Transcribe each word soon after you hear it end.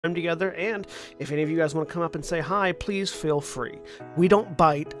time together, and if any of you guys want to come up and say hi, please feel free. We don't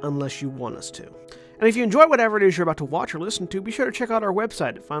bite unless you want us to. And if you enjoy whatever it is you're about to watch or listen to, be sure to check out our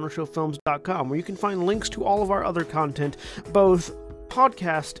website at finalshowfilms.com, where you can find links to all of our other content, both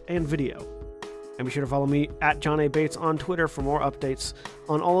podcast and video. And be sure to follow me at John A. Bates on Twitter for more updates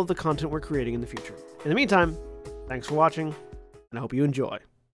on all of the content we're creating in the future. In the meantime, thanks for watching, and I hope you enjoy.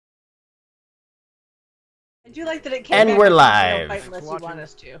 I do like that it came And back we're with live. Unless you want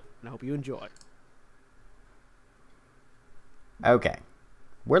us to. And I hope you enjoy. Okay.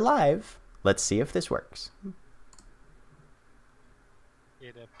 We're live. Let's see if this works.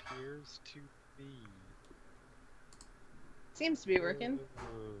 It appears to be. Seems to be working.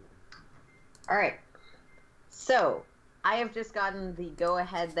 Alright, so I have just gotten the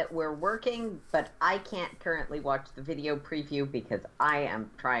go-ahead that we're working, but I can't currently watch the video preview because I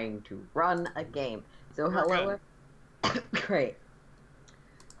am trying to run a game. So hello, great.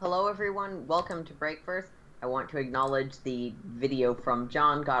 Hello everyone, welcome to Breakverse. I want to acknowledge the video from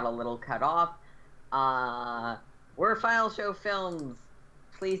John got a little cut off. We're Final Show Films.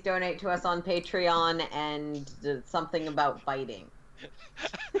 Please donate to us on Patreon and something about biting.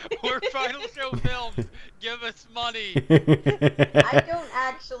 We're Final Show Films. Give us money. I don't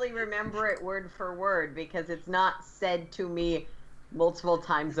actually remember it word for word because it's not said to me multiple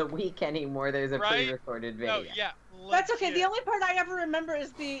times a week anymore. There's a pre-recorded video. No, yeah. That's okay. The only part I ever remember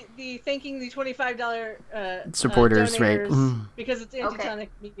is the thanking the $25 supporters, right? Because it's Antitonic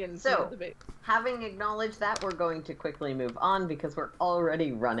Megan. So, having acknowledged that, we're going to quickly move on because we're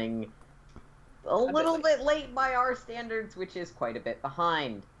already running a little bit late by our standards, which is quite a bit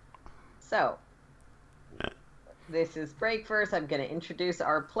behind. So, this is Breakverse. I'm going to introduce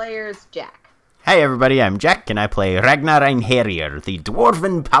our players. Jack. Hi everybody, I'm Jack, and I play Ragnar Einherjar, the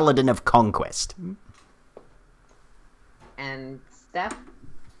Dwarven Paladin of Conquest. And Steph.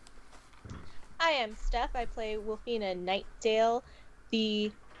 Hi, I'm Steph. I play Wolfina Nightdale,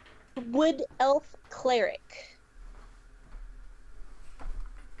 the Wood Elf Cleric.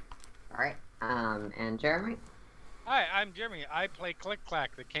 Alright, and Jeremy? Hi, I'm Jeremy. I play Click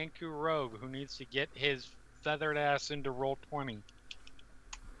Clack, the Kenku Rogue, who needs to get his feathered ass into roll 20.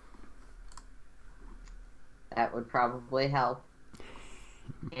 That would probably help.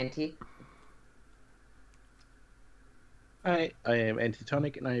 Auntie? Hi, I am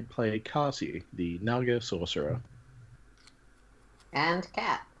Antitonic, and I play Kasi, the Naga Sorcerer. And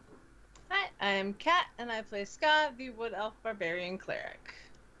Kat. Hi, I'm Kat, and I play Scott, the Wood Elf Barbarian Cleric.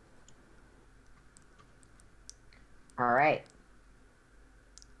 Alright.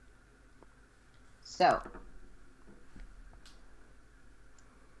 So,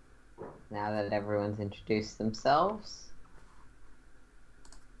 now that everyone's introduced themselves,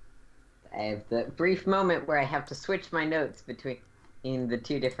 I have the brief moment where I have to switch my notes between the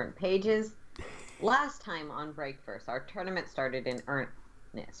two different pages. Last time on Breakverse, our tournament started in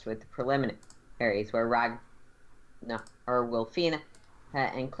earnest with the preliminaries where Wolfina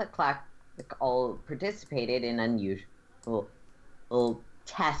and Click Clack all participated in unusual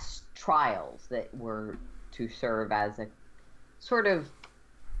test trials that were to serve as a sort of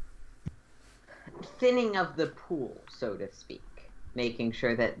thinning of the pool, so to speak, making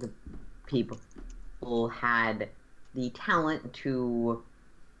sure that the people had the talent to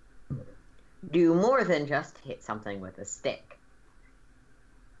do more than just hit something with a stick.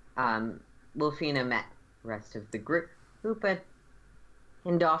 Wolfina met the rest of the group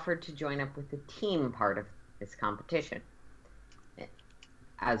and offered to join up with the team part of this competition.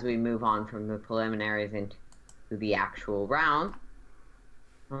 As we move on from the preliminaries into the actual round,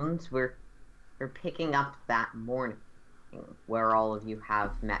 we're picking up that morning where all of you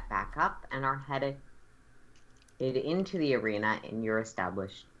have met back up and are headed into the arena in your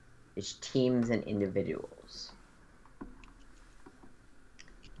established teams and individuals.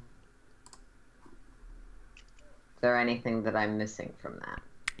 Is there anything that I'm missing from that?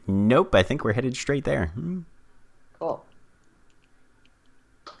 Nope, I think we're headed straight there. Cool.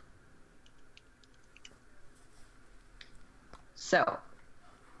 So,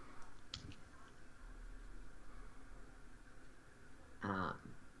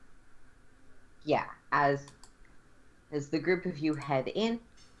 yeah, as the group of you head in,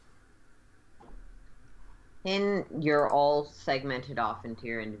 you're all segmented off into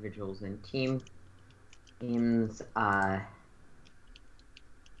your individuals and teams.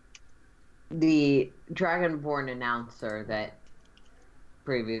 The Dragonborn announcer that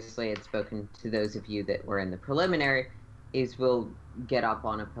previously had spoken to those of you that were in the preliminary will get up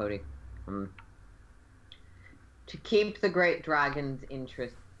on a podium to keep the great dragon's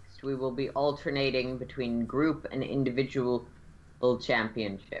interest. We will be alternating between group and individual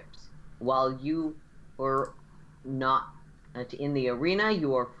championships. While you are not in the arena,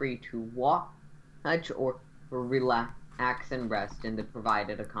 you are free to watch or relax and rest in the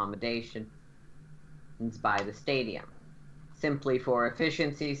provided accommodations by the stadium. Simply for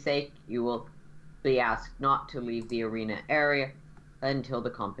efficiency's sake, you will be asked not to leave the arena area until the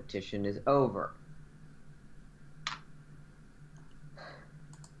competition is over.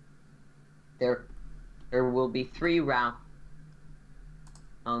 There will be 3 rounds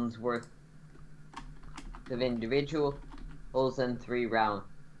worth of individuals and 3 rounds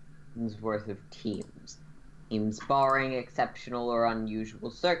worth of teams. Teams barring exceptional or unusual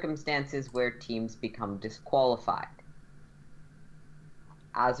circumstances where teams become disqualified.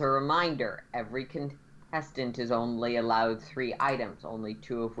 As a reminder, every contestant is only allowed 3 items, only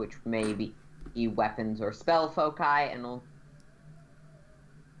 2 of which may be weapons or spell foci, and only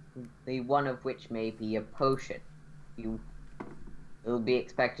 1 of which may be a potion. You will be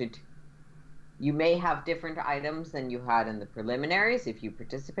expected to... You may have different items than you had in the preliminaries if you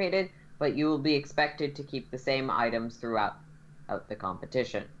participated, but you will be expected to keep the same items throughout the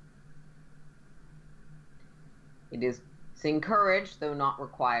competition. It is encouraged, though not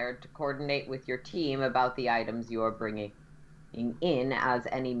required, to coordinate with your team about the items you are bringing in, as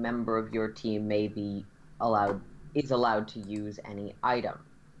any member of your team is allowed to use any item.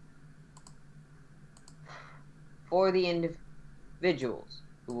 For the individuals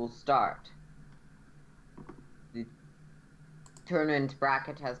who will start, the tournament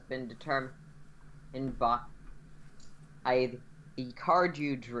bracket has been determined by the card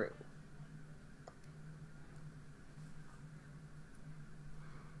you drew.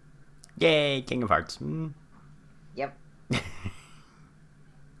 Yay, King of Hearts. Yep.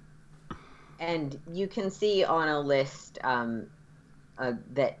 And you can see on a list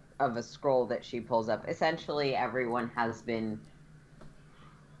that of a scroll that she pulls up, essentially everyone has been...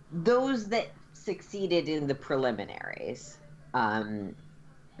 Those that succeeded in the preliminaries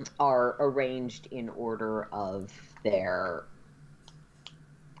are arranged in order of their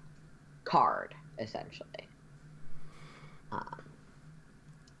card, essentially.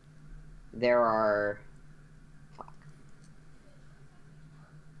 There are... Fuck.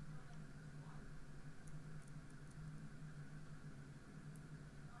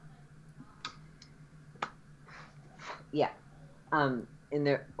 Yeah. In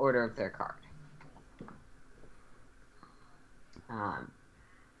the order of their card.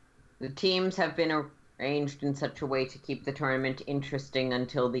 The teams have been arranged in such a way to keep the tournament interesting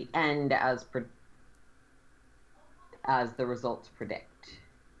until the end, as the results predict.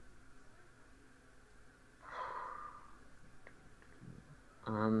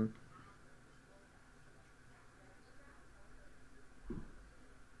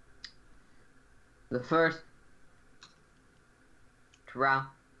 The first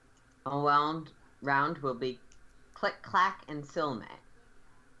round will be Click, Clack, and Silme.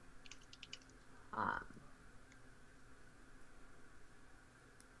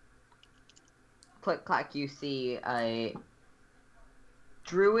 Click, Clack, you see a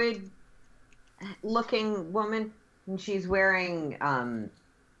druid-looking woman, and she's wearing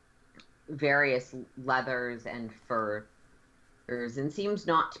various leathers and furs, and seems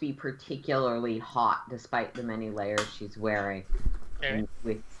not to be particularly hot despite the many layers she's wearing. Okay.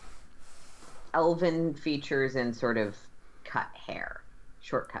 With elven features and sort of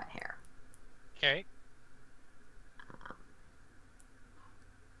short cut hair. Okay.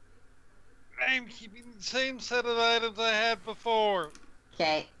 I'm keeping the same set of items I had before.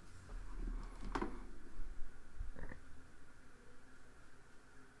 Okay.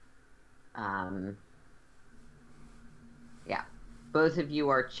 Yeah. Both of you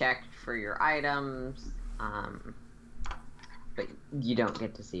are checked for your items, but you don't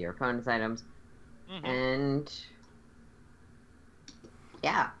get to see your opponent's items. Mm-hmm. And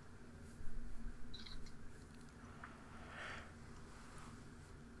yeah.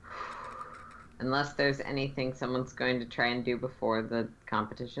 Unless there's anything someone's going to try and do before the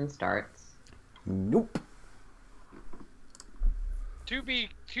competition starts. Nope.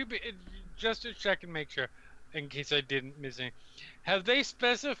 Just to check and make sure, in case I didn't miss anything, have they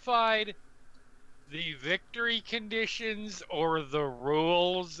specified the victory conditions or the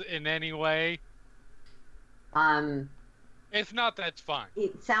rules in any way? If not, that's fine.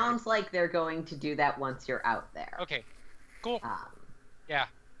 It sounds like they're going to do that once you're out there. Okay, cool. Yeah.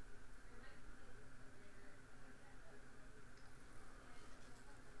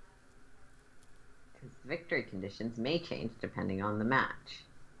 Because victory conditions may change depending on the match.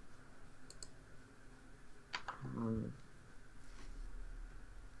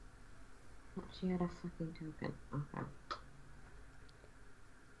 She had a fucking token. Okay.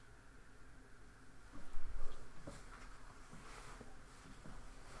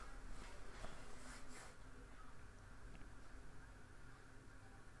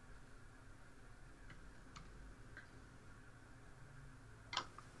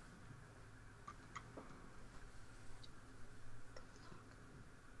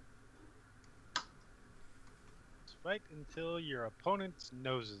 Fight until your opponent's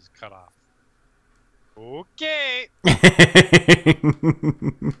nose is cut off. Okay. Do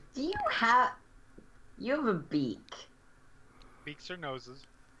you have... You have a beak. Beaks or noses.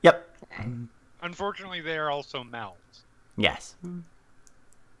 Yep. Okay. Unfortunately, they are also mouths. Yes.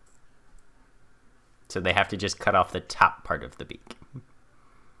 So they have to just cut off the top part of the beak.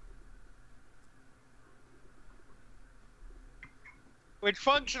 Which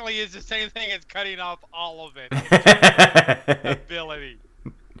functionally is the same thing as cutting off all of it. In terms of ability.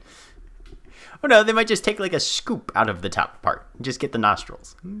 Oh no, they might just take like a scoop out of the top part. Just get the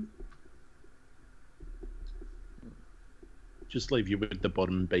nostrils. Just leave you with the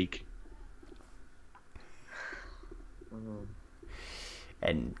bottom beak.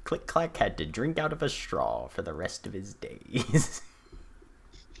 And Click Clack had to drink out of a straw for the rest of his days.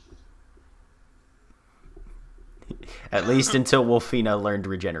 At least until Wolfina learned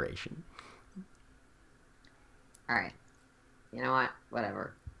regeneration. Alright. You know what?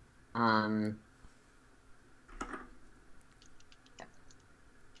 Whatever.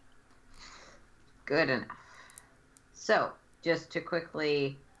 Good enough. So, just to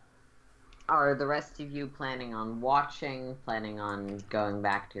quickly... Are the rest of you planning on watching? Planning on going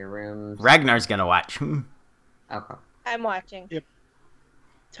back to your rooms? Ragnar's gonna watch. Okay. I'm watching. Yep.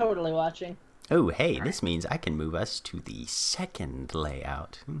 Totally watching. Oh, hey, this means I can move us to the second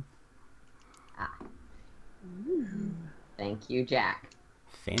layout. Ah. Thank you, Jack.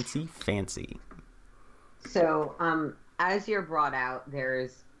 Fancy, fancy. So, as you're brought out,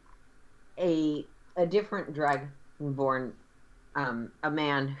 there's a different dragonborn, a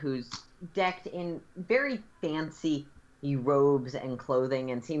man who's decked in very fancy robes and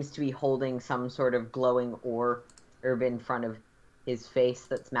clothing and seems to be holding some sort of glowing orb in front of his face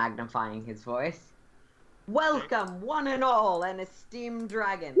that's magnifying his voice. Welcome, one and all, and esteemed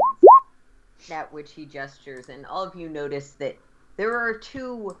dragons. At which he gestures, and all of you notice that there are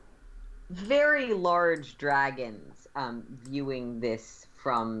two very large dragons viewing this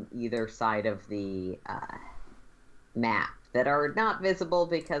from either side of the map that are not visible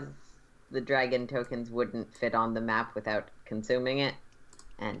because the dragon tokens wouldn't fit on the map without consuming it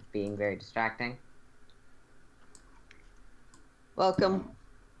and being very distracting. Welcome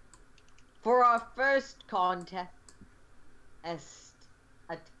for our first contest. A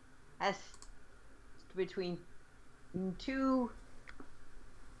test between two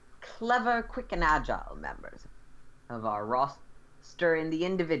clever, quick, and agile members of our roster in the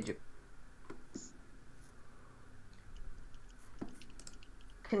individual.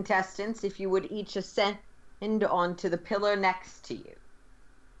 Contestants, if you would each ascend onto the pillar next to you.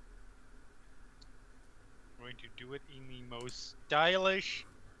 I'm going to do it in the most stylish,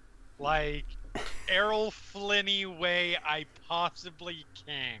 like, Errol Flynny way I possibly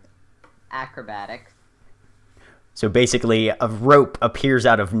can. Acrobatics. So basically, a rope appears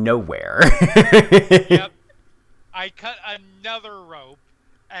out of nowhere. Yep. I cut another rope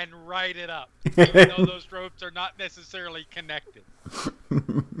and ride it up, even though those ropes are not necessarily connected.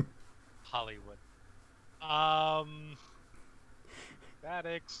 Hollywood.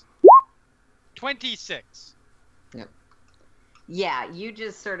 Acrobatics. 26. Yep. Yeah, you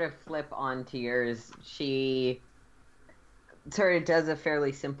just sort of flip onto yours. She sort of does a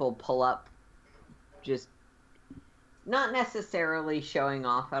fairly simple pull-up. Just not necessarily showing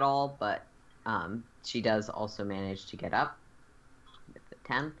off at all, but she does also manage to get up with the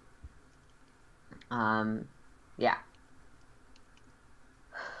 10. Yeah.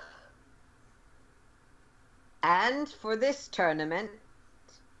 And for this tournament,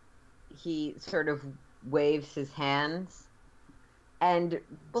 he sort of waves his hands, and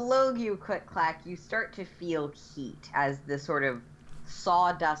below you, Click Clack, you start to feel heat as the sort of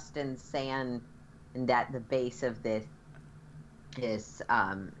sawdust and sand and at the base of this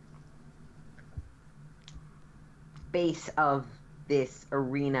base of this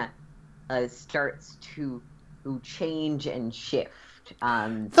arena starts to change and shift.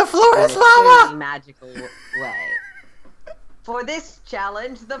 The floor is in a lava! truly magical way. For this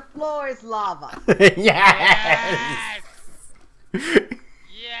challenge, the floor is lava. Yes!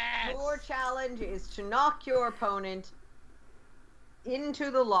 Yes! Your challenge is to knock your opponent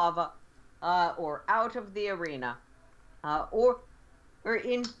into the lava, or out of the arena, or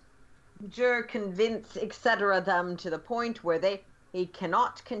injure, convince, etc. them to the point where they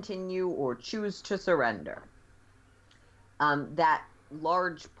cannot continue or choose to surrender. That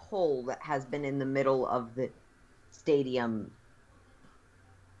large pole that has been in the middle of the stadium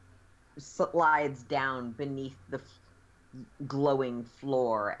slides down beneath the glowing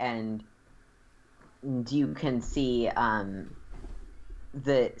floor, and you can see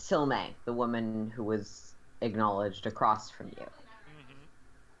the Silme, the woman who was acknowledged across from you. Mm-hmm.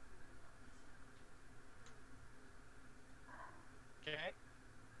 Okay.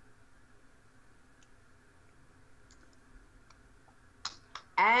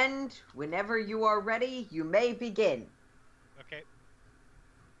 And whenever you are ready, you may begin. Okay.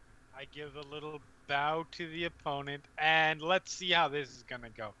 I give a little bow to the opponent, and let's see how this is gonna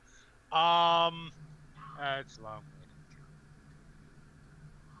go. It's a long way to go.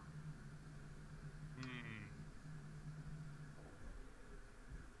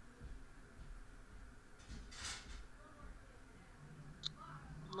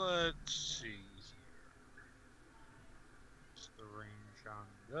 Let's see here. What's the range on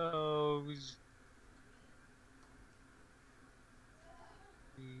those?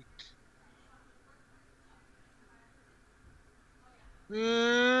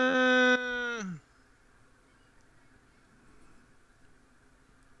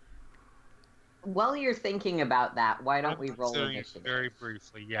 While you're thinking about that, why don't I'm we roll considering it initiative? very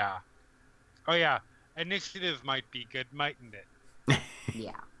briefly, yeah. Oh yeah, initiative might be good, mightn't it?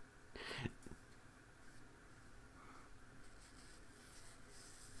 Yeah.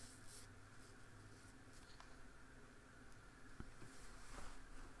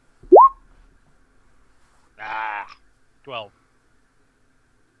 Ah, 12.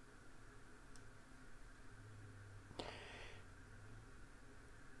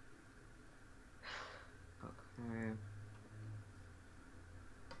 Okay.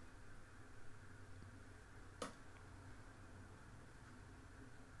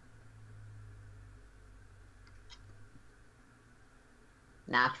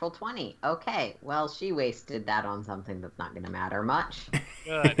 Natural 20. Okay, well, she wasted that on something that's not going to matter much.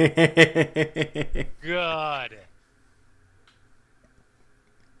 Good. Good.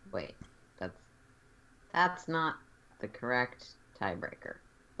 Wait, that's not the correct tiebreaker,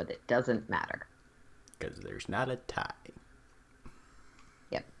 but it doesn't matter. Because there's not a tie.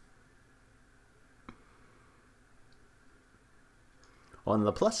 Yep. On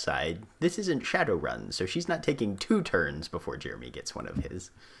the plus side, this isn't Shadowrun, so she's not taking 2 turns before Jeremy gets one of his.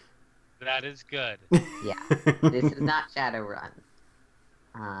 That is good. Yeah, this is not Shadowrun.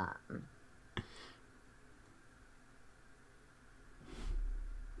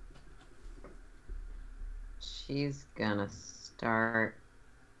 She's gonna start.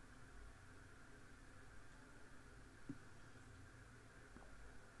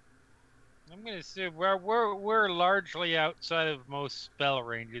 I'm gonna say we're largely outside of most spell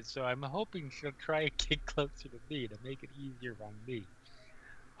ranges, so I'm hoping she'll try and get closer to me to make it easier on me.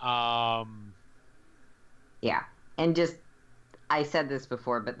 Yeah, and just I said this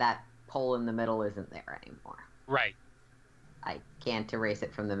before, but that pole in the middle isn't there anymore. Right. I can't erase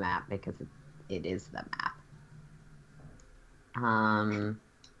it from the map because it is the map.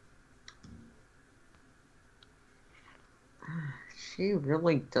 She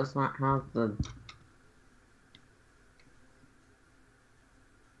really does not have the...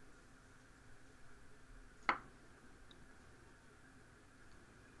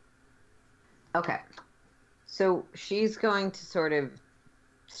 Okay. So she's going to sort of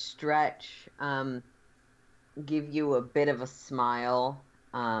stretch, give you a bit of a smile,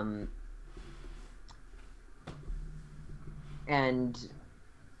 and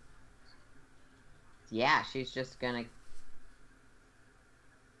yeah, she's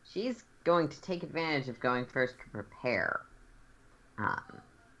going to take advantage of going first to prepare.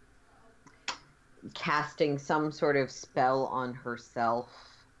 Casting some sort of spell on herself,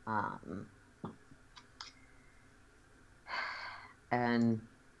 and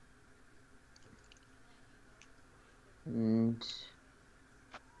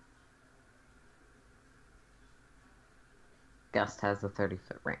Gust has a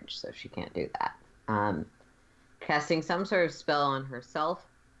 30-foot range, so she can't do that. Casting some sort of spell on herself,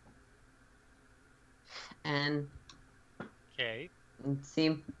 and Okay.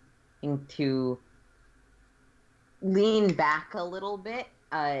 seeming to lean back a little bit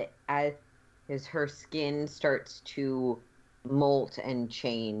as her skin starts to molt and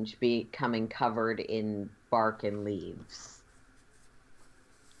change, becoming covered in bark and leaves.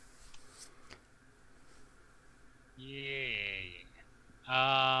 Yeah.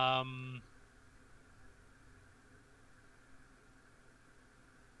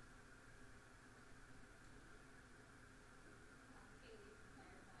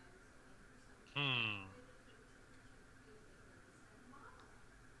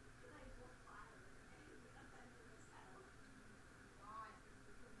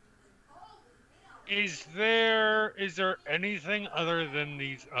 Is there anything other than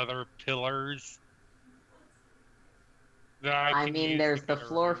these other pillars that I can use there's to the get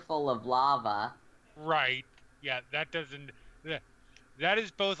floor around? full of lava. Right, Yeah, that doesn't. That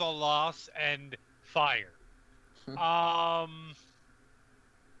is both a loss and fire.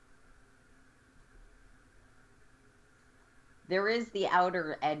 There is the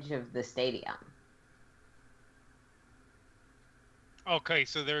outer edge of the stadium. Okay,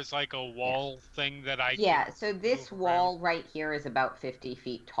 so there's like a wall thing that I Yeah, can so this move wall around. right here is about 50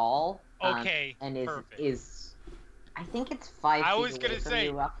 feet tall. Okay, and perfect. is I think it's 5 I feet was away gonna from say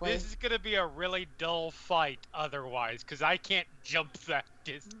you roughly. this is gonna be a really dull fight otherwise, because I can't jump that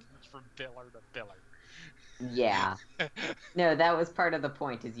distance from pillar to pillar. Yeah. No, that was part of the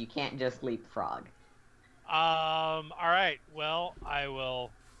point, is you can't just leapfrog. All right. Well, I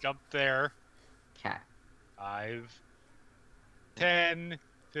will jump there. Okay. 5, 10,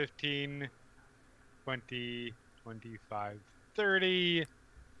 15, 20, 25, 30.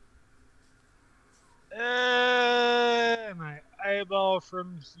 My eyeball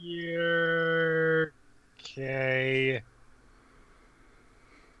from here. Okay.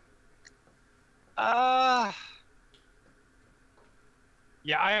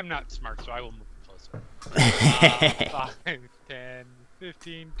 Yeah, I am not smart, so I will move closer. 5, 10,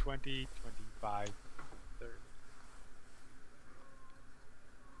 15, 20, 25, 30.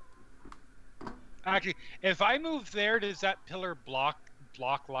 Actually, if I move there, does that pillar block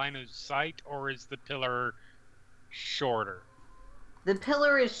line of sight, or is the pillar shorter? The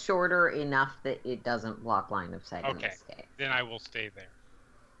pillar is shorter enough that it doesn't block line of sight in Okay, this case. then I will stay there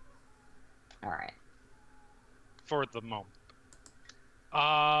All right. for the moment.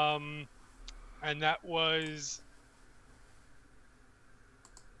 And that was...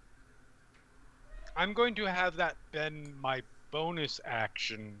 I'm going to have that been my bonus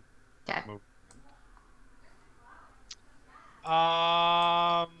action Okay. move.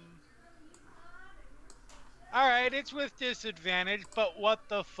 Alright, it's with disadvantage, but what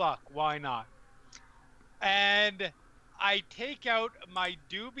the fuck? Why not? And I take out my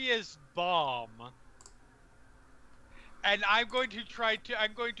dubious bomb. And I'm going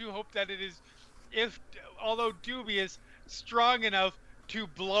to hope that it is, although dubious, strong enough to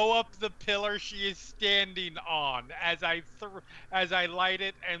blow up the pillar she is standing on as I light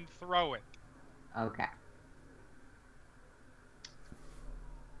it and throw it. Okay.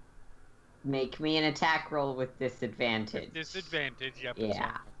 Make me an attack roll with disadvantage. With disadvantage, yep.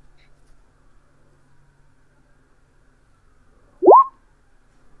 Yeah.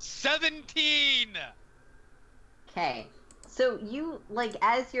 17! Okay. So you, like,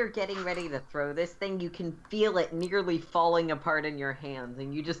 as you're getting ready to throw this thing, you can feel it nearly falling apart in your hands,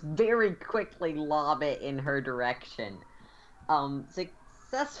 and you just very quickly lob it in her direction.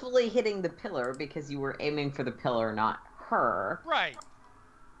 Successfully hitting the pillar because you were aiming for the pillar, not her. Right.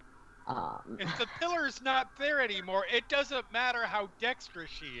 If the pillar's not there anymore, it doesn't matter how dexterous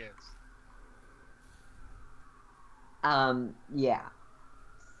she is. Yeah.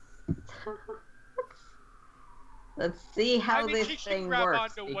 Let's see how this she thing can grab works.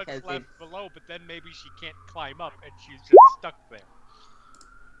 onto what's Because left it's... below, but then maybe she can't climb up and she's just stuck there.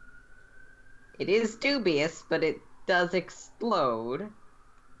 It is dubious, but it does explode.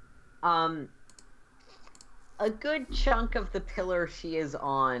 A good chunk of the pillar she is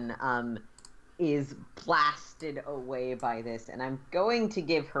on is blasted away by this, and I'm going to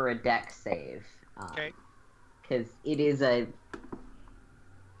give her a dex save. Okay. Because it is a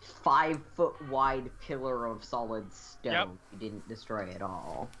 5-foot wide pillar of solid stone. Yep. You didn't destroy it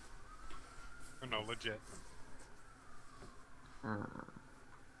all. Oh, no, legit.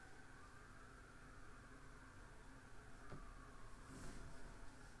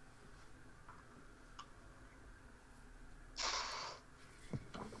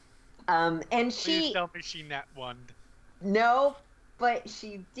 And she... Please tell me she nat one. No, but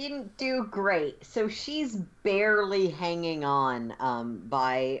she didn't do great. So she's barely hanging on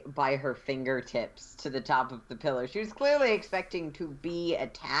by her fingertips to the top of the pillar. She was clearly expecting to be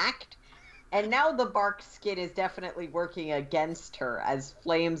attacked. And now the bark skin is definitely working against her as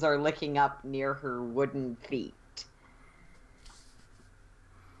flames are licking up near her wooden feet.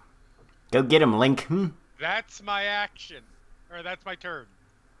 Go get him, Link. That's my action. Or that's my turn.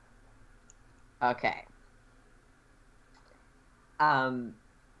 Okay.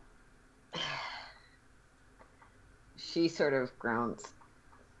 She sort of groans.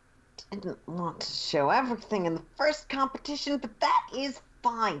 Didn't want to show everything in the first competition, but that is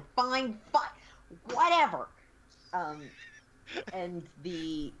fine. Whatever. And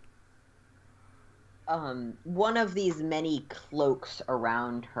the one of these many cloaks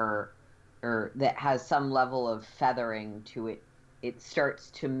around her, or that has some level of feathering to it, it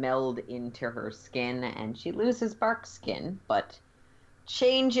starts to meld into her skin, and she loses bark skin, but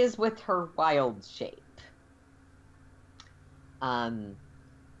changes with her wild shape.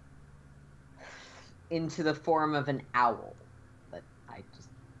 into the form of an owl. But I just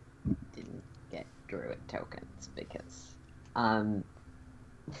didn't get druid tokens because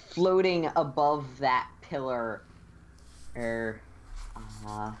floating above that pillar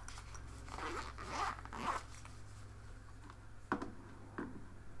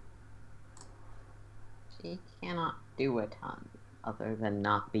she cannot do a ton other than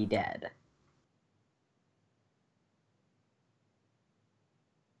not be dead.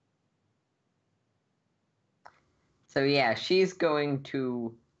 So yeah, she's going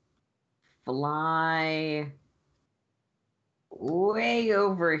to fly way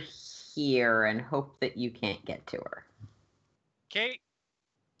over here and hope that you can't get to her. Okay.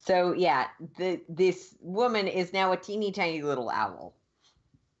 So yeah, this woman is now a teeny tiny little owl.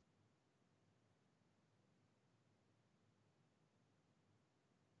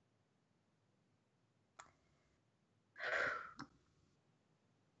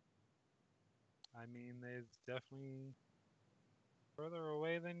 I mean, it's definitely further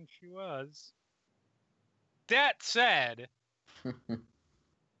away than she was. That said,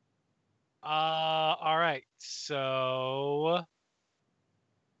 all right, so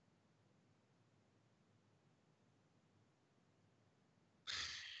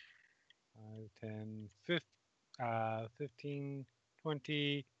 10, 15,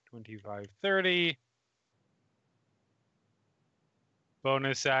 20, 25, 30.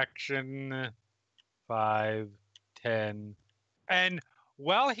 Bonus action, 5, 10. And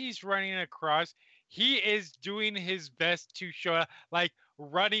while he's running across, he is doing his best to show, like,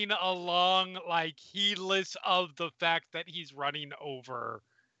 running along, like, heedless of the fact that he's running over.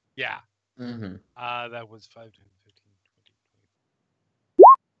 Yeah. Mm-hmm. That was 5, 10, 15, 20, 20.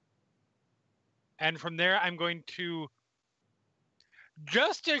 And from there, I'm going to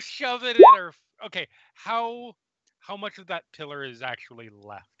just to shove it at her. Okay, how much of that pillar is actually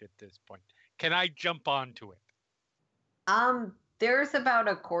left at this point? Can I jump onto it? There's about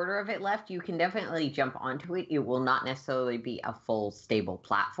a quarter of it left. You can definitely jump onto it. It will not necessarily be a full stable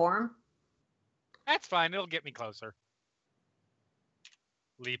platform. That's fine. It'll get me closer.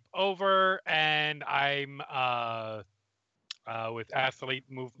 Leap over, and I'm with athlete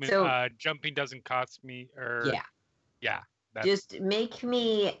movement. So, jumping doesn't cost me. Yeah. Just make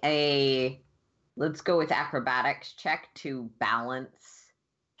me let's go with acrobatics check to balance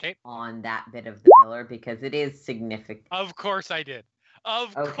on that bit of the pillar because it is significant. Of course I did.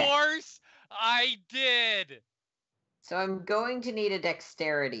 Of course I did. So I'm going to need a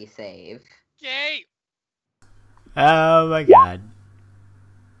dexterity save. Okay. Oh my god.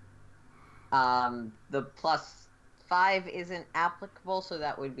 The +5 isn't applicable, so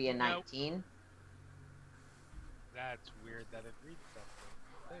that would be a 19. Nope. That's weird that it reads that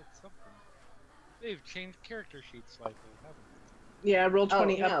way. It's something. They've changed character sheets slightly, haven't they? Yeah,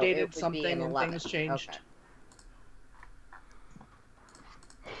 Roll20 no, updated something and things changed.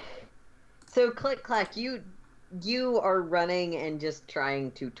 Okay. So Click Clack, you are running and just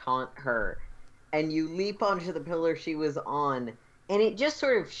trying to taunt her, and you leap onto the pillar she was on, and it just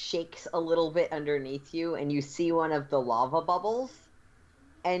sort of shakes a little bit underneath you, and you see one of the lava bubbles,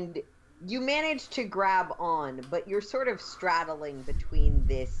 and you manage to grab on, but you're sort of straddling between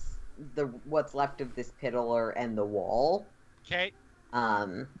what's left of this pillar and the wall. Okay.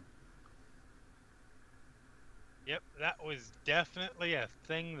 Yep, that was definitely a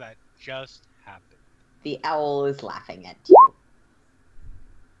thing that just happened. The owl is laughing at you.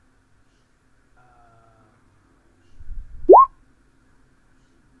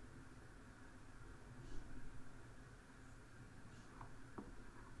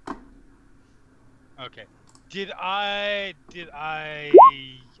 Okay. Do I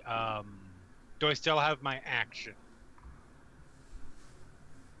still have my action?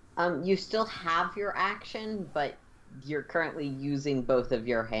 You still have your action, but you're currently using both of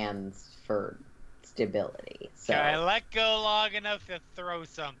your hands for stability. So can I let go long enough to throw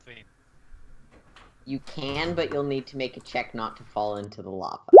something? You can, but you'll need to make a check not to fall into the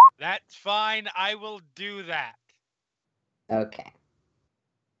lava. That's fine. I will do that. Okay.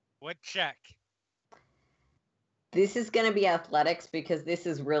 What check? This is going to be athletics because this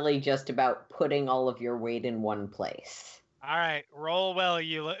is really just about putting all of your weight in one place. All right, roll well,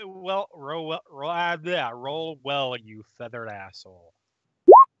 you feathered asshole.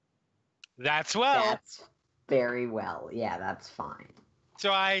 That's well. That's very well. Yeah, that's fine.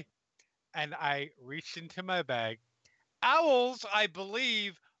 So I reached into my bag. Owls, I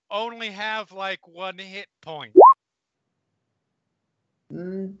believe, only have like 1 hit point.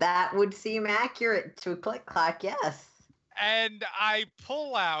 That would seem accurate to Click Clack, yes. And I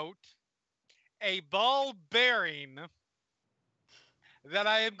pull out a ball bearing that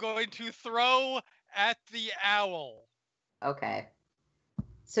I am going to throw at the owl. Okay.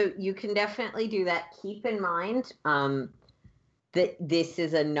 So you can definitely do that. Keep in mind that this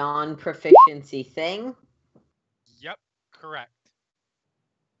is a non-proficiency thing. Yep, correct.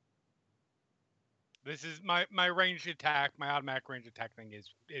 This is my ranged attack. My automatic ranged attack thing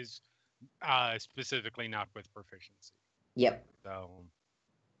is specifically not with proficiency. Yep. So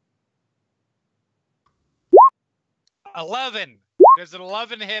 11. Does an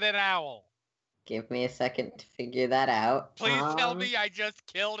 11 hit an owl? Give me a second to figure that out. Please tell me I just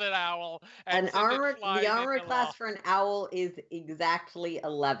killed an owl. And The sent it flying armor into class lava. for an owl is exactly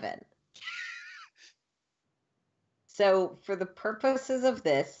 11. So for the purposes of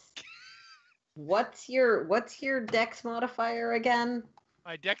this, what's your dex modifier again?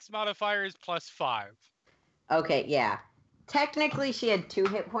 My dex modifier is +5. Okay, yeah. Technically, she had 2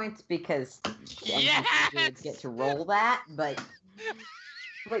 hit points because she would get to roll that, but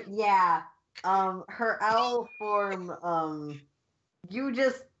yeah, her owl form, you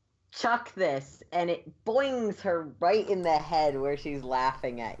just chuck this and it boings her right in the head where she's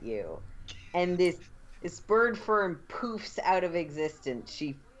laughing at you, and this bird form poofs out of existence.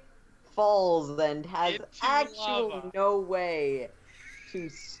 She falls and has actually no way to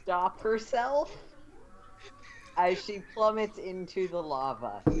stop herself as she plummets into the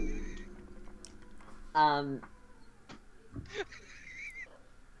lava.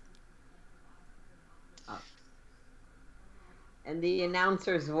 And the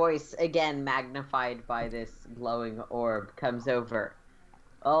announcer's voice, again magnified by this glowing orb, comes over.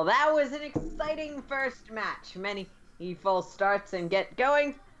 Well, that was an exciting first match. Many false starts and get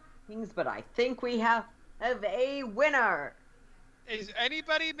going things, but I think we have a winner. Is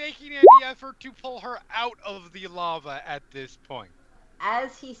anybody making any effort to pull her out of the lava at this point?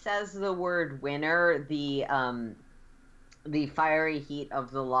 As he says the word winner, the fiery heat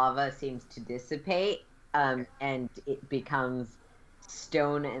of the lava seems to dissipate, and it becomes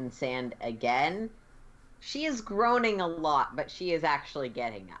stone and sand again. She is groaning a lot, but she is actually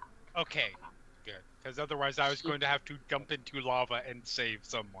getting up. Okay, good. Because otherwise I was going to have to jump into lava and save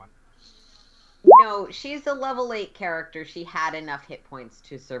someone. No, she's a level 8 character. She had enough hit points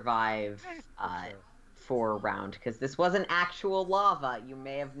to survive for a round, because this wasn't actual lava, you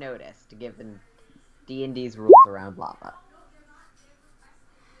may have noticed, given D&D's rules around lava.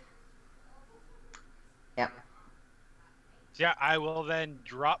 Yep. Yeah, I will then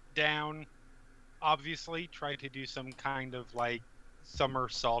drop down, obviously, try to do some kind of, like,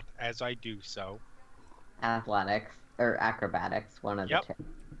 somersault as I do so. Athletics, or acrobatics, one of the two.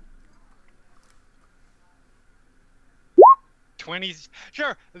 20s.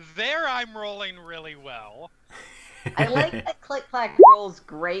 Sure, there I'm rolling really well. I like that Click-Clack rolls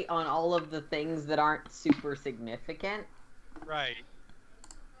great on all of the things that aren't super significant. Right.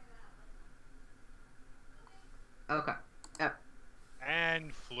 Okay.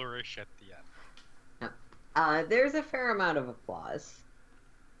 And flourish at the end. There's a fair amount of applause.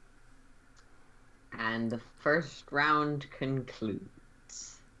 And the first round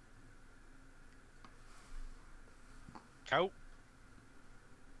concludes.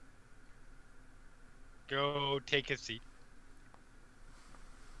 Go take a seat.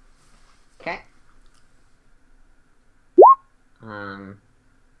 Okay.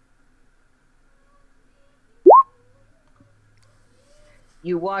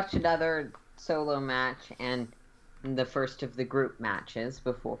 You watch another solo match and the first of the group matches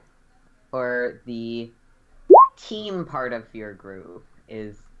before, or the team part of your group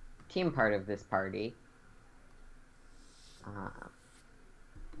is team part of this party.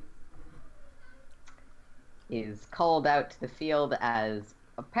 Is called out to the field as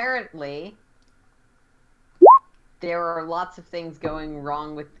apparently there are lots of things going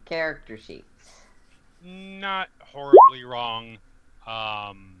wrong with the character sheets. Not horribly wrong.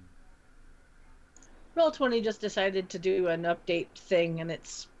 Roll20 just decided to do an update thing and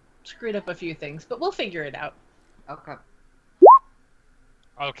it's screwed up a few things, but we'll figure it out. Okay.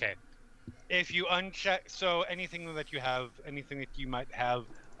 Okay. If you uncheck, so anything that you might have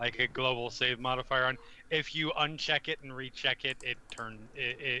like a global save modifier on, if you uncheck it and recheck it, it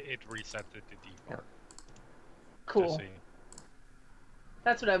resets it to default. Cool.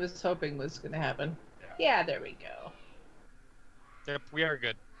 That's what I was hoping was going to happen. Yeah, there we go. Yep, we are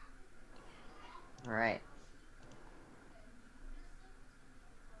good. All right.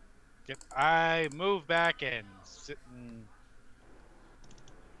 Yep, I move back and sit and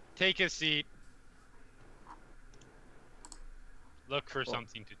take a seat. Look for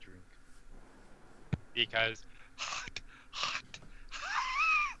something to drink. Because hot.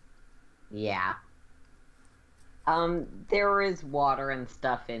 Yeah. There is water and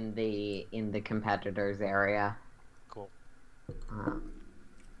stuff in the competitors area. Cool.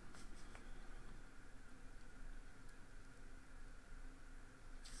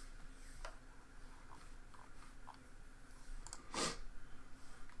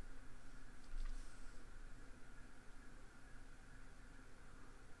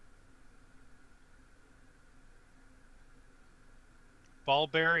 Ball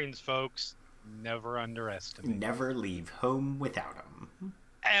bearings, folks. Never underestimate. Never leave home without them.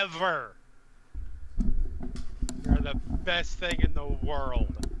 Ever. They're the best thing in the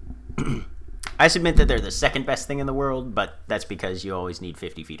world. I submit that they're the second best thing in the world, but that's because you always need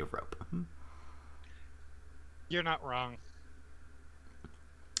 50 feet of rope. You're not wrong.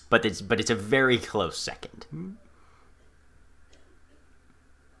 But it's a very close second.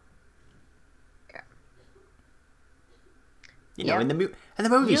 You know, in the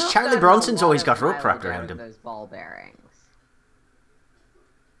movies, Charlie Bronson's always got rope wrapped around him. Those ball bearings.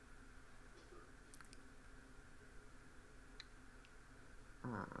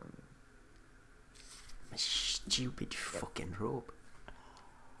 Stupid fucking rope.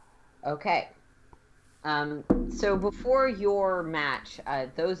 Okay. So before your match,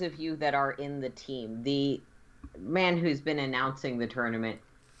 those of you that are in the team, the man who's been announcing the tournament,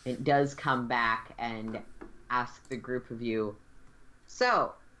 it does come back and ask the group of you,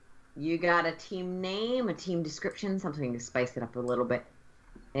 so, you got a team name, a team description, something to spice it up a little bit.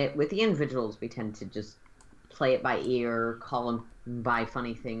 With the individuals, we tend to just play it by ear, call them by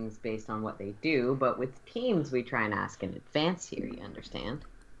funny things based on what they do, but with teams, we try and ask in advance here, you understand?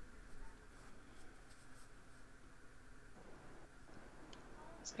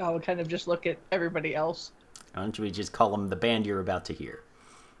 Scott will kind of just look at everybody else. Why don't we just call them the band you're about to hear?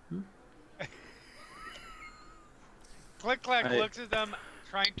 Click Clack looks at them,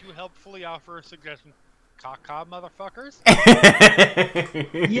 trying to helpfully offer a suggestion. Caca, motherfuckers?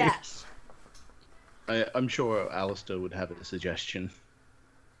 Yes. I'm sure Alistair would have a suggestion,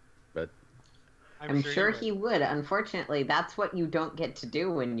 but I'm sure he would. Unfortunately, that's what you don't get to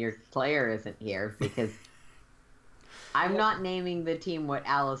do when your player isn't here, because I'm not naming the team what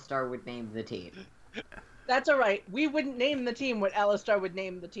Alistair would name the team. That's all right. We wouldn't name the team what Alistair would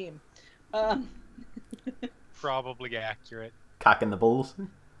name the team. Probably accurate. Cock and the bulls?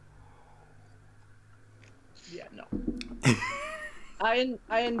 Yeah, no. I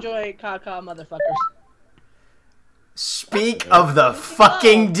enjoy caca motherfuckers. Speak of the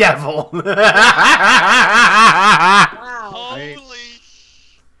fucking devil! Wow. Holy!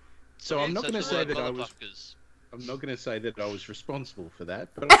 So I'm not Such going to a say word, that motherfuckers. I'm not going to say that I was responsible for that,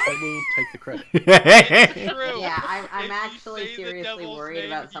 but I will take the credit. True. Yeah, I'm If you actually say the seriously devil's worried name,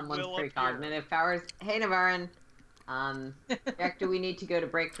 about he someone's will appear. precognitive powers. Hey, Navarin. Jack, do we need to go to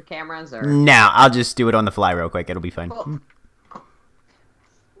break for cameras, or? No, I'll just do it on the fly real quick. It'll be fine. Cool.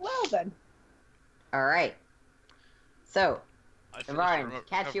 Well then. All right. So, I finished Navarin,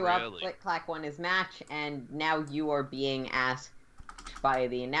 catch you up. early. Click Clack won his match, and now you are being asked by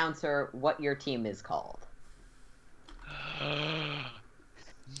the announcer what your team is called.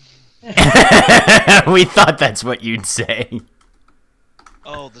 We thought that's what you'd say.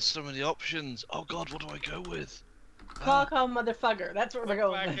 Oh, there's so many options. Oh god, what do I go with? Caca motherfucker. That's what we're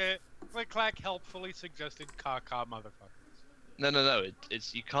going with. Click Clack helpfully suggested caca, motherfuckers. No.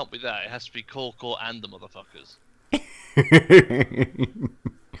 It's you can't be that. It has to be Core and the motherfuckers. I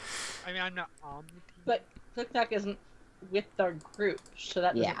mean, I'm not on the team. But Click-Clack isn't with our group, so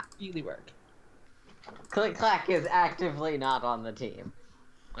that doesn't Yeah. really work. Click Clack is actively not on the team.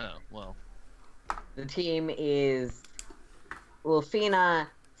 Oh well. The team is Wolfina,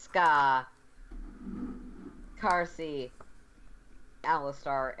 Ska, Carsey,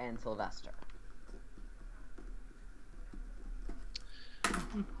 Alistar, and Sylvester.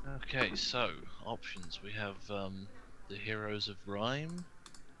 Okay, so options. We have the Heroes of Rhyme.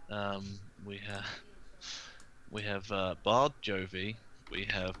 We have Bard Jovi. We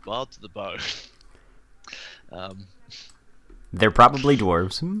have Bard to the Bow. They're probably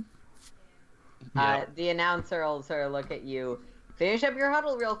dwarves. The announcer will sort of look at you. Finish up your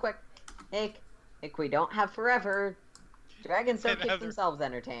huddle real quick. Nick, we don't have forever. Dragons don't keep themselves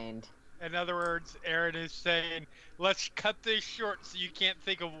entertained. In other words, Aaron is saying, let's cut this short so you can't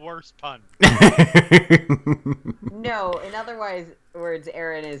think of worse pun. No, in other words,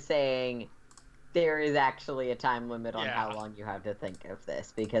 Aaron is saying there is actually a time limit on how long you have to think of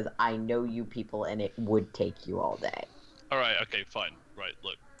this, because I know you people and it would take you all day. Alright, okay, fine. Right,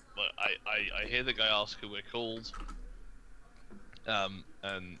 look. I hear the guy ask who we're called.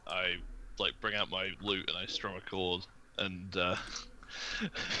 And I bring out my lute and I strum a chord and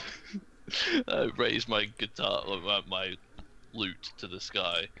I raise my guitar, or my lute to the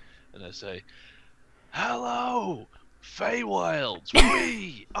sky, and I say, "Hello, Feywilds.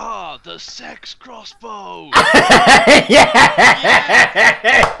 We are the Sex Crossbows." Yes!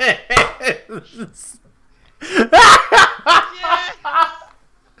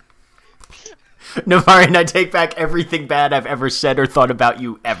 Navarian, I take back everything bad I've ever said or thought about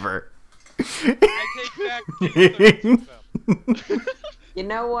you ever. I take back 2/3 of them. You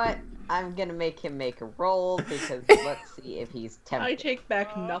know what? I'm gonna make him make a roll because let's see if he's tempted. I take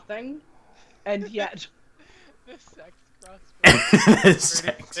back nothing, and yet The sex The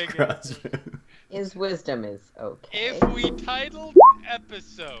sex crossbow. His wisdom is okay. If we titled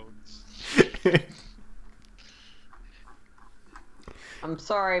episodes, I'm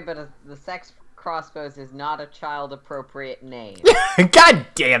sorry, but the sex crossbows is not a child-appropriate name. God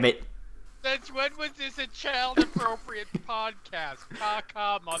damn it. since when was this a child-appropriate podcast?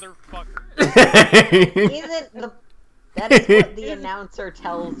 Caca, motherfucker. Isn't the... That is what the announcer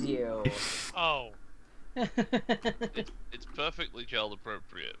tells you. Oh. It's perfectly child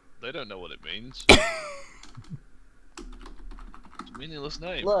appropriate. They don't know what it means. It's a meaningless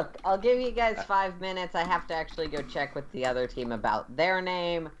name. Look, I'll give you guys 5 minutes. I have to actually go check with the other team about their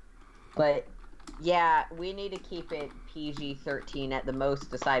name. But, yeah, we need to keep it PG-13 at the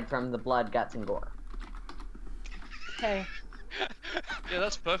most, aside from the blood, guts, and gore. okay. Yeah,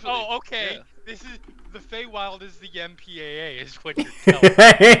 that's perfectly. Oh, okay. Yeah. This is the Feywild is the MPAA, is what you're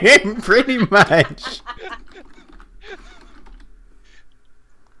telling me. Pretty much.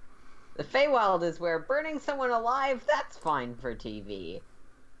 The Feywild is where burning someone alive, that's fine for TV.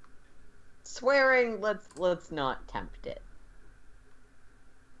 Swearing, let's not tempt it.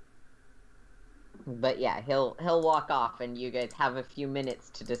 But yeah, he'll walk off and you guys have a few minutes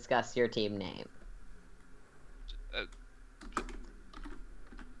to discuss your team name.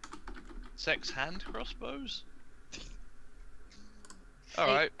 Sex hand crossbows?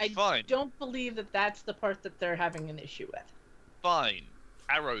 Alright, I fine. don't believe that that's the part that they're having an issue with. Fine.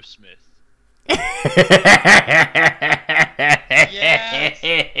 Arrowsmith. Yes!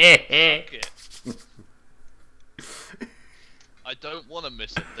 Fuck it. I don't want to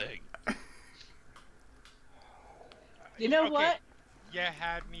miss a thing. You know Okay. what? You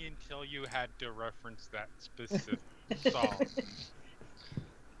had me until you had to reference that specific song.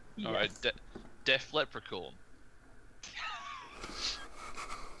 Alright, Def Leprechaun.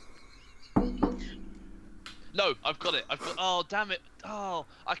 No, I've got it. Oh, damn it. Oh,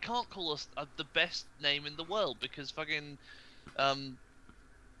 I can't call us the best name in the world because fucking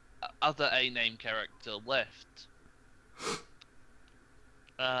other A-name character left.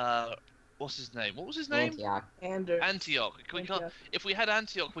 What's his name? What was his name? Antioch. Antioch. We can't, Antioch. if we had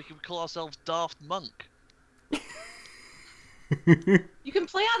Antioch, we could call ourselves Daft Monk. You can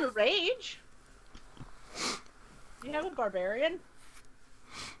play on Rage. You have a barbarian.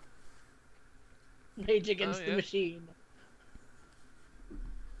 Rage Against the yeah. Machine.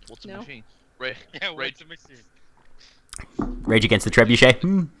 What's a No. machine? Yeah, Rage. what's a machine? Rage Against the Trebuchet.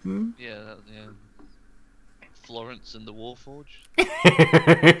 Yeah, yeah. Florence and the Warforged.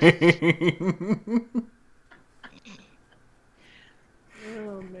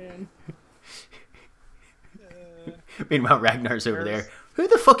 Oh man. Meanwhile, Ragnar's over there. Who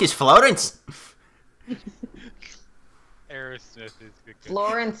the fuck is Florence? Aerosmith is the good.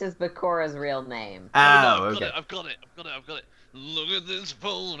 Florence is Bacora's real name. Oh, I've okay. got it. Look at this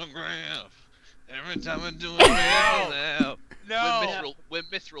photograph. Every time I do it now. No! We're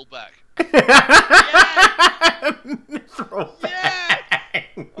Mithril back. Mithril Yes! back.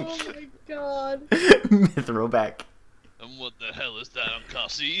 Oh my god. Mithril back. And what the hell is that on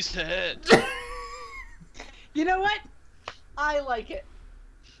Cassie's head? You know what? I like it.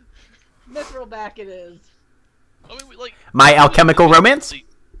 Mithril back it is. I mean, My alchemical romance?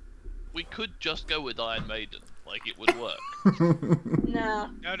 We could just go with Iron Maiden. Like, it would work. No.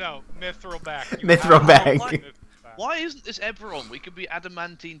 No, Mithril back. You Mithril have back. to Mithril back. Why isn't this Eberron? We could be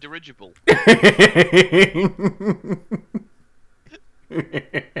adamantine dirigible.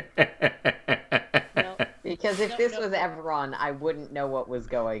 No. Because if Nope, this nope. was Everon, I wouldn't know what was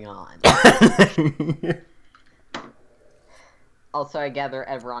going on. Also, I gather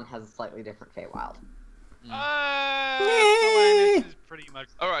Everon has a slightly different Feywild. Solanas is pretty much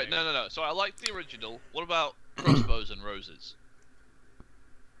the Alright, same. no. So I like the original. What about crossbows and roses?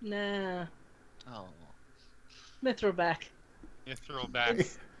 Nah. Oh, Mithril back. Mithril back.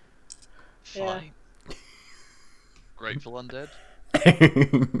 It's- Yeah. fine. Grateful Undead?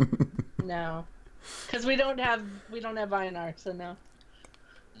 No. Because we don't have Einar, so no.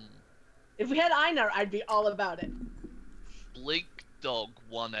 Mm. If we had Einar, I'd be all about it. Blink dog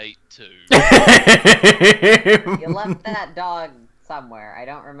 182. You left that dog somewhere. I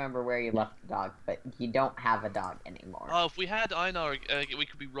don't remember where you left the dog, but you don't have a dog anymore. Oh, if we had Einar, we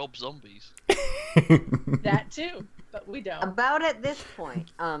could be Rob Zombies. That too, but we don't. About at this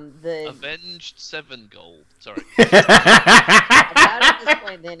point, the Avenged 7 gold. Sorry. about at this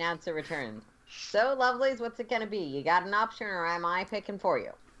point, the announcer returns. So, lovelies, what's it gonna be? You got an option, or am I picking for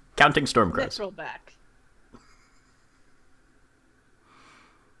you? Counting Stormcrows. Mithril back.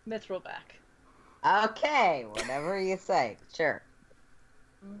 Mithril back. Okay, whatever you say. Sure.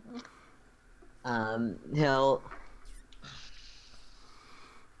 He'll...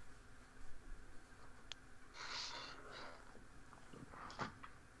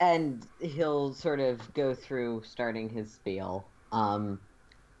 And he'll sort of go through starting his spiel.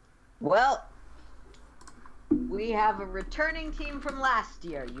 Well, we have a returning team from last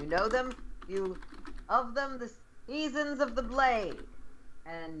year. You know them? You of them, the Seasons of the Blade.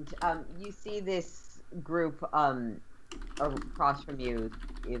 And you see this group across from you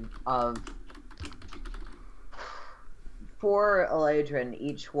of 4 Eladrin,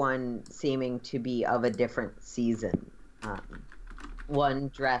 each one seeming to be of a different season.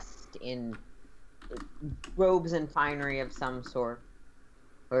 One dressed in robes and finery of some sort,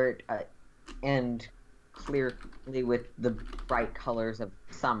 and clearly with the bright colors of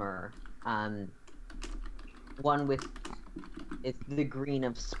summer. One with the green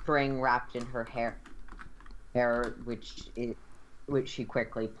of spring wrapped in her hair, which she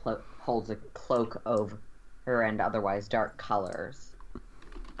quickly pulls a cloak over her, and otherwise dark colors.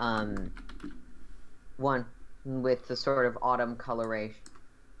 One with the sort of autumn coloration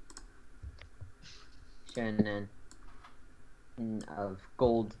and of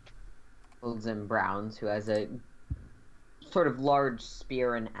golds and browns, who has a sort of large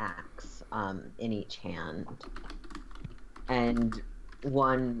spear and axe in each hand, and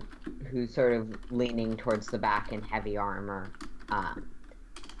one who's sort of leaning towards the back in heavy armor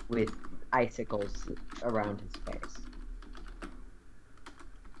with icicles around his face.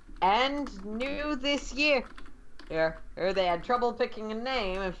 And new this year. Or they had trouble picking a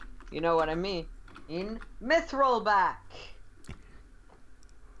name, if you know what I mean. In Mithralback.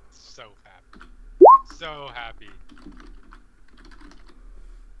 So happy. So happy.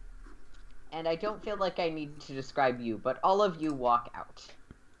 And I don't feel like I need to describe you, but all of you walk out.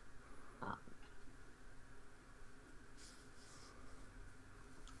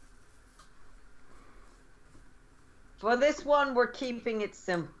 For this one, we're keeping it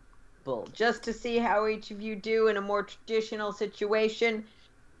simple. Just to see how each of you do in a more traditional situation.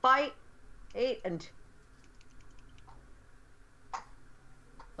 Fight, hate, and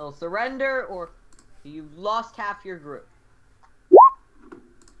he'll surrender, or you've lost half your group.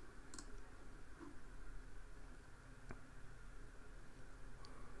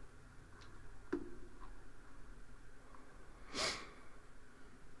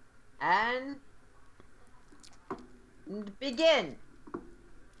 And begin.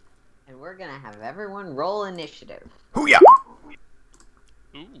 And we're gonna have everyone roll initiative. Hoo-yah!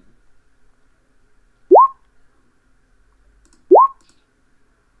 Ooh.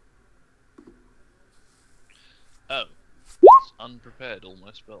 Oh. It's unprepared, all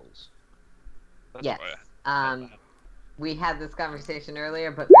my spells. That's Yes. right. We had this conversation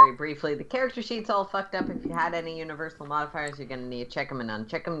earlier, but very briefly, the character sheet's all fucked up. If you had any universal modifiers, you're gonna need to check them and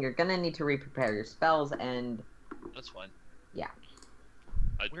uncheck them. You're gonna need to re-prepare your spells, and... That's fine. Yeah.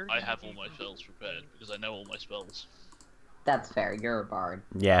 I have all my spells prepared, because I know all my spells. That's fair, you're a bard.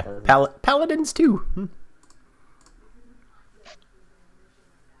 Yeah, So... paladins too.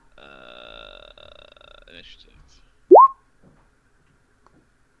 Initiative.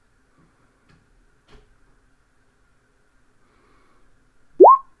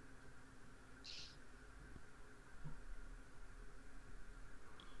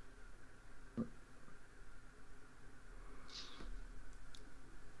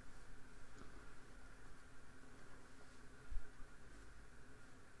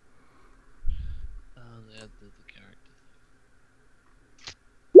 They had the character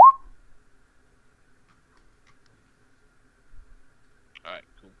thing. Alright,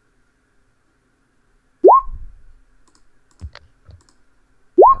 cool.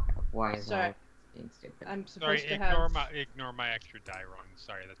 Why is Sorry. all being stupid? I'm Sorry, supposed to have... ignore my extra die rolling.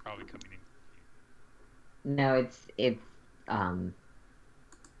 Sorry, that's probably coming in. No, it's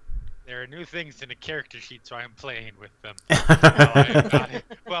There are new things in the character sheet, so I am playing with them.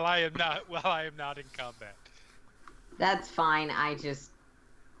 While I am not in combat. That's fine. I just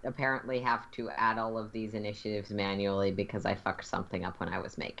apparently have to add all of these initiatives manually because I fucked something up when I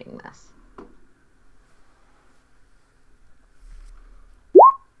was making this.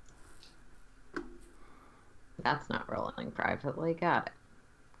 That's not rolling privately. Got it.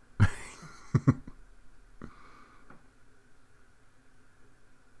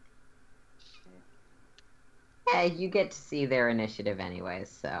 Yeah, you get to see their initiative anyways,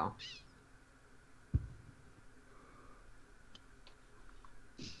 so.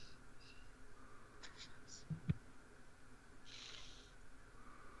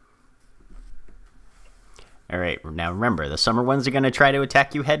 Alright, now remember, the summer ones are going to try to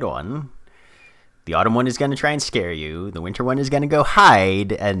attack you head on. The autumn one is going to try and scare you. The winter one is going to go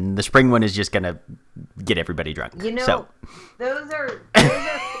hide. And the spring one is just going to get everybody drunk. You know, so. those are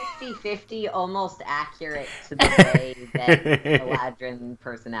 50-50, almost accurate to the way that Eladrin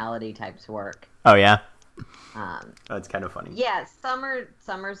personality types work. Oh, yeah? That's kind of funny. Yeah,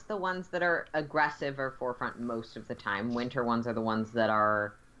 summer's the ones that are aggressive or forefront most of the time. Winter ones are the ones that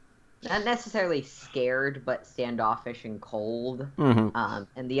are not necessarily scared, but standoffish and cold. Mm-hmm.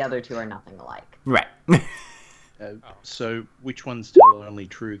 And the other two are nothing alike. Right. So, which ones tell only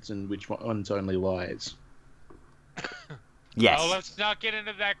truths and which ones only lies? Yes. Oh, let's not get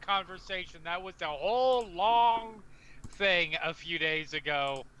into that conversation. That was a whole long thing a few days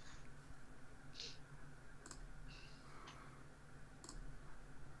ago.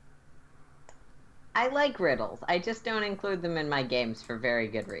 I like riddles. I just don't include them in my games for very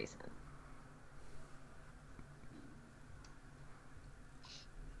good reason.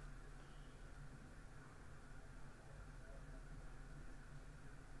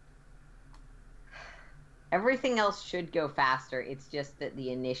 Everything else should go faster. It's just that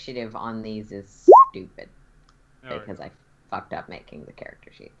the initiative on these is stupid. Because I fucked up making the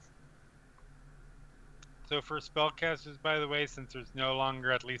character sheets. So for spellcasters, by the way, since there's no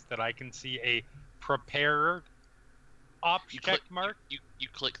longer, at least that I can see, a prepared check mark. You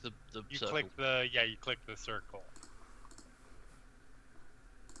click the You circle. click you click the circle.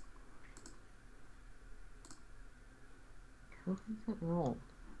 Who hasn't rolled?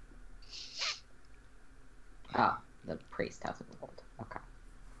 Oh, the priest hasn't rolled. Okay.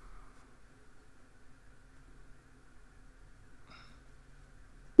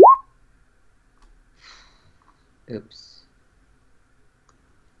 Oops.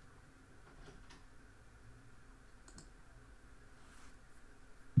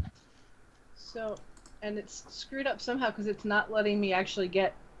 So, and it's screwed up somehow because it's not letting me actually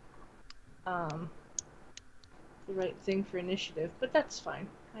get the right thing for initiative, but that's fine.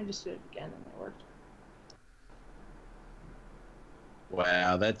 I just did it again and it worked.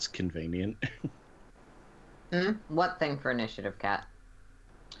 Wow, that's convenient. What thing for initiative, Kat?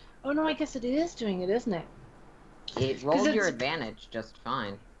 Oh no, I guess it is doing it, isn't it? It rolled your advantage just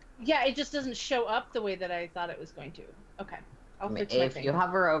fine. Yeah, it just doesn't show up the way that I thought it was going to. Okay, I'll fix my If thing. you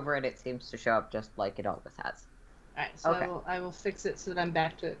hover over it, it seems to show up just like it always has. Alright, so Okay. I will fix it so that I'm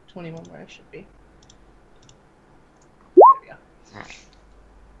back to 21 where I should be. There we go. Alright.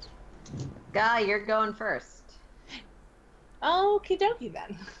 Guy, you're going first. Okie dokie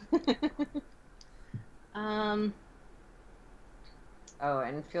then. Oh,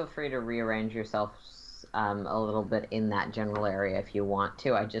 and feel free to rearrange yourself a little bit in that general area if you want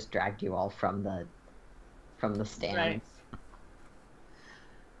to. I just dragged you all from the stands.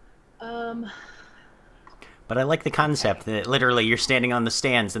 Right. But I like the concept that literally you're standing on the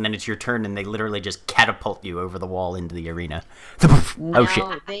stands and then it's your turn and they literally just catapult you over the wall into the arena. No, Oh shit.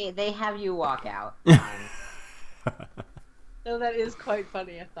 they have you walk out. So that is quite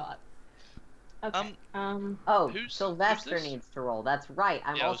funny, I thought. Okay. Oh, Who's Sylvester this? needs to roll. That's right.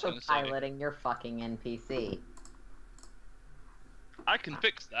 I'm Yeah, I was also gonna say. piloting your fucking NPC. I can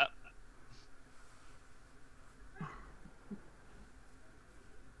fix that.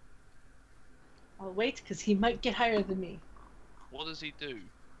 I'll wait because he might get higher than me. What does he do?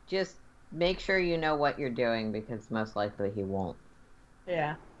 Just make sure you know what you're doing because most likely he won't.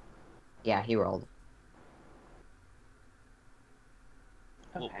 Yeah. Yeah, he rolled.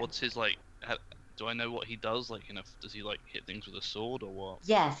 Okay. What's his like? Do I know what he does? Like, does he like hit things with a sword or what?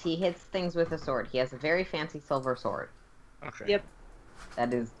 Yes, he hits things with a sword. He has a very fancy silver sword. Okay. Yep.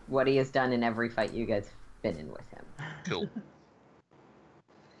 That is what he has done in every fight you guys have been in with him. Cool.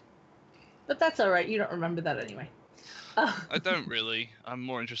 But that's alright, you don't remember that anyway. I don't really. I'm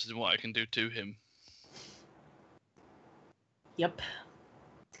more interested in what I can do to him. Yep.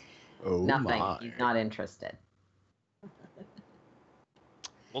 Oh Nothing. my. He's not interested.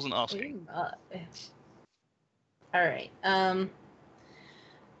 Wasn't asking. Alright,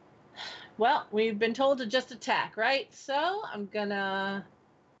 well, we've been told to just attack, right? So, I'm gonna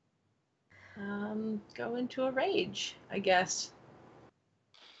go into a rage, I guess.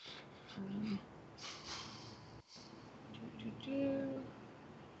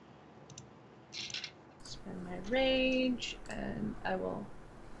 Spell and my rage, and I will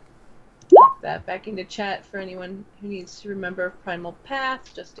pop that back into chat for anyone who needs to remember Primal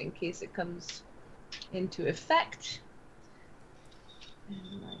Path, just in case it comes into effect.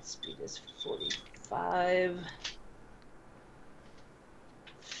 And my speed is 45.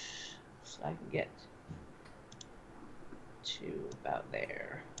 So I can get to about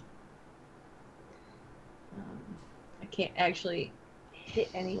there. I can't actually hit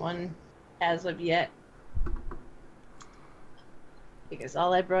anyone as of yet, because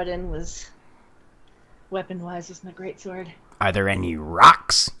all I brought in was weapon-wise was my greatsword. Are there any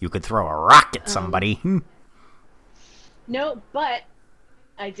rocks? You could throw a rock at somebody. No, but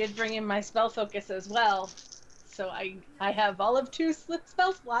I did bring in my spell focus as well, so I have all of 2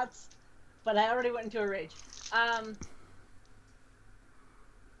 spell slots, but I already went into a rage.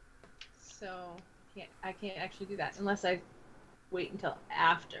 So I can't actually do that unless I wait until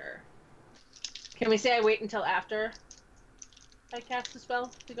after. Can we say I wait until after I cast the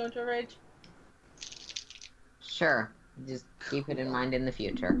spell to go into a rage? Sure. Just keep it in mind in the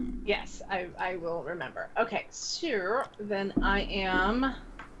future. Yes, I will remember. Okay, so then I am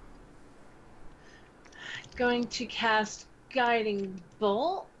going to cast Guiding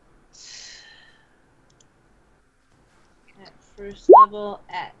Bolt at first level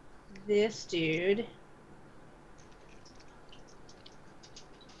at this dude.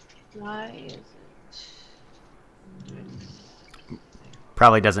 Why is it?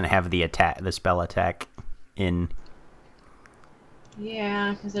 Probably doesn't have the spell attack in.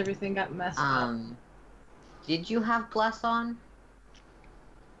 Yeah, because everything got messed up. Did you have Bless on?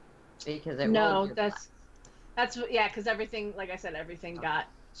 Because it No, rolled your that's yeah, because everything, like I said, everything got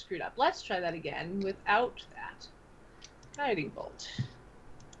screwed up. Let's try that again without that. Guiding Bolt.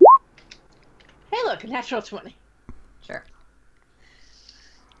 Hey, look, a natural 20. Sure.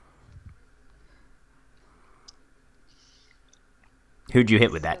 Who'd you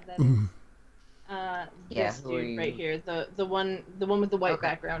hit with that? So Yeah, this who are dude right you? here, the one with the white Okay.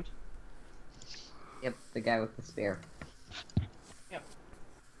 background. Yep, the guy with the spear. Yep.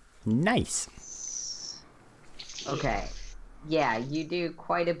 Nice. Okay. Yeah, you do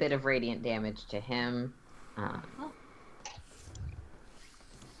quite a bit of radiant damage to him.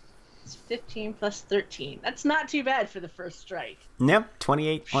 It's 15 plus 13. That's not too bad for the first strike. Yep,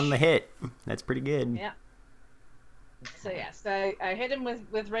 28 on the hit. That's pretty good. Yeah. So yes, I hit him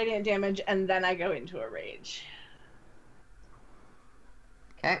with radiant damage, and then I go into a rage.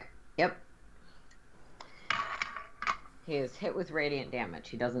 Okay. Yep. He is hit with radiant damage.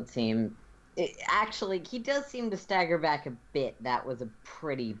 He doesn't seem... Actually, he does seem to stagger back a bit. That was a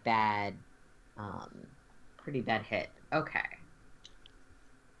pretty bad hit. Okay.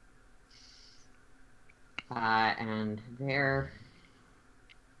 And their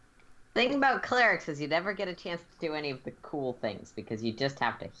thing about clerics is you never get a chance to do any of the cool things because you just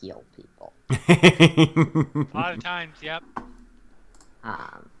have to heal people. A lot of times, yep.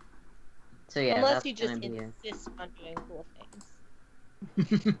 So yeah, Unless that's you just gonna be insist on doing cool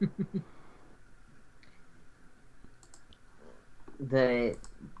things. the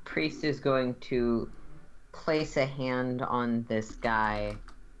priest is going to place a hand on this guy,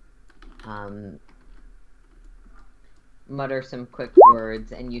 mutter some quick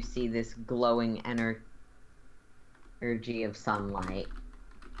words, and you see this glowing energy of sunlight.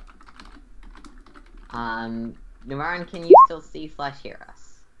 Numaran, can you still see / hear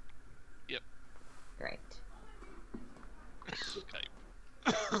us? Yep. Great. Okay.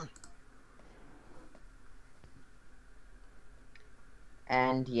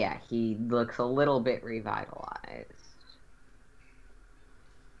 And yeah, he looks a little bit revitalized.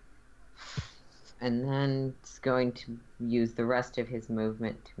 And then it's going to use the rest of his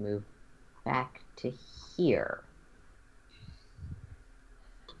movement to move back to here.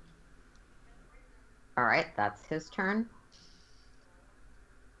 Alright, that's his turn.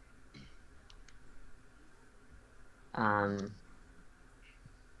 And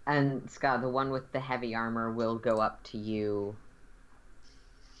Scott, the one with the heavy armor will go up to you.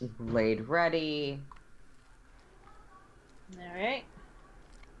 Blade ready. Alright.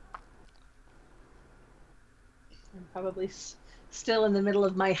 I'm probably still in the middle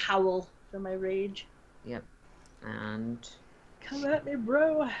of my howl for my rage. Yep. And Come at me,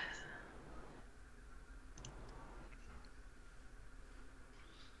 bro.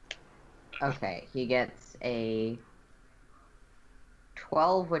 okay, he gets a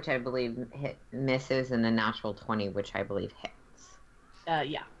 12, which I believe misses, and a natural 20, which I believe hits.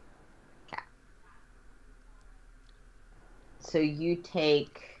 Yeah. Okay. So you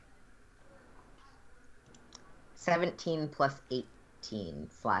take 17 plus 18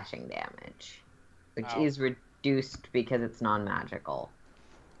 slashing damage. which Ow. is reduced because it's non-magical.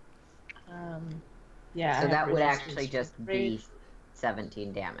 Yeah. I So have that would resistance actually to just be rage.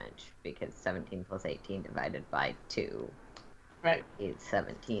 17 damage, because 17 plus 18 divided by 2 Right. is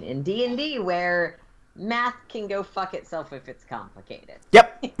 17. In D&D, where math can go fuck itself if it's complicated.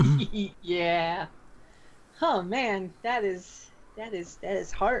 Yep. Yeah. Oh man, that is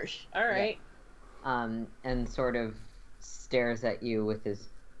harsh. All right. And sort of stares at you with his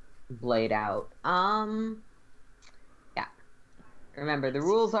blade out. Yeah. Remember, the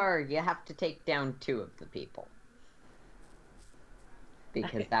rules are you have to take down 2 of the people.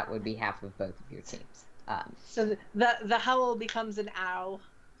 Because that would be half of both of your teams. So the howl becomes an ow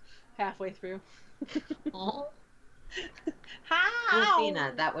halfway through. Oh. How?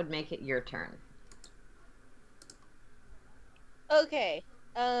 Lucina, that would make it your turn. Okay.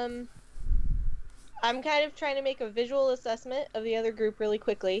 I'm kind of trying to make a visual assessment of the other group really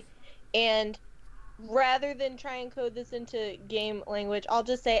quickly, and rather than try and code this into game language, I'll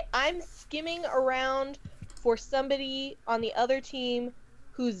just say I'm skimming around for somebody on the other team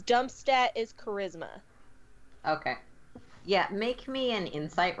whose dump stat is charisma. Okay. Yeah, make me an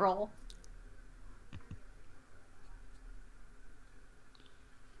insight roll.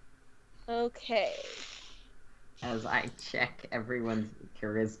 Okay. As I check everyone's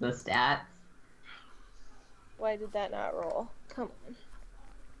charisma stats. Why did that not roll? Come on.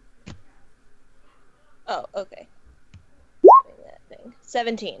 Oh, okay. Doing that thing.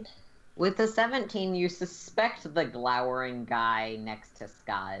 17. With the 17, you suspect the glowering guy next to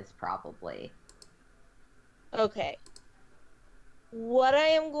Ska is probably. Okay. What I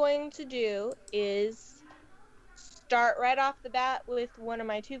am going to do is start right off the bat with one of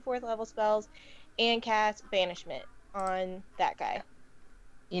my 2 4th level spells and cast Banishment on that guy.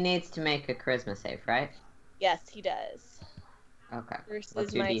 He needs to make a charisma save, right? Yes, he does. Okay. Versus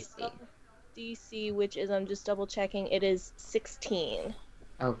What's your my DC? spell DC, which is, I'm just double checking, it is 16.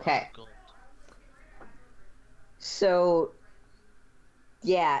 Okay. God. So,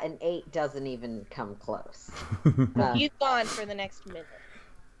 yeah, an 8 doesn't even come close. He's gone for the next minute.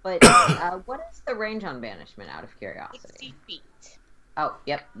 But what is the range on banishment, out of curiosity? 60 feet. Oh,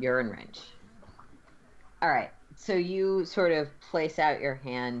 yep, you're in range. Alright, so you sort of place out your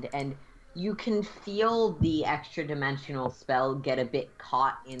hand, and you can feel the extra dimensional spell get a bit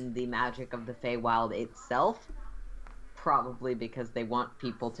caught in the magic of the Feywild itself. Probably because they want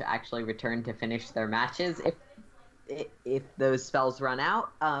people to actually return to finish their matches if those spells run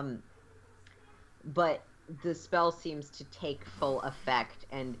out. But the spell seems to take full effect,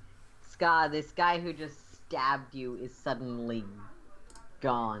 and Ska, this guy who just stabbed you, is suddenly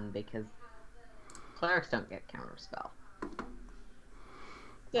gone because clerics don't get counterspell.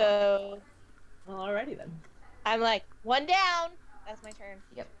 So, Alrighty then. I'm like, 1 down. That's my turn.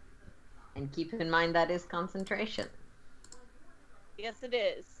 Yep. And keep in mind that is concentration. Yes, it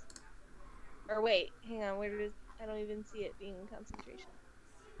is. Or wait, hang on. Where does I don't even see it being concentration.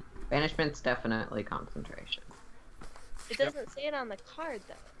 Banishment's definitely concentration. It doesn't say it on the card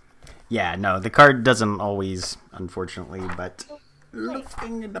though. Yeah, no, the card doesn't always, unfortunately, but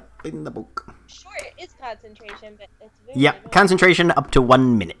looking it up in the book. Sure, it is concentration, but it's very Yep, annoying. concentration up to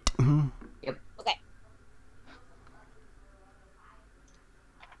 1 minute. Yep. Okay.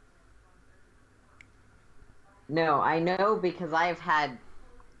 No, I know because I've had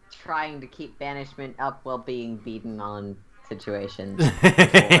trying to keep banishment up while being beaten on situations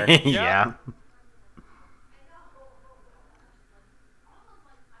before. Yeah.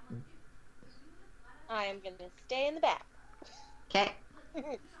 I am gonna stay in the back. Okay.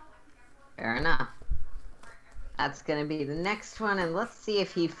 Fair enough. That's gonna be the next one, and let's see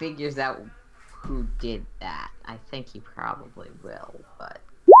if he figures out who did that. I think he probably will, but...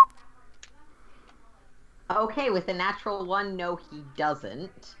 Okay, with a natural 1, no, he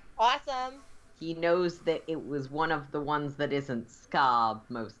doesn't. Awesome. He knows that it was one of the ones that isn't Scab,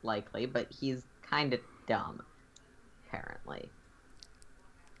 most likely, but he's kind of dumb, apparently.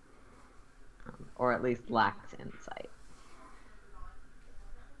 Or at least lacks insight.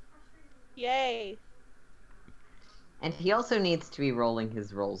 Yay. And he also needs to be rolling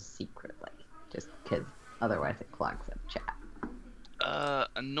his rolls secretly, just because otherwise it clogs up chat.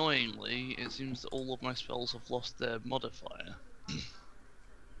 Annoyingly, it seems that all of my spells have lost their modifier.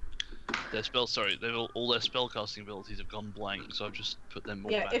 Their spell, sorry, all their spellcasting abilities have gone blank, so I've just put them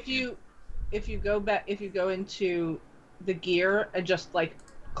all back if you go into the gear and just like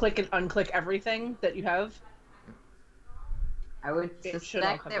click and unclick everything that you have. I would It should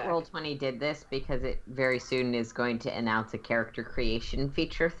all suspect come that back. Roll20 did this because it very soon is going to announce a character creation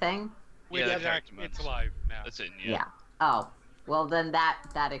feature thing. Which Yeah, is character it's mods. live now. That's it, Yeah. yeah. Oh, Well, then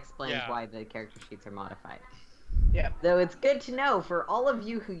that explains Yeah. why the character sheets are modified. Yeah. Though it's good to know for all of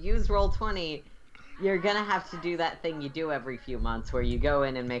you who use Roll20, you're gonna have to do that thing you do every few months where you go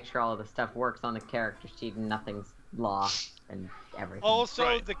in and make sure all of the stuff works on the character sheet and nothing's lost and everything. Also,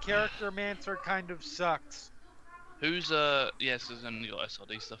 Right. the character mancer kind of sucks. Who's yes, there's only got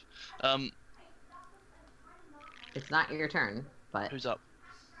SRD stuff. It's not your turn, but Who's up?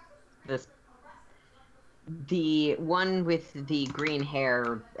 the one with the green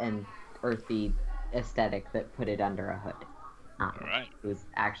hair and earthy aesthetic that put it under a hood. Alright. Who's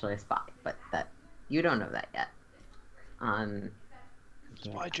actually a spy, but that you don't know that yet.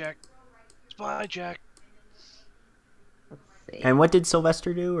 Spy Jack. Spy Jack. Let's see. And what did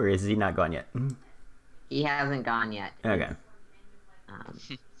Sylvester do, or is he not gone yet? He hasn't gone yet. Okay.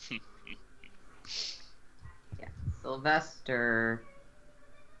 Yeah, Sylvester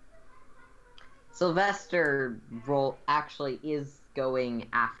actually is going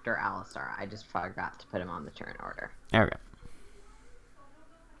after Alistar. I just forgot to put him on the turn order Okay.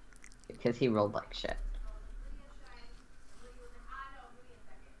 because he rolled like shit.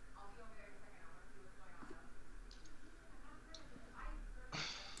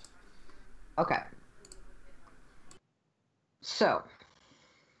 Okay. So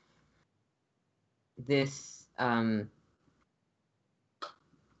this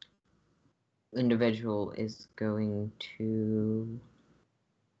individual is going to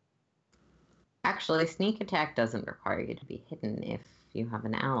actually sneak attack doesn't require you to be hidden if you have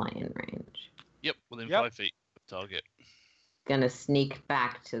an ally in range. Yep, within Yep. 5 feet of target. Gonna sneak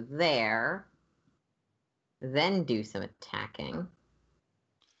back to there, then do some attacking.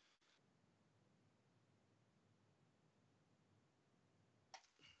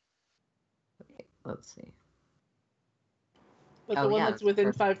 Okay, let's see. But Oh, the one yeah, that's within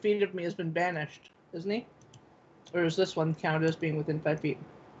perfect. 5 feet of me has been banished, isn't he? Or is this one count as being within 5 feet?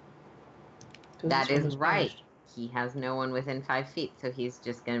 'Cause That this one is was right. banished. He has no one within 5 feet, so he's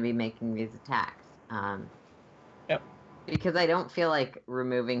just going to be making these attacks. Yep. Because I don't feel like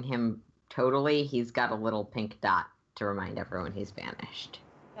removing him totally. He's got a little pink dot to remind everyone he's banished.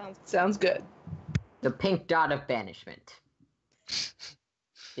 Sounds good. The pink dot of banishment.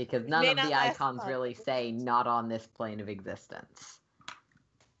 Because none May of not the last icons long. really say not on this plane of existence.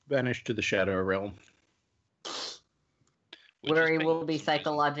 Banished to the Shadow Realm. Which Where is he pink will for be some reason.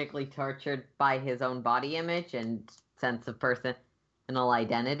 psychologically tortured by his own body image and sense of personal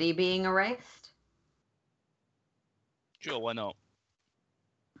identity being erased. Sure, why not?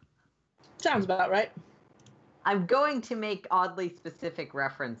 Sounds about right. I'm going to make oddly specific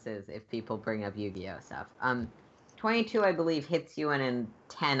references if people bring up Yu-Gi-Oh stuff. 22, I believe, hits you, and in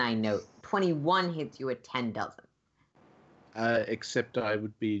 10, I note 21 hits you, a 10 doesn't. Except I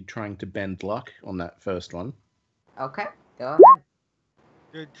would be trying to bend luck on that first one. Okay, go ahead.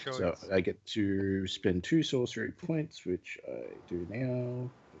 Good choice. So I get to spend 2 sorcery points, which I do now.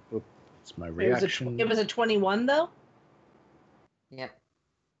 Oop, it's my reaction. It was a 21 though. Yep.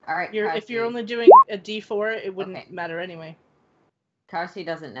 All right. If you're Karsi- only doing a D4, it wouldn't Okay. matter anyway. Karsi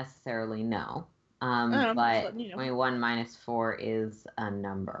doesn't necessarily know. I'm just But letting you know. 21 minus 4 is a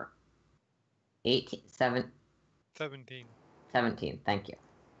number. 17. 17, thank you.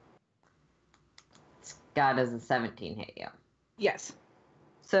 Scott, does a 17 hit you? Yes.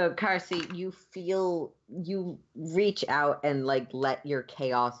 So, Karsi, you reach out and, like, let your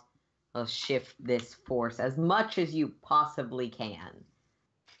chaos shift this force as much as you possibly can.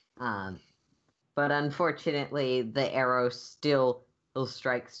 But unfortunately, the arrow still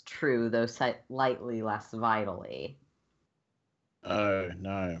strikes true, though slightly less vitally. Oh,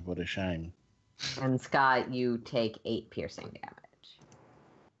 no, what a shame. And Scott, you take 8 piercing damage.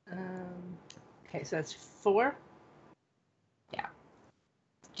 Okay, so that's 4. Yeah.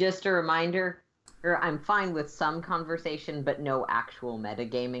 Just a reminder, I'm fine with some conversation, but no actual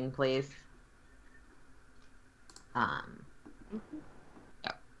metagaming, please.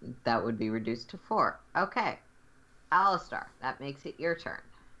 That would be reduced to 4. Okay. Alistar, that makes it your turn.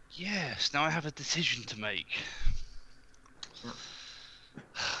 Yes, now I have a decision to make. Oh.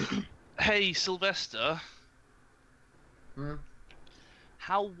 Hey, Sylvester. Hmm?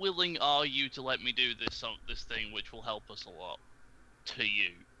 How willing are you to let me do this thing which will help us a lot? To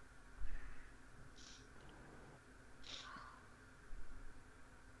you.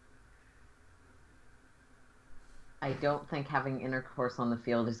 I don't think having intercourse on the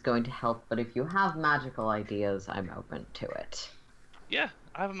field is going to help, but if you have magical ideas, I'm open to it. Yeah,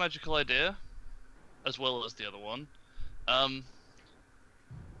 I have a magical idea. As well as the other one. I'm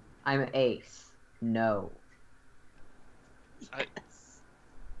Ace. No.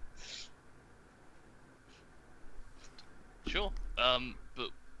 Sure. But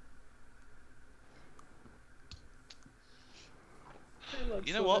I love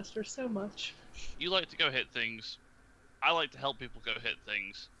You know what? Sylvester so much. you like to go hit things. I like to help people go hit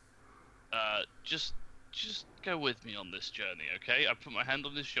things. Just go with me on this journey, okay? I put my hand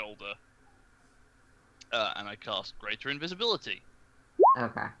on his shoulder, and I cast Greater Invisibility.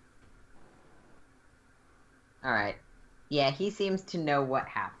 Okay. Alright. Yeah, he seems to know what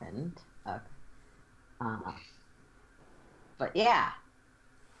happened. Okay. But yeah.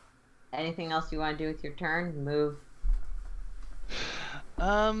 Anything else you want to do with your turn? Move.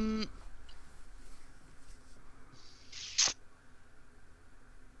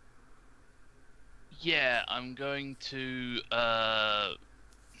 Yeah, I'm going to,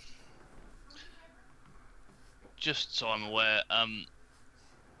 just so I'm aware,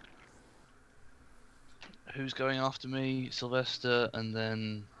 who's going after me? Sylvester, and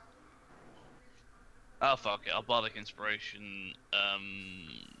then... Oh, fuck it, I'll Bardic Inspiration,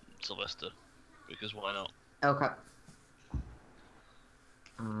 Sylvester, because why not? Okay.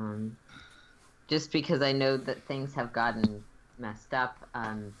 Just because I know that things have gotten messed up,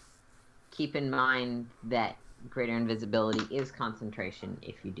 keep in mind that greater invisibility is concentration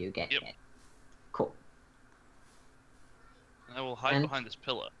if you do get hit. Cool. I will hide behind this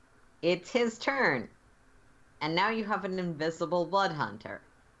pillar. It's his turn. And now you have an invisible blood hunter.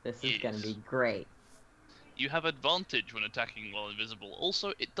 This is going to be great. You have advantage when attacking while invisible.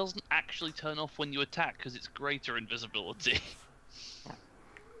 Also, it doesn't actually turn off when you attack because it's greater invisibility. Yeah.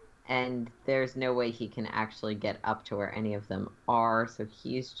 And there's no way he can actually get up to where any of them are, so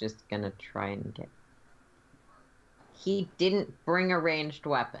he's just going to try and get... He didn't bring a ranged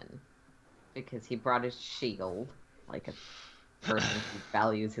weapon because he brought his shield, like a person who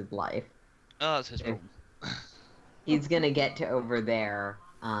values his life. Oh, that's his problem. He's going to get to over there.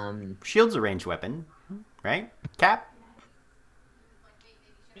 Shield's a ranged weapon, right? Cap?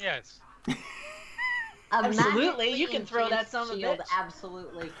 Yes. Absolutely, you can throw that son of a shield bitch.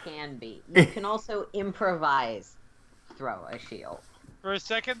 absolutely can be. You can also improvise throw a shield. For a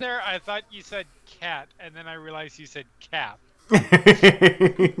second there, I thought you said cat, and then I realized you said cap.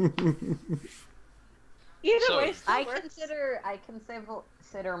 Either So, way, still I works.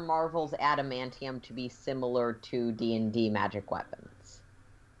 consider Marvel's adamantium to be similar to D&D magic weapons.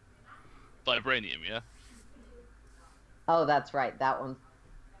 Vibranium, yeah? Oh, that's right. That one.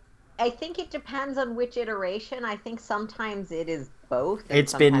 I think it depends on which iteration. I think sometimes it is both. And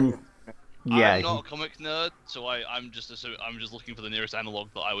It's been... Yeah. I'm not a comic nerd, so I'm just looking for the nearest analog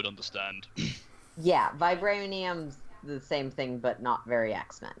that I would understand. Yeah, vibranium's the same thing, but not very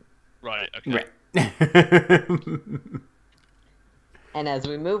X-Men. Right, okay. Right. And as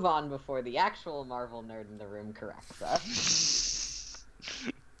we move on before the actual Marvel nerd in the room corrects us.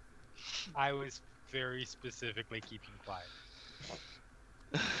 I was very specifically keeping quiet.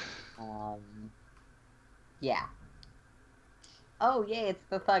 Yeah. Oh, yay, it's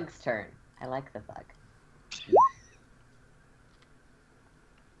the thug's turn. I like the thug.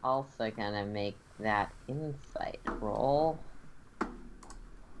 Also gonna make that insight roll.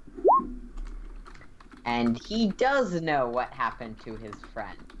 And he does know what happened to his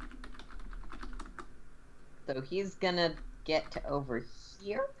friend. So he's gonna get to over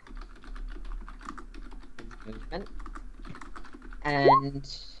here. Movement. And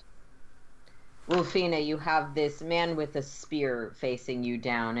Wolfina, you have this man with a spear facing you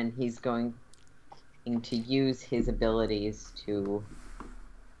down, and he's going to use his abilities to...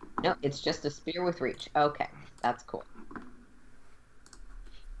 No, it's just a spear with reach. Okay, that's cool.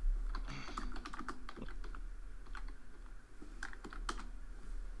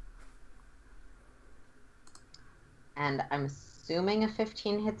 And I'm assuming a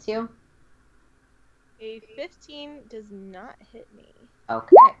 15 hits you? A 15 does not hit me.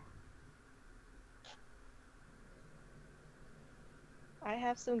 Okay. I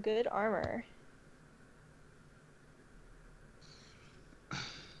have some good armor.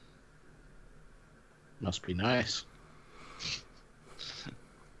 Must be nice.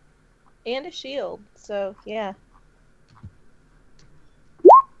 And a shield, so yeah.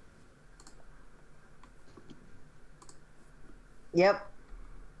 Yep.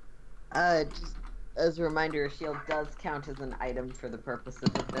 Just as a reminder, a shield does count as an item for the purposes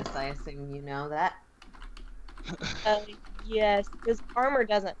of this. I assume you know that. Yes, because armor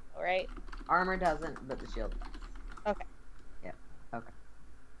doesn't, right? Armor doesn't, but the shield does. Okay. Yep. Okay.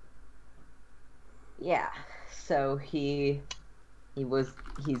 Yeah. So he's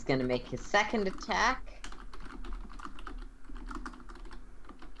gonna make his second attack.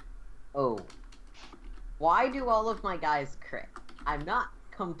 Oh. Why do all of my guys crit? I'm not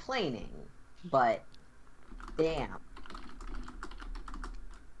complaining, but damn.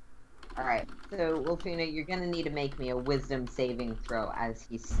 Alright, so Wolfina, you're gonna need to make me a wisdom saving throw as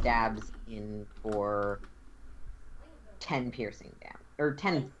he stabs in for 10 piercing damage. Or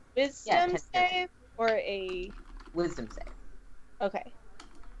 10 Wisdom 10 save or a wisdom save. okay,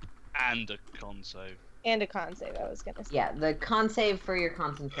 And a con save. and a con save. I was gonna say. Yeah, the con save for your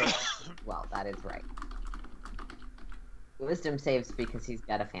concentration. Well, that is right. Wisdom saves because he's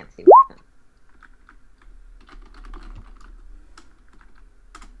got a fancy weapon.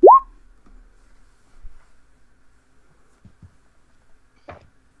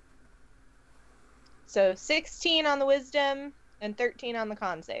 So 16 on the wisdom and 13 on the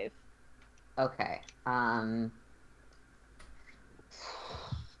con save. Okay.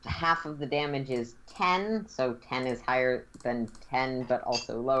 Half of the damage is 10, so 10 is higher than 10, but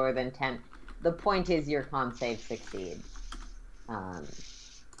also lower than 10. The point is your con save succeeds.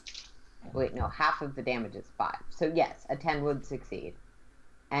 Wait, no, half of the damage is 5. So yes, a 10 would succeed.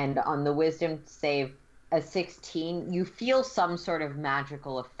 And on the wisdom save, a 16, you feel some sort of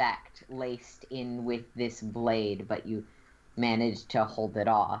magical effect laced in with this blade, but you managed to hold it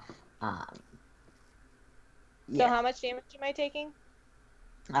off. So how much damage am I taking?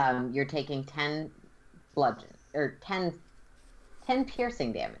 You're taking 10 bludgeon, or 10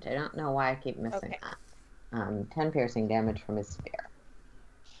 piercing damage. I don't know why I keep missing that. 10 piercing damage from his spear.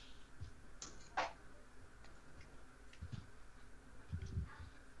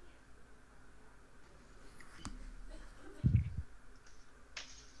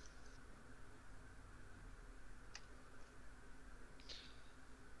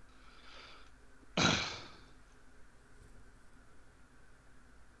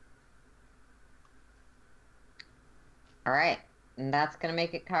 Alright, and that's gonna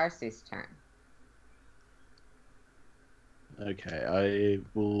make it Karsu's turn. Okay, I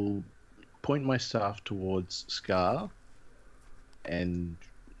will point my staff towards Scar and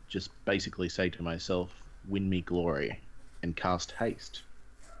just basically say to myself, win me glory, and cast haste.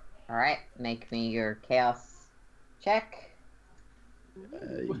 Alright, make me your chaos check.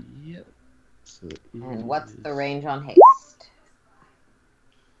 Yep. So And what's the is- range on haste?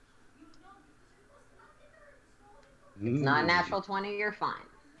 It's not a natural 20, you're fine.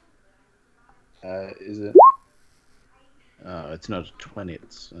 Is it? Oh, it's not a 20,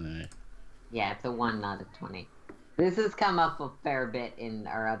 it's... Yeah, it's a 1, not a 20. This has come up a fair bit in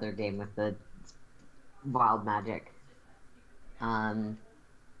our other game with the wild magic.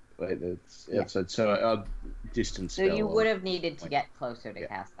 Wait, that's... Yeah. So distance So spell. you would have needed to point. get closer to Yeah.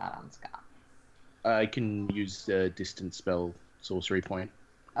 cast that on Scott. I can use the distance spell sorcery point.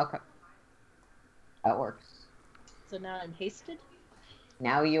 Okay. That works. So now I'm hasted.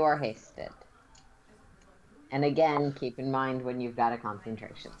 Now you are hasted. And again, keep in mind when you've got a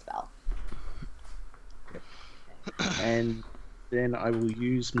concentration spell. And then I will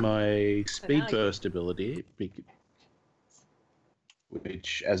use my speed now you- burst ability,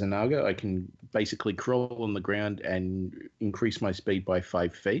 which, as a Naga, I can basically crawl on the ground and increase my speed by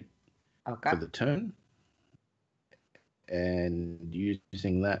 5 feet Okay. for the turn. And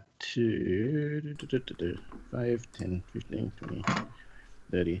using that to 5, 10, 15, 20,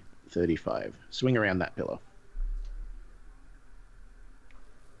 30, 35. Swing around that pillar.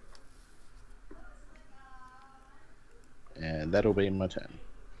 And that'll be my turn.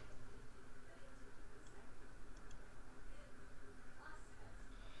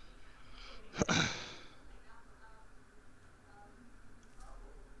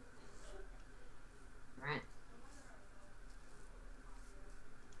 Alright.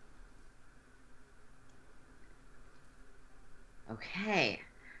 Okay.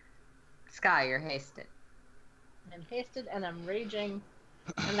 Sky, you're hasted. I'm hasted and I'm raging.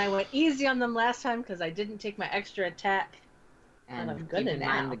 And I went easy on them last time because I didn't take my extra attack. And I'm keep gonna in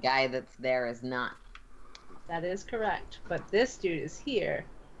mind now. the guy that's there is not. That is correct. But this dude is here.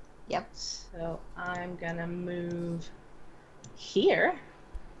 Yep. So I'm gonna move here.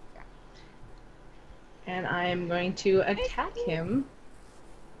 And I am going to attack him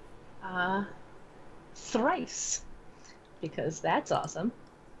thrice. Because that's awesome.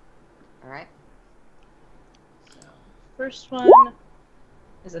 Alright. First one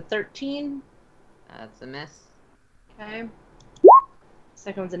is a 13. That's a miss. Okay.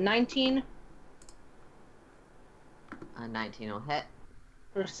 Second one's a 19 A 19 will hit.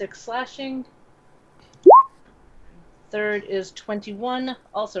 for 6 slashing. Third is 21,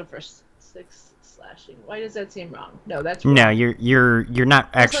 also for 6 slashing. Why does that seem wrong? No, that's wrong. No, you're not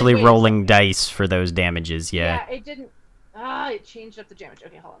actually wait a rolling second. dice for those damages. Yeah. Yeah, it didn't. It changed up the damage.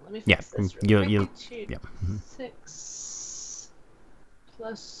 Okay, hold on. Let me Yeah, fix this. Real you'll- quick. yeah. 6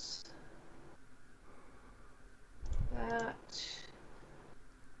 plus that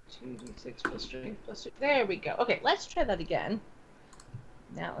 2d6 plus strength plus 2. There we go. Okay, let's try that again.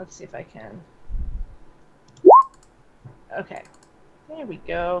 Now let's see if I can. Okay, there we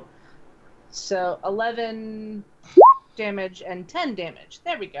go. So 11 damage and 10 damage.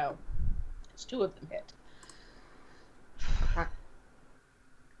 There we go. There's 2 of them hit.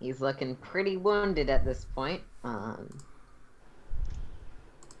 He's looking pretty wounded at this point.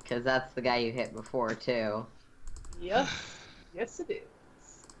 Because that's the guy you hit before, too. Yes. Yes, it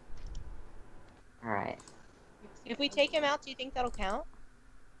is. Alright. If we take him out, do you think that'll count?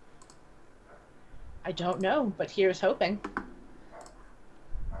 I don't know, but here's hoping.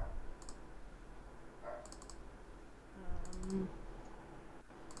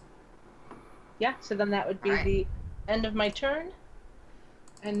 Yeah, so then that would be the end of my turn.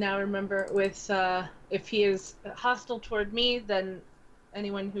 And now remember, with if he is hostile toward me, then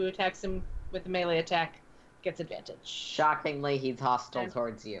anyone who attacks him with a melee attack gets advantage. Shockingly, he's hostile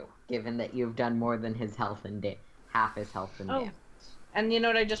towards you, given that you've done more than his health and half his health and damage. And you know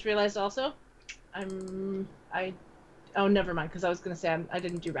what I just realized also? Oh, never mind, because I was going to say I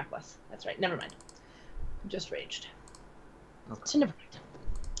didn't do reckless. That's right, never mind. I'm just raged. Okay. So never mind.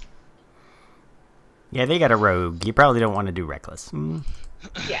 Yeah, they got a rogue. You probably don't want to do reckless.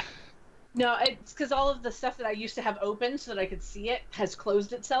 Yeah. No, it's because all of the stuff that I used to have open so that I could see it has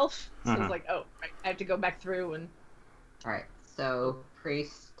closed itself. So it's like, oh, right, I have to go back through and... Alright, so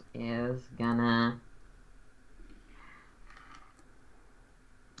Priest is gonna...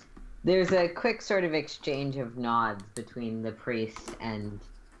 There's a quick sort of exchange of nods between the priest and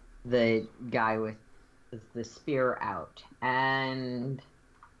the guy with the spear out. And...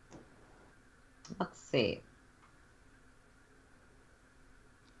 let's see.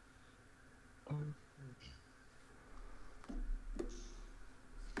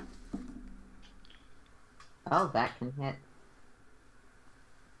 Oh, that can hit.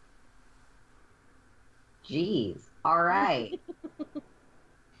 Jeez. Alright.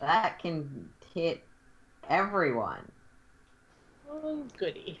 That can hit everyone. Oh,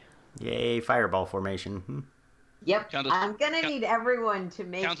 goody. Yay, fireball formation. Yep. I'm gonna need everyone to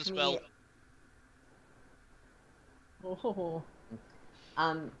make Counterspell. me... Oh.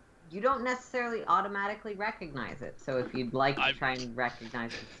 You don't necessarily automatically recognize it. So if you'd like to try and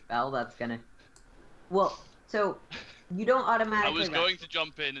recognize the spell, that's gonna... Well, so you don't automatically... I was going to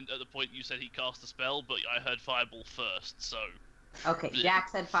jump in at the point you said he cast a spell, but I heard Fireball first, so... Okay, Jack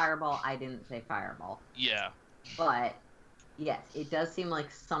said Fireball, I didn't say Fireball. Yeah. But, yes, it does seem like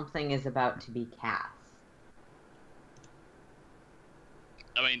something is about to be cast.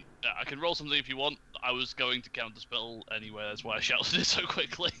 I mean, I can roll something if you want. I was going to counterspell anyway, that's why I shouted it so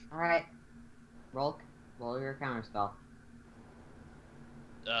quickly. Alright. Roll your counterspell.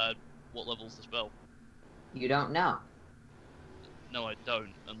 What level's the spell? You don't know. No, I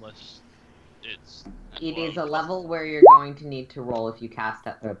don't, unless it's... It well, is a level where you're going to need to roll if you cast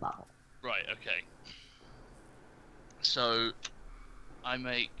at 3rd level. Right, okay. So, I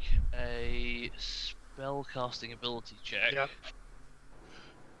make a spellcasting ability check. Yep.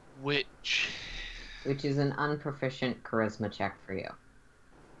 Which is an unproficient charisma check for you.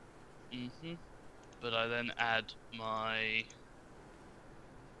 But I then add my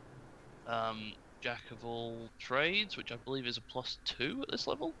Jack of all trades, which I believe is a +2 at this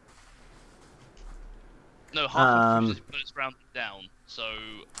level. No, half of but it's rounded down. So.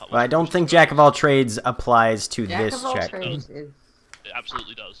 Well, I don't think Jack of all trades applies to this Jack of all check. trades is It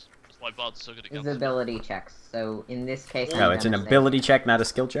absolutely does. That's why Bard's so good at is counterspell. ability checks. So in this case, Oh, it's an ability check, not a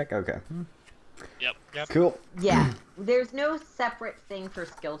skill check? Okay. Yep. Cool. Yeah, there's no separate thing for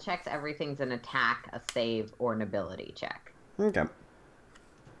skill checks. Everything's an attack, a save, or an ability check. Okay.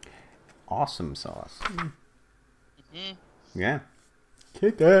 Awesome sauce. Yeah.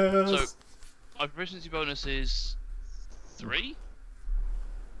 Kick ass. So, my proficiency bonus is 3.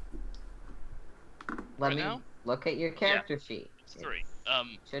 Let me now? look at your character sheet. It's 3.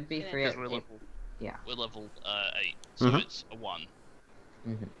 Should be 3 because at we're 8. level. Yeah. We're level 8, so it's a 1.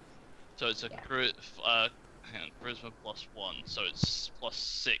 Mhm. So it's a hang on, charisma +1, so it's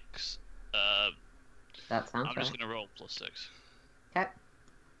 +6. That sounds I'm just gonna roll +6. Okay.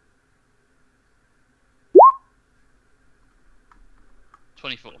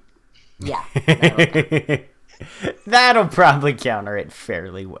 $24. Yeah. That'll probably counter it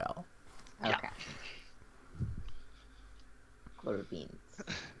fairly well. Okay. Quarter beans.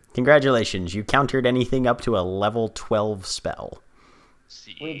 Congratulations, you countered anything up to a level 12 spell.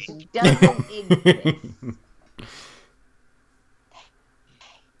 See. Which doesn't exist.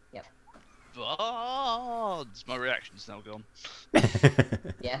 Yep. Bards! My reaction's now gone.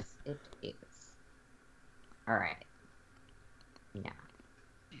 Yes, it is. Alright. Yeah.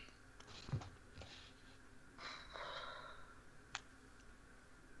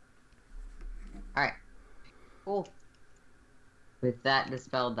 With that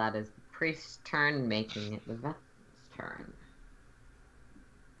dispelled, that is the priest's turn, making it the vessel's turn.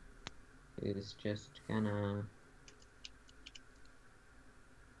 Who's just gonna...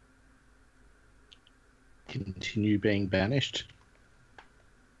 Continue being banished.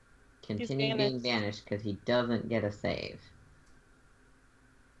 continue being banished because he doesn't get a save.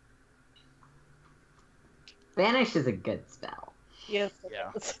 Banish is a good spell. Yes.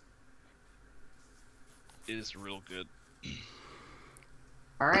 Yeah. It is real good.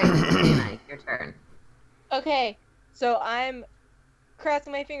 Alright, Christina, your turn. Okay, so I'm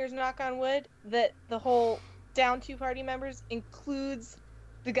crossing my fingers, knock on wood, that the whole down 2 party members includes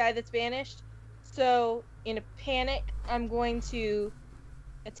the guy that's banished. So, in a panic, I'm going to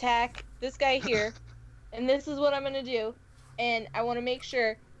attack this guy here, and this is what I'm going to do. And I want to make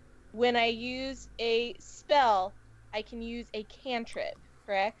sure when I use a spell, I can use a cantrip,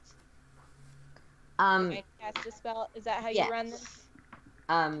 correct? When I cast a spell, is that how you run this?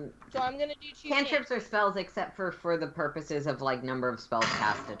 So I'm going to do 2 cantrips are spells except for the purposes of, like, number of spells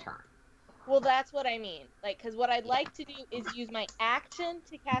cast a turn. Well, that's what I mean. Like, because what I'd like to do is use my action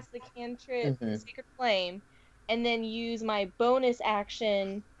to cast the cantrip Sacred Flame, and then use my bonus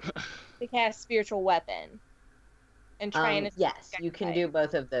action to cast Spiritual Weapon. And try and yes, you can do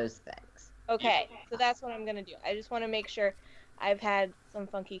both of those things. Okay, so that's what I'm going to do. I just want to make sure. I've had some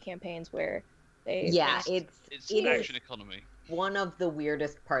funky campaigns where they... Yeah, it's action economy. One of the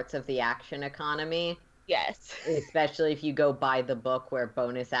weirdest parts of the action economy. Yes. Especially if you go by the book where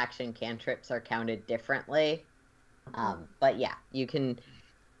bonus action cantrips are counted differently. But yeah, you can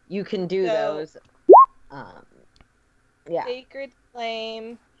do those. Yeah. Sacred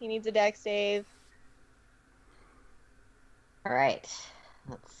Flame. He needs a dex save. All right.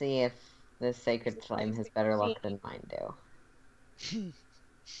 Let's see if this Sacred Flame has better luck than mine do.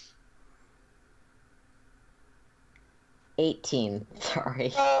 18.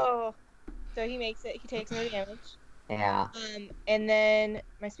 Sorry. Oh. So he makes it. He takes no damage. Yeah. And then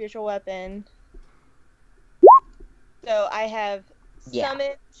my Spiritual Weapon. So I have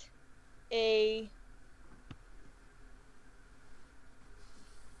summoned a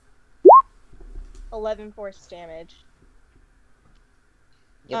 11 force damage.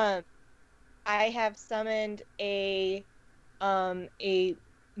 Yep. I have summoned a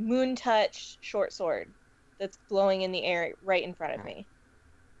Moon Touch short sword that's glowing in the air right in front of me.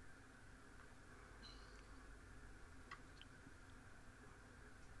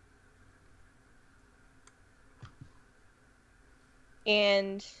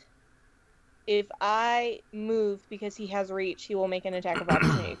 And if I move because he has reach, he will make an attack of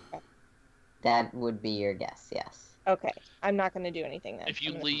opportunity. That would be your guess, yes. Okay, I'm not going to do anything then. If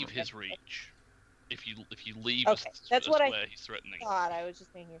you leave his reach, if you leave that's what where he's threatening. Thought I was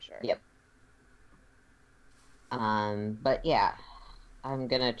just making sure. Yep. But yeah, I'm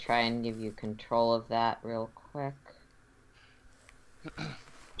gonna try and give you control of that real quick.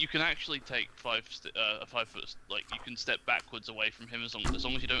 You can actually take 5 foot, like you can step backwards away from him as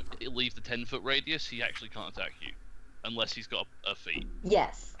long as you don't leave the 10-foot radius. He actually can't attack you, unless he's got a feat.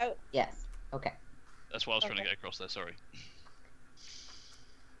 Yes. Oh. Yes. Okay. That's what I was trying to get across there. Sorry.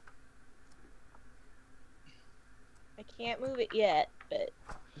 I can't move it yet, but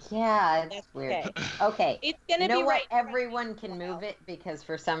yeah, it's that's weird. Okay. Okay. It's gonna you know be what? right. Everyone can move it because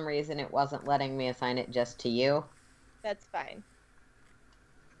for some reason it wasn't letting me assign it just to you. That's fine.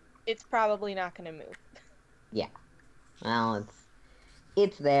 It's probably not gonna move. Yeah. Well,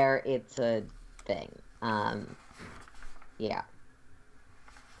 it's there. It's a thing. Yeah.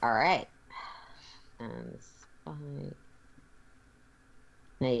 All right. And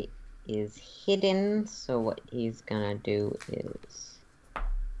Spy is hidden, so what he's gonna do is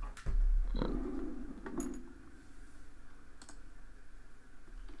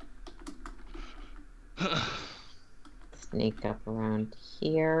sneak up around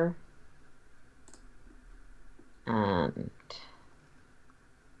here. And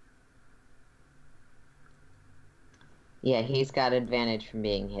yeah, he's got advantage from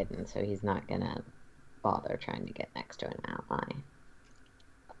being hidden, so he's not gonna bother trying to get next to an ally.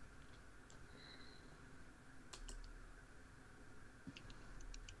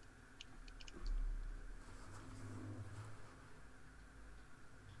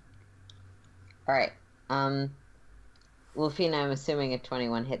 Alright, Wolfina, I'm assuming a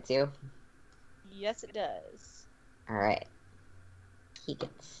 21 hits you? Yes, it does. Alright. He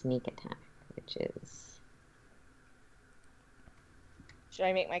gets sneak attack, which is... Should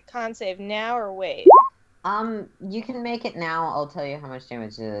I make my con save now or wait? You can make it now. I'll tell you how much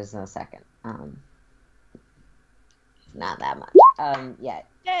damage it is in a second. Not that much. Yeah.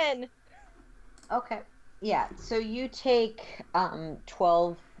 10! Okay. Yeah, so you take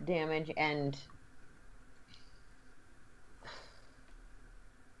 12 damage and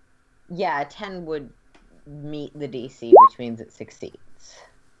yeah, 10 would meet the DC, which means it succeeds.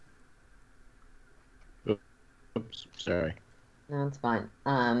 Oops, sorry. No, it's fine.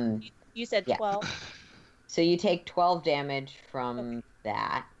 You said Yeah. 12. So you take 12 damage from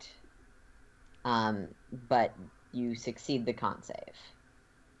that. But you succeed the con save.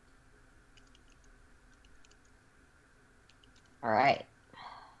 All right.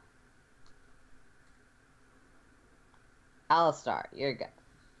 Alistar, you're good.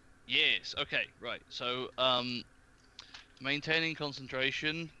 Yes. Okay. Right. So, maintaining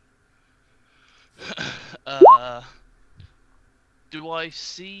concentration. Do I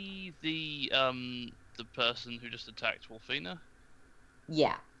see the person who just attacked Wolfina?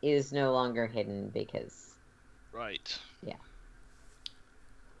 Yeah, it is no longer hidden because. Right. Yeah.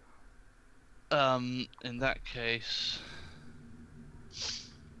 In that case,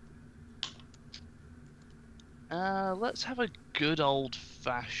 let's have a good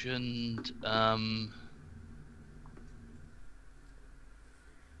old-fashioned I've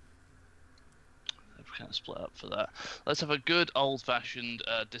kind of split up for that. Let's have a good old-fashioned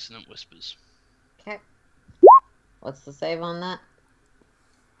dissonant whispers. Okay. What's the save on that?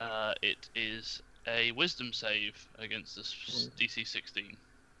 It is a wisdom save against this DC 16.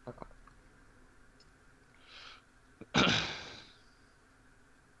 Okay.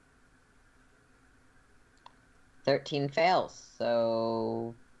 13 fails,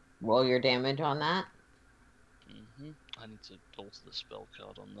 so roll your damage on that. I need to alter the spell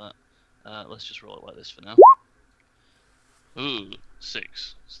card on that. Let's just roll it like this for now. Ooh,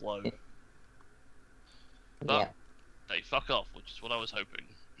 6. Slow. But Yeah. they fuck off, which is what I was hoping.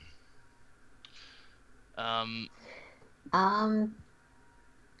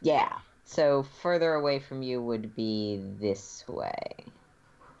 Yeah. So further away from you would be this way.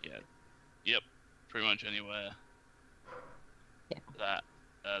 Yeah. Yep. Pretty much anywhere. Yeah. That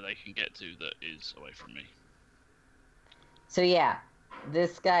they can get to that is away from me. So yeah,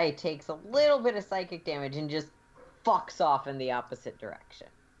 this guy takes a little bit of psychic damage and just fucks off in the opposite direction.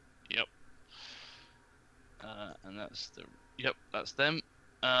 Yep. And that's the... Yep, that's them.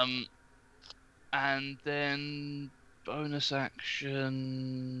 And then... bonus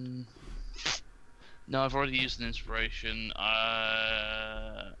action... No, I've already used an inspiration.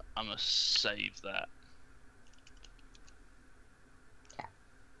 I'm gonna save that. Okay.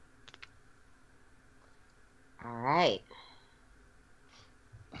 Alright.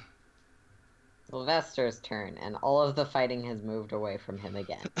 Sylvester's turn, and all of the fighting has moved away from him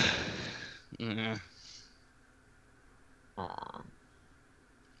again. Yeah.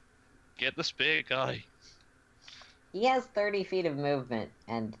 Get the spear guy. He has 30 feet of movement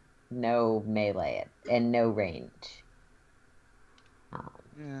and no melee and no range.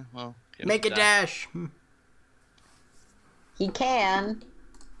 Yeah, well... Make a dash! He can.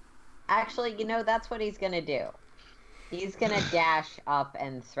 Actually, you know, that's what he's gonna do. He's gonna dash up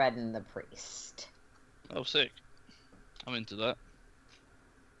and threaten the priest. Oh, sick. I'm into that.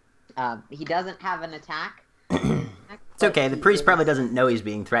 He doesn't have an attack. It's okay, the priest probably doesn't know he's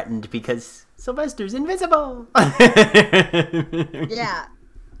being threatened because Sylvester's invisible! Yeah,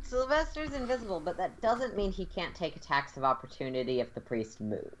 Sylvester's invisible, but that doesn't mean he can't take attacks of opportunity if the priest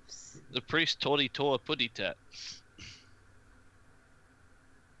moves. The priest tawdy taw putty tat.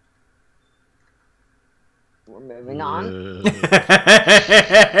 We're moving on.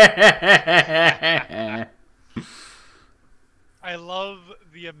 I love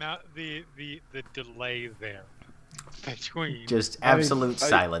the amount, the delay there between. Just absolute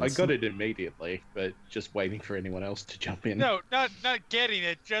silence. I got it immediately, but just waiting for anyone else to jump in. No, not getting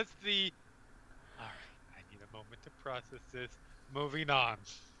it. Just the. All right, I need a moment to process this. Moving on.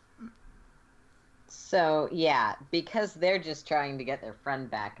 So, yeah, because they're just trying to get their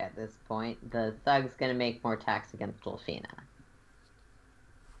friend back at this point, the thug's gonna make more attacks against Wolfina.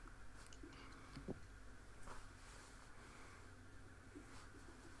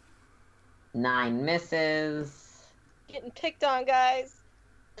 9 misses. Getting picked on, guys.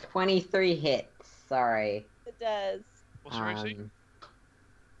 23 hits. Sorry. It does. What's your AC?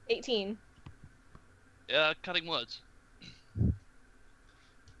 18. Cutting words.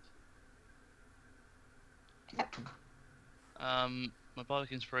 Yep. My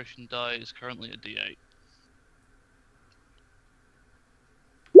bardic inspiration die is currently a D8.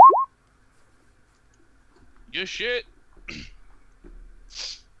 Good shit.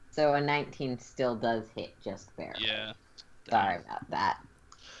 So a 19 still does hit just barely. Yeah. Sorry about that.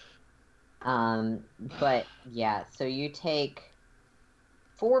 But yeah, so you take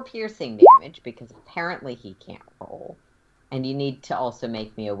 4 piercing damage because apparently he can't roll. And you need to also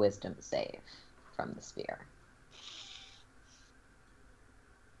make me a wisdom save from the spear.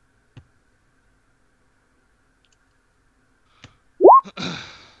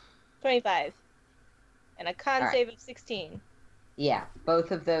 25. And a con Alright. save of 16. Yeah,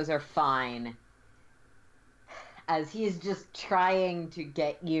 both of those are fine. As he is just trying to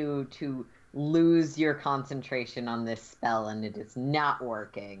get you to lose your concentration on this spell, and it is not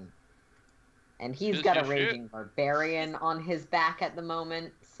working. And he's Yes, got a you should. raging barbarian on his back at the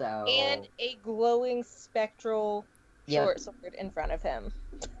moment, so... And a glowing spectral Yep. short sword in front of him.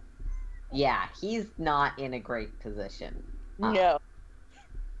 Yeah, he's not in a great position. No.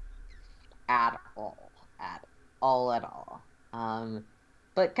 At all. At all.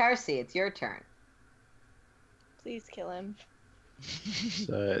 But Karsi, it's your turn. Please kill him.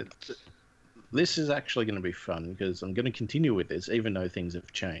 So this is actually going to be fun because I'm going to continue with this even though things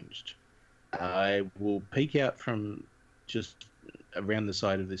have changed. I will peek out from just around the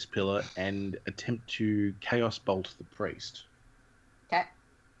side of this pillar and attempt to Chaos Bolt the priest. Okay.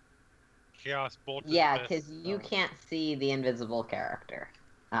 Chaos Bolt. is Yeah, this, because you so- can't see the invisible character.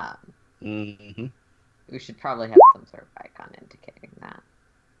 Mm-hmm. We should probably have some sort of icon indicating that.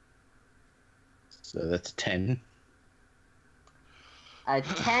 So that's 10. A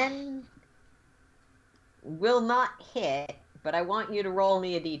 10 will not hit, but I want you to roll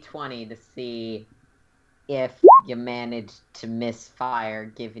me a d20 to see if you manage to misfire,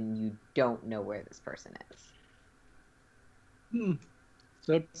 given you don't know where this person is.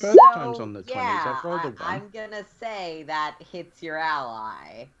 So both times on the 20s, I've rolled a 1. I'm gonna say that hits your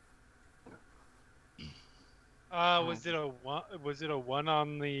ally. Was it a one? Was it a 1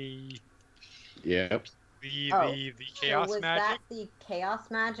 on the Yep. the chaos so was magic? that the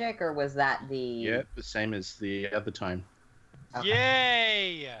chaos magic, or was that the... Yep, the same as the other time. Okay.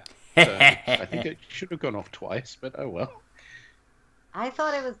 Yay! So I think it should have gone off twice, but oh well. I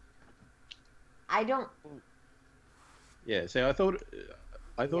thought it was... I don't... Yeah, so I thought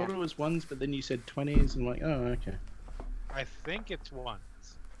Yeah. it was 1s, but then you said 20s, and I'm like, oh, okay. I think it's 1.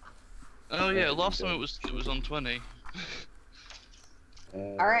 Oh yeah, last time it was on 20.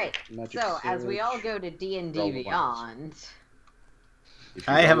 Alright, Magic so as we all Surge. go to D&D Roll once. Beyond, If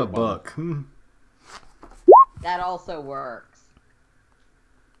you I have roll a one- book. that also works.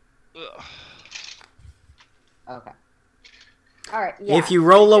 Ugh. Okay. Alright, yeah. If you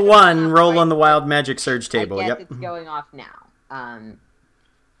roll a it's 1, going off roll right- on the Wild Magic Surge table. I guess Yep. it's going off now.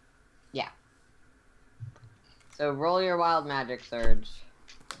 Yeah. So roll your Wild Magic Surge.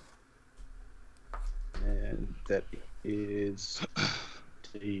 And that is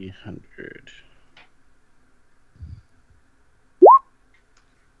D100.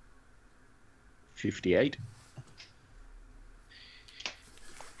 $58.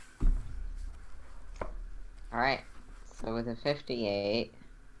 Alright. So with a 58...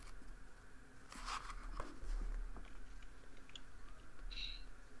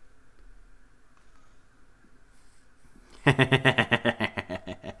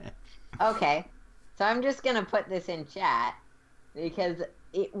 Okay, so I'm just gonna put this in chat because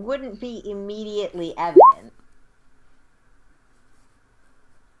it wouldn't be immediately evident,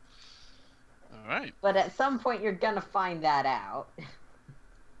 Alright, but at some point you're gonna find that out.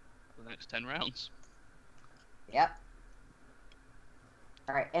 the next 10 rounds. Yep.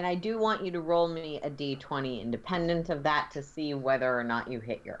 Alright, and I do want you to roll me a d20 independent of that to see whether or not you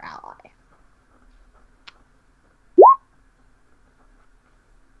hit your ally.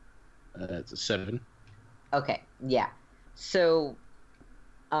 That's a 7. Okay, yeah. So,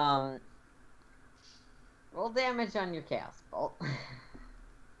 roll damage on your Chaos Bolt.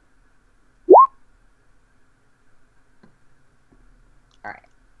 Alright.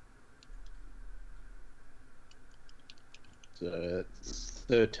 So it's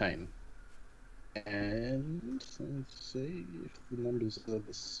 13. And let's see if the numbers are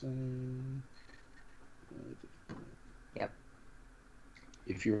the same. Yep.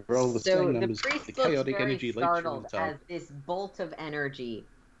 If you roll the So same the numbers, priest the looks chaotic very energy leaps from startled the top. as this bolt of energy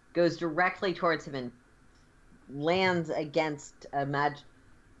goes directly towards him and lands against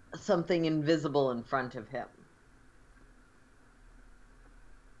something invisible in front of him.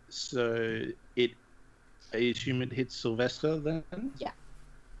 So I assume it hits Sylvester then? Yeah.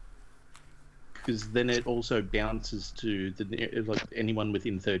 Because then it also bounces to anyone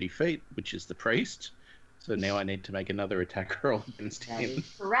within 30 feet, which is the priest. So now I need to make another attack roll against That him.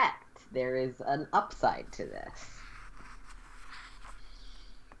 is correct. There is an upside to this.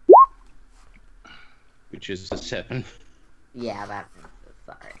 Which is a 7. Yeah, that makes it.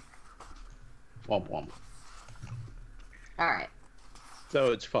 Sorry. Womp womp. Alright.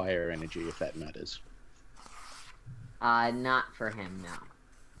 So it's fire energy, if that matters. Not for him, no.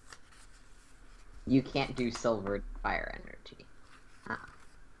 You can't do silver fire energy.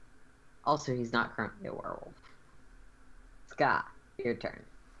 Also, he's not currently a werewolf. Ska, your turn.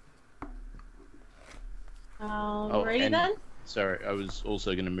 Alrighty and- then. Sorry, I was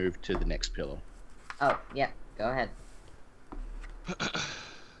also going to move to the next pillar. Oh, yeah, go ahead.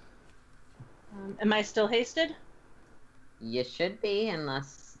 Am I still hasted? You should be,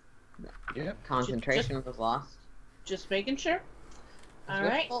 unless Yep. concentration was lost. Just making sure. All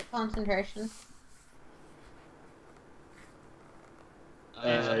Which right. bolt concentration?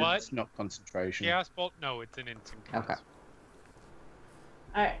 What? It's not concentration. Chaos bolt? No, it's an instant cast. Okay.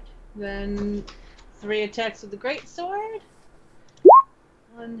 All right. Then 3 attacks with the great sword.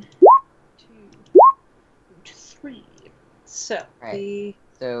 1, 2, 3. So Right.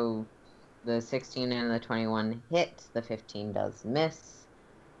 So the 16 and the 21 hit. The 15 does miss.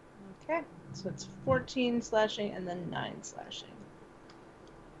 Okay. So it's 14 slashing and then 9 slashing.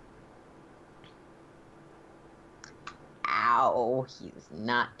 Ow, he's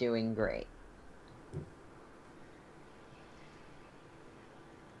not doing great.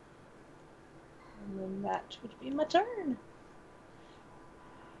 And then that would be my turn.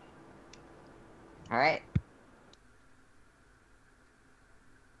 Alright.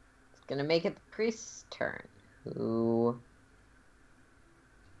 It's gonna make it the priest's turn, who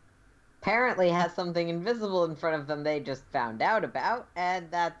apparently has something invisible in front of them they just found out about, and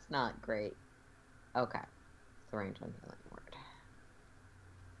that's not great. Okay. It's the range on healing word.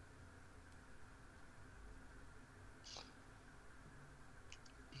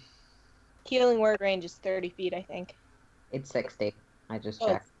 Healing word range is 30 feet, I think. It's 60. I just Oh,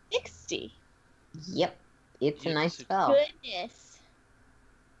 checked. it's 60. Yep. It's a Yeah, nice 60. spell. Goodness.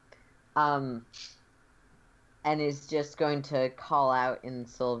 And is just going to call out in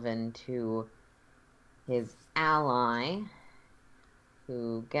Sylvan to his ally,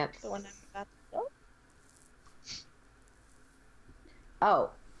 who gets... The one I'm about to go.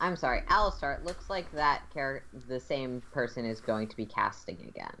 Oh, I'm sorry. Alistar, it looks like that the same person is going to be casting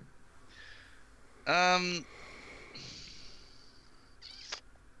again.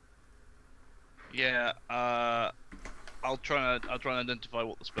 Yeah. I'll try and identify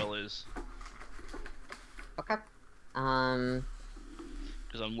what the spell is Okay. because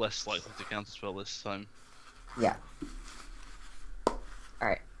I'm less likely to counterspell this time. Yeah.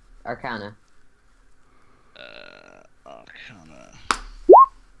 Alright. Arcana. Arcana.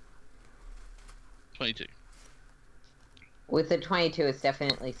 22. With the 22, it's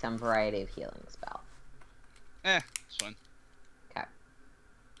definitely some variety of healing spell. It's fine. Okay.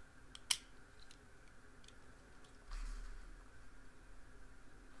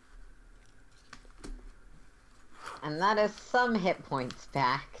 And that is some hit points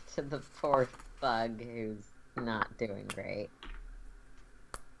back to the poor thug who's not doing great.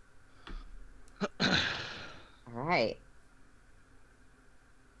 Alright.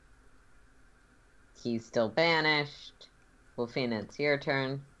 He's still banished. Wolfina, it's your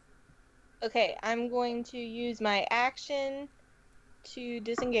turn. Okay, I'm going to use my action to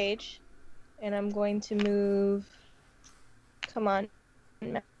disengage. And I'm going to move... Come on.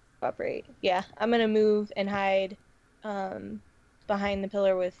 Cooperate. Yeah, I'm going to move and hide behind the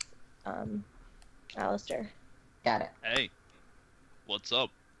pillar with Alistair. Got it. Hey, what's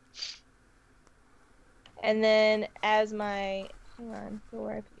up? And then as my... Hang on, go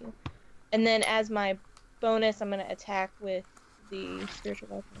where I put you. And then as my bonus, I'm going to attack with the spiritual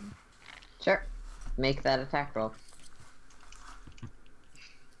weapon. Sure. Make that attack roll.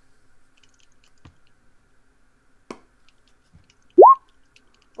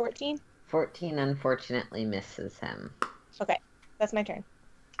 $14? 14 unfortunately misses him. Okay, that's my turn.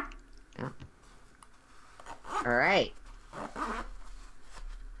 Alright.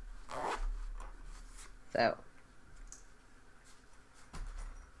 So.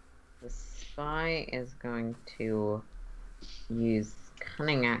 The spy is going to use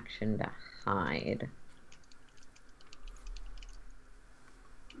cunning action to hide.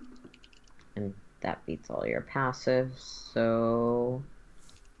 And that beats all your passives, so...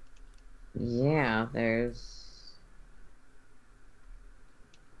 Yeah, there's...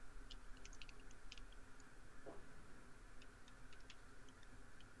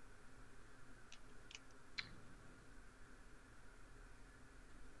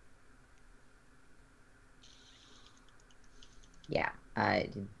 Yeah,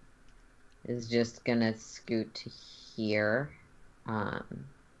 is just gonna scoot to here. No,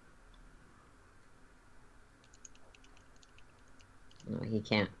 he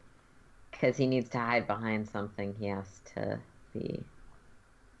can't. Because he needs to hide behind something, he has to be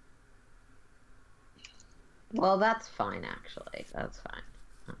Well, that's fine, actually. That's fine.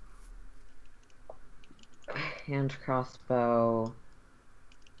 Hand crossbow.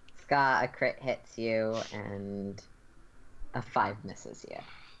 Scott, a crit hits you, and a 5 misses you.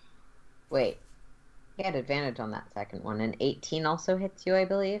 Wait. He had advantage on that second one. An 18 also hits you, I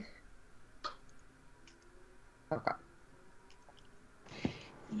believe. Okay.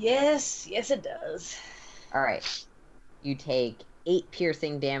 Yes, it does. Alright. You take 8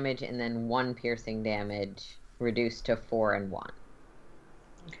 piercing damage and then 1 piercing damage, reduced to 4 and 1.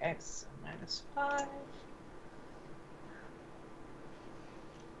 Okay, so -5.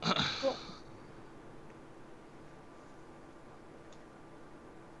 Cool.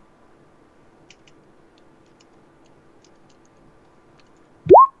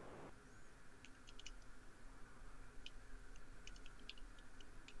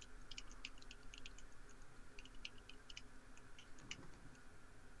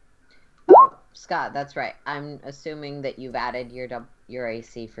 Oh, Scott, that's right. I'm assuming that you've added your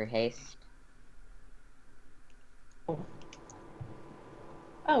AC for haste. Oh.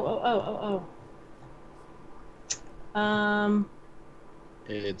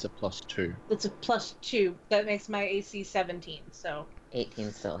 It's a +2. It's a +2. That makes my AC 17, so.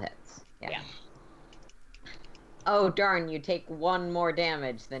 18 still hits. Yeah. Oh, darn, you take 1 more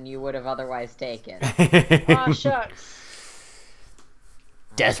damage than you would have otherwise taken. Aw, shucks.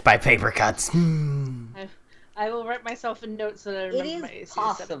 Death by paper cuts. I will write myself a note so that I remember It my AC is is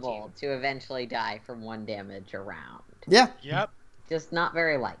possible to eventually die from 1 damage a round. Yeah. Yep. Just not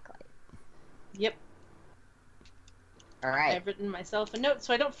very likely. 17. Yep. Alright, I've written myself a note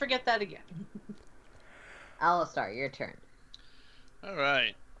so I don't forget that again. Alistar, your turn.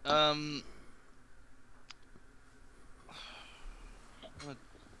 Alright. I'll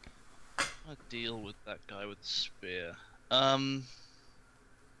deal with that guy with the spear.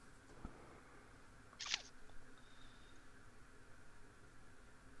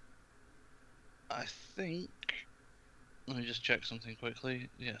 I think. Let me just check something quickly.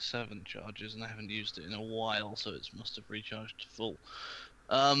 Yeah, 7 charges, and I haven't used it in a while, so it must have recharged to full.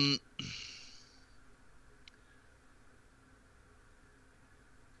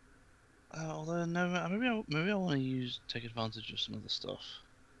 Although no, maybe I want to take advantage of some other stuff.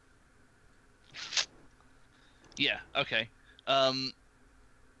 Yeah. Okay.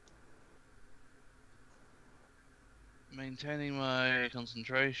 Maintaining my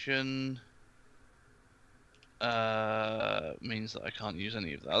concentration means that I can't use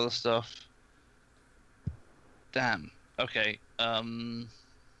any of the other stuff. Damn. Okay.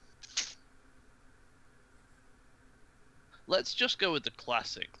 Let's just go with the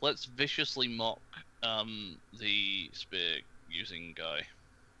classic. Let's viciously mock the spear using guy.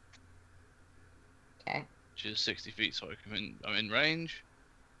 Okay. Which is 60 feet, so I'm in range.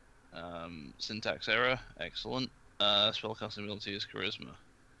 Syntax error, excellent. Spellcasting ability is charisma.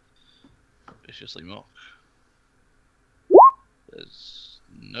 Viciously mock. There's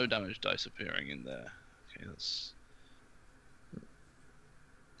no damage dice appearing in there. Okay, that's.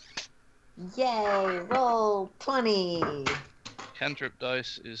 Yay! Roll 20! Cantrip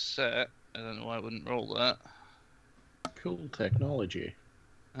dice is set. I don't know why I wouldn't roll that. Cool technology.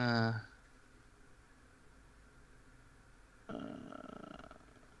 Alright,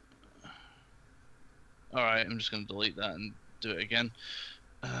 I'm just going to delete that and do it again.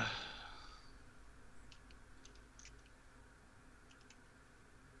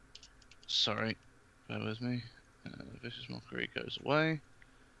 Sorry, bear with me. Vicious Mockery goes away.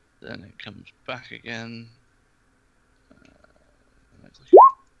 Then it comes back again.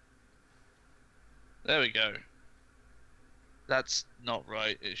 There we go. That's not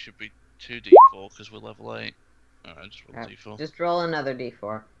right. It should be 2d4 because we're level 8. Alright, just roll d4. Just roll another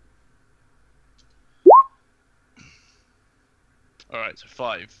d4. Alright, so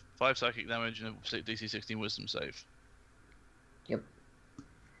 5. 5 psychic damage and a DC 16 wisdom save. Yep.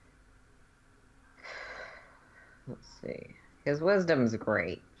 Let's see. His wisdom's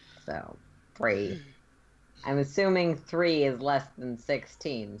great, so 3. I'm assuming 3 is less than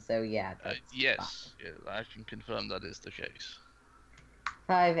 16, so yeah. That's yes, yeah, I can confirm that is the case.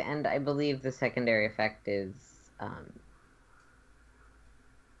 5, and I believe the secondary effect is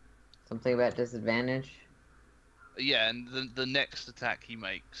something about disadvantage. Yeah, and the next attack he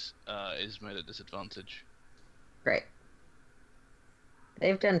makes is made at disadvantage. Great.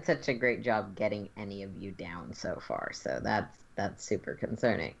 They've done such a great job getting any of you down so far, so that's super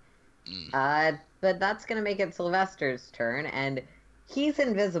concerning. But that's gonna make it Sylvester's turn, and he's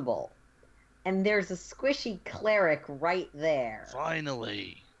invisible. And there's a squishy cleric right there.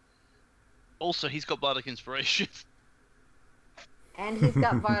 Finally. Also, he's got bardic inspiration. And he's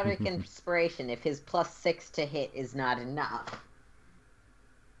got bardic inspiration if his +6 to hit is not enough.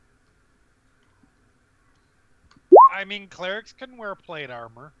 I mean, clerics can wear plate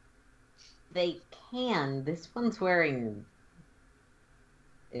armor. They can. This one's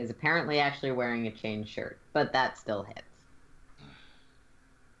is apparently actually wearing a chain shirt, but that still hits.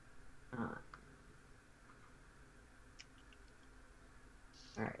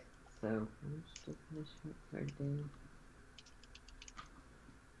 Alright, so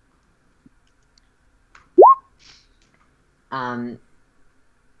um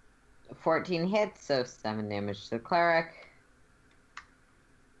 14 hits, so 7 damage to the cleric.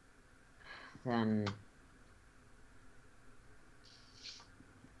 Then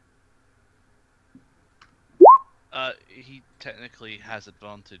he technically has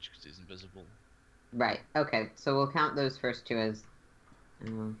advantage because he's invisible. right, okay, so we'll count those first two as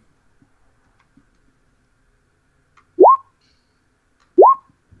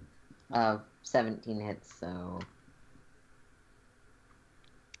 17 hits, so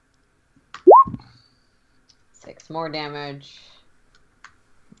 6 more damage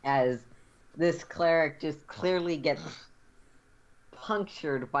as this cleric just clearly gets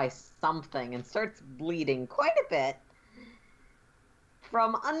punctured by something and starts bleeding quite a bit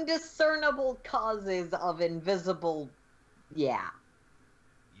from undiscernible causes of invisible. Yeah.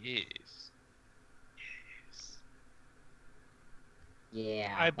 Yes.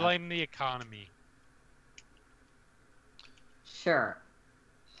 Yeah. I blame the economy. Sure.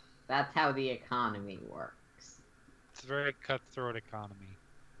 That's how the economy works. It's a very cutthroat economy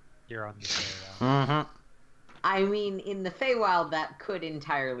here on the Feywild. Mm-hmm. I mean, in the Feywild, that could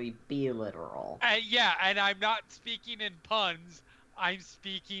entirely be literal. Yeah, and I'm not speaking in puns. I'm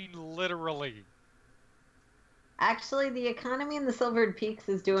speaking literally. Actually, the economy in the Silvered Peaks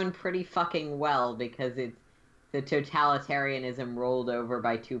is doing pretty fucking well because it's the totalitarianism rolled over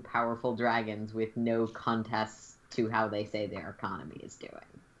by 2 powerful dragons with no contests to how they say their economy is doing.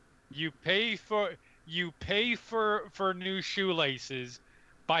 You pay for new shoelaces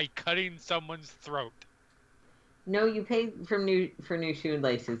by cutting someone's throat. No, you pay for new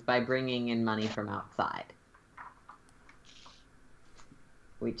shoelaces by bringing in money from outside,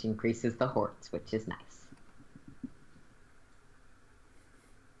 which increases the hordes, which is nice.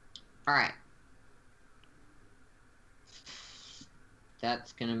 All right,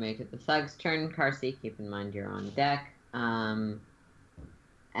 that's gonna make it the thug's turn. Carsey, keep in mind you're on deck.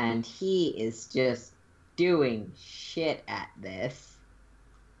 And he is just doing shit at this.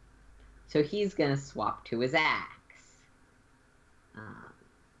 So he's gonna swap to his axe.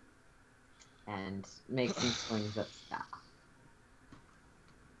 And make some swings at stuff.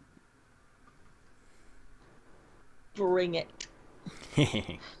 Bring it.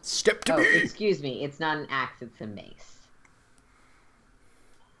 Step to Oh, me. excuse me, it's not an axe, it's a mace.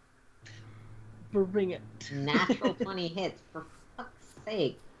 Bring it. Natural 20 hits, for fuck's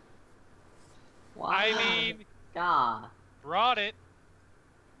sake. Wow. I mean, God. brought it.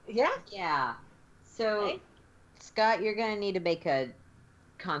 Yeah. Yeah. So, Okay. Scott, you're going to need to make a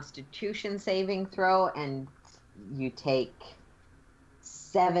Constitution saving throw, and you take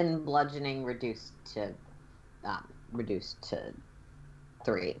 7 bludgeoning reduced to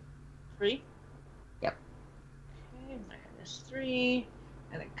 3. 3. Yep. Okay, -3.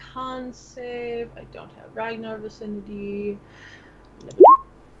 And a con save. I don't have Ragnar vicinity.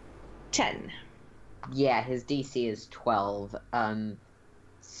 10. Yeah, his DC is 12.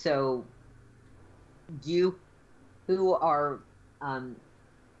 So you who are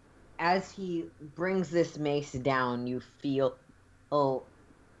as he brings this mace down, you feel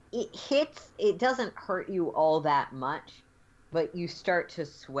it hits, it doesn't hurt you all that much, but you start to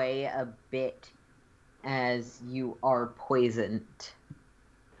sway a bit as you are poisoned.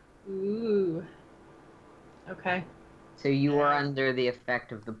 Ooh. Okay. So you are under the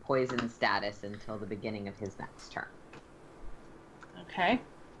effect of the poison status until the beginning of his next turn. Okay.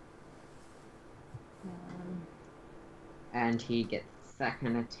 And he gets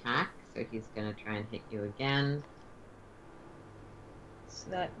second attack, so he's going to try and hit you again. So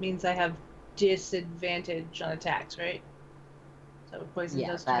that means I have disadvantage on attacks, right? Is that what poison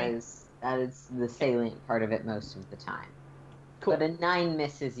does to me? That is the salient part of it most of the time. Cool. But a 9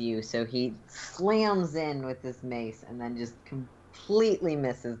 misses you, so he slams in with his mace and then just completely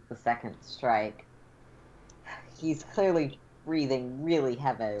misses the second strike. He's clearly breathing really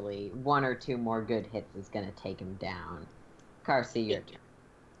heavily. 1 or 2 more good hits is going to take him down. Carsey, your turn.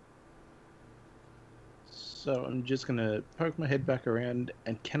 So I'm just going to poke my head back around,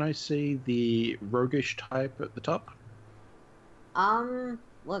 and can I see the roguish type at the top?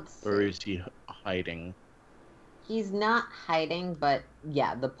 Let's see. Or is he hiding? He's not hiding, but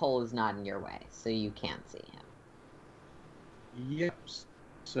yeah, the pole is not in your way, so you can't see him. Yep.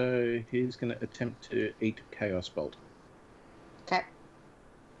 So he's going to attempt to eat Chaos Bolt. Okay.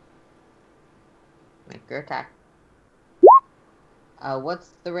 Make your attack.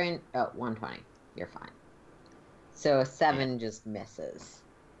 What's the range? Oh, 120. You're fine. So a 7 just misses.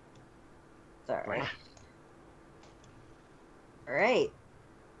 Sorry. Alright.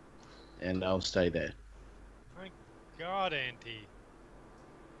 And I'll stay there. My God, Auntie.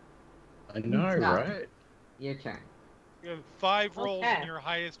 I know, No. right? Your turn. You have 5 rolls Okay. and your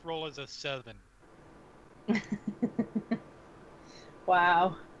highest roll is a 7.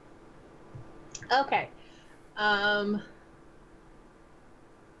 Wow. Okay.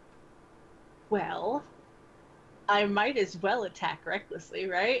 Well, I might as well attack recklessly,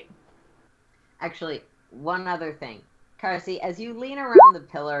 right? Actually, one other thing. Carsey, as you lean around the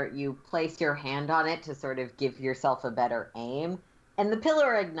pillar, you place your hand on it to sort of give yourself a better aim, and the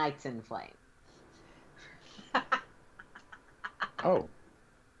pillar ignites in flame. Oh.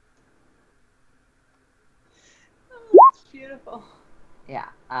 It's beautiful. Yeah,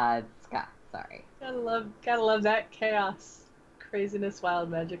 Scott, sorry. Gotta love that chaos, craziness,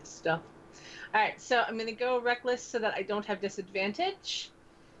 wild magic stuff. All right, so I'm gonna go reckless so that I don't have disadvantage,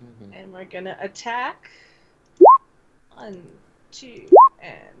 and we're gonna attack. 1, 2,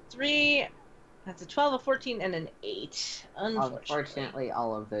 and 3. That's a 12, a 14, and an 8. Unfortunately,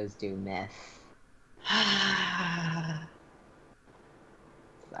 all of those do miss.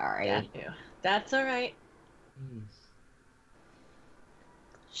 Sorry. Got you. That's all right.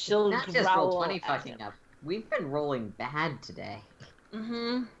 She'll Not just roll growl 20 at fucking him. up. We've been rolling bad today.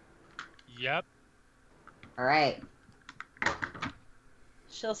 Mm-hmm. Yep. Alright.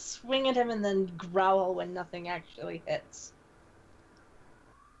 She'll swing at him and then growl when nothing actually hits.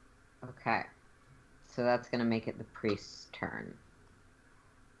 Okay. So that's going to make it the priest's turn.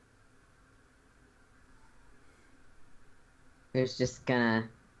 There's just gonna...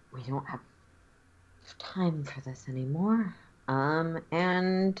 We don't have time for this anymore.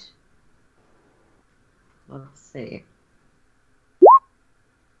 And... Let's see.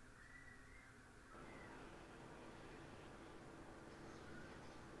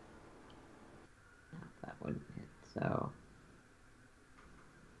 No, that wouldn't hit, so...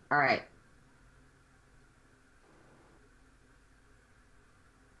 Alright.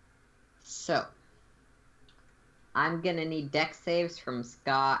 So... I'm gonna need dex saves from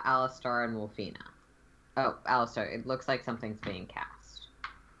Ska, Alistar, and Wolfina. Oh, Alistar, it looks like something's being cast.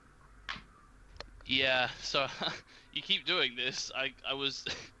 Yeah, so you keep doing this. I was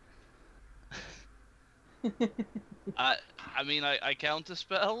I mean I counter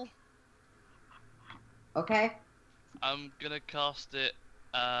spell. Okay? I'm gonna cast it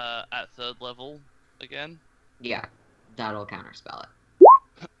at 3rd level again. Yeah, that'll counterspell it.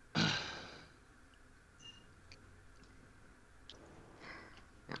 Yeah.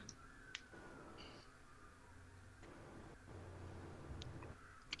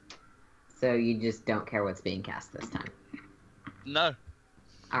 So you just don't care what's being cast this time. No.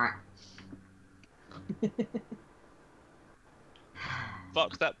 Alright.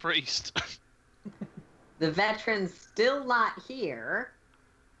 Fuck that priest. The veteran's still not here.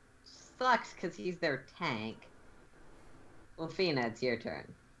 Sucks because he's their tank. Wolfina, it's your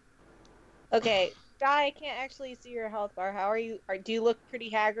turn. Okay, Guy, I can't actually see your health bar. How are you? Do you look pretty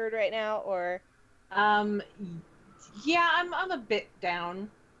haggard right now, or? Yeah, I'm a bit down.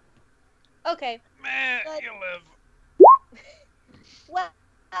 Okay. Meh, But- you live. Well,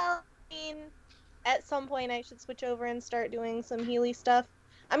 I mean, at some point I should switch over and start doing some Healy stuff.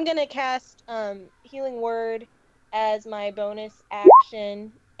 I'm gonna cast Healing Word as my bonus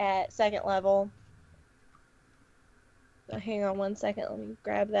action at 2nd level. So hang on 1 second, let me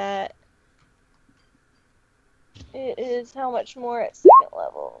grab that. It is how much more at 2nd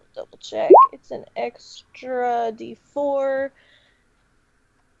level? Double check. It's an extra D4.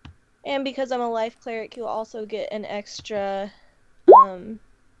 And because I'm a life cleric, you'll also get an extra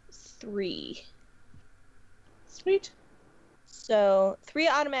 3. Sweet. So 3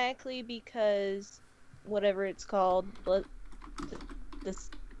 automatically because whatever it's called,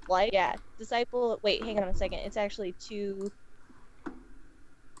 this light, yeah, disciple. Wait, hang on a second. It's actually 2.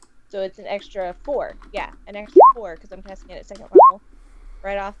 So it's an extra 4. Yeah, an extra 4 because I'm casting it at 2nd level,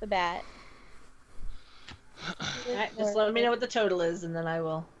 right off the bat. Alright, just let me know what the total is, and then I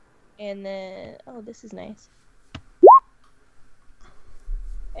will. And then, oh, this is nice.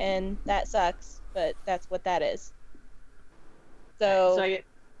 And that sucks, but that's what that is. So I get.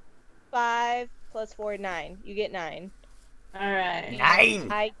 5 plus 4, 9. You get 9. All right.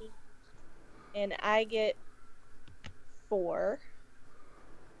 9! I get 4.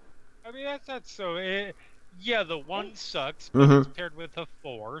 I mean, that's not so. Yeah, the 1 sucks, but Mhm. it's paired with a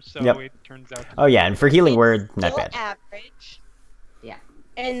 4, so Yep. it turns out. Oh yeah, and for healing It's word, not still bad. average. Yeah.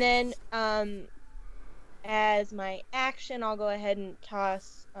 And then, as my action, I'll go ahead and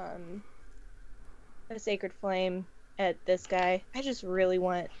toss a Sacred Flame at this guy. I just really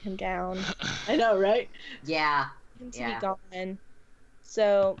want him down. I know, right? Yeah. Him to Yeah. be gone.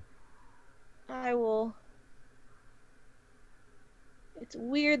 So, I will... It's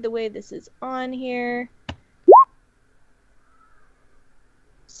weird the way this is on here.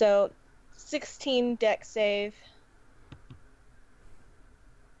 So, 16 deck save.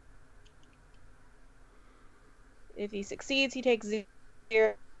 If he succeeds, he takes 0.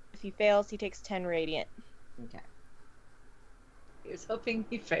 If he fails, he takes 10 radiant. Okay. Here's hoping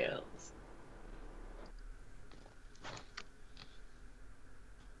he fails.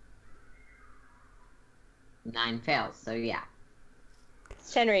 Nine fails, so yeah.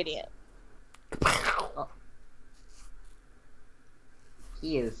 It's 10 radiant.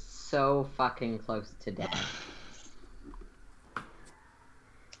 He is so fucking close to death.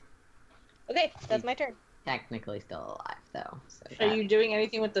 Okay, that's my turn. Technically still alive, though. So Are that- you doing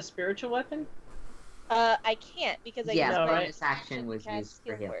anything with the spiritual weapon? I can't because I Yeah, used my bonus action to was cast used for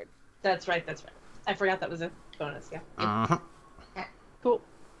Healing heal. Word. That's right, that's right. I forgot that was a bonus, yeah. Mhm. Cool.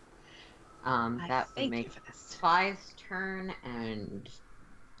 That would thank you make for this. Five's turn, and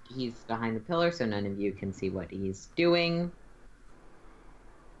he's behind the pillar, so none of you can see what he's doing.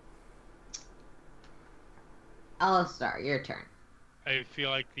 Alistar, your turn. I feel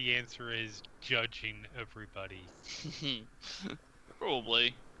like the answer is judging everybody.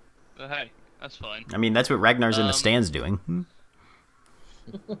 Probably. But hey, that's fine. I mean, that's what Ragnar's in the stands doing.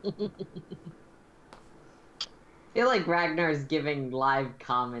 I feel like Ragnar's giving live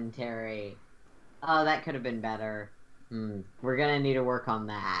commentary. Oh, that could have been better. We're gonna need to work on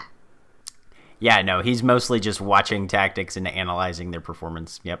that. Yeah, no, he's mostly just watching tactics and analyzing their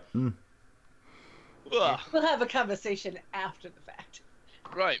performance. Yep. Ugh. We'll have a conversation after the fact.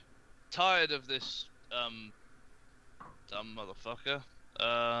 Right. Tired of this, dumb motherfucker.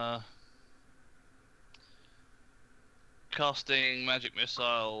 Casting Magic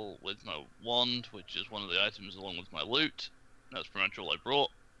Missile with my wand, which is one of the items along with my loot. That's pretty much all I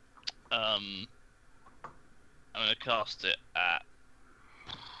brought. I'm gonna cast it at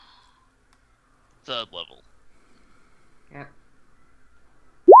 3rd level. Yep.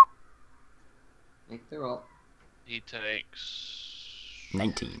 Make the roll. He takes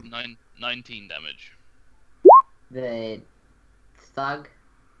 19. 19 damage. The thug.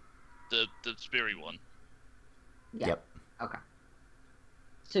 The speary one. Yeah. Yep. Okay.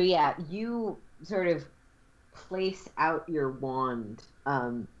 So yeah, you sort of place out your wand,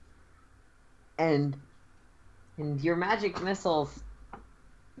 and your magic missiles.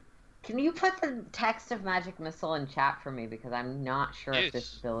 Can you put the text of magic missile in chat for me, because I'm not sure if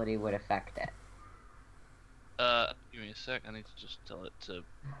this Yes. ability would affect it. Give me a sec. I need to just tell it to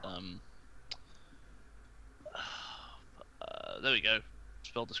there we go.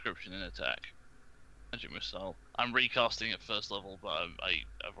 Spell description and attack. Magic missile. I'm recasting at 1st level, but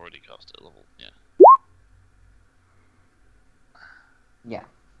I've already cast it at level. Yeah. Yeah,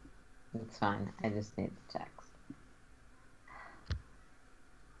 it's fine. I just need the text.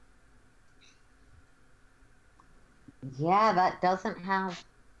 Yeah, that doesn't have.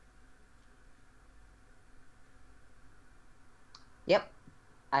 Yep.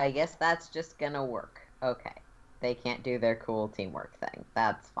 I guess that's just gonna work. Okay. They can't do their cool teamwork thing.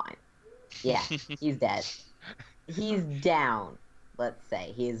 That's fine. Yeah, he's dead. He's down, let's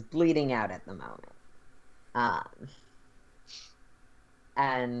say. He is bleeding out at the moment.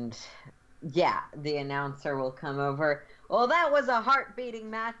 And yeah, the announcer will come over. Well, that was a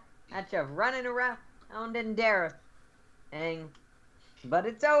heart-beating match of running around in Dareth. But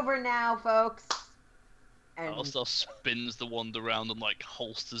it's over now, folks. And Alistair spins the wand around and like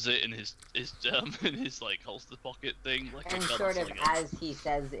holsters it in his in his like holster pocket thing, like and a gun sort of slinger. as he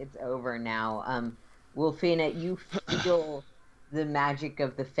says it's over now, Wolfina, you feel the magic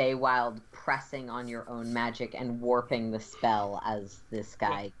of the Feywild pressing on your own magic and warping the spell as this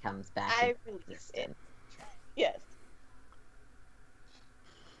guy comes back. I into release it. existence. Yes.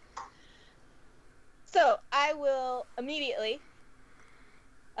 So I will immediately.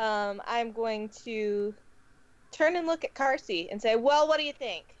 I'm going to turn and look at Carsey and say, "Well, what do you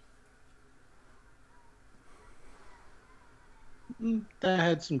think?" They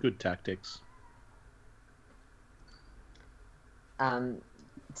had some good tactics.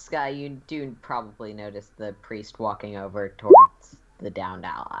 Sky, you do probably notice the priest walking over towards the downed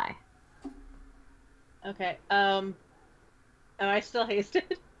ally. Okay, Am I still hasted?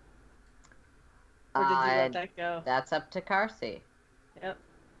 Or did you let that go? That's up to Carsey. Yep.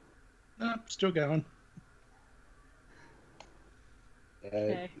 Still going.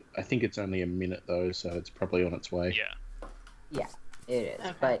 Okay. I think it's only a minute though, so it's probably on its way. Yeah. Yeah, it is.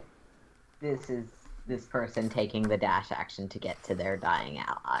 Okay. But this is this person taking the dash action to get to their dying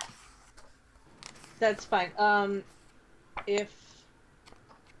ally. That's fine. If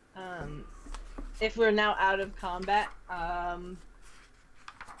we're now out of combat,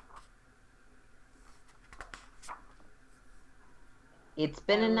 It's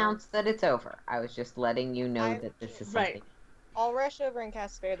been announced that it's over. I was just letting you know that this is something. Right. I'll rush over and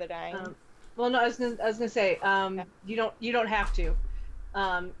cast Spare the Dying. well, no, I was gonna say, you don't have to,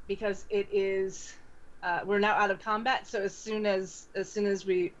 because it is, we're now out of combat. So as soon as it's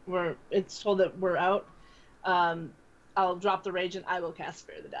told that we're out, I'll drop the rage and I will cast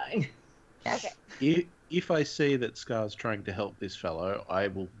Spare the Dying. Okay. If I see that Scar's trying to help this fellow, I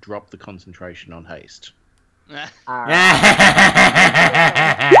will drop the concentration on haste. All right.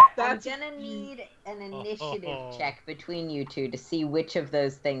 I'm gonna need an initiative check between you two to see which of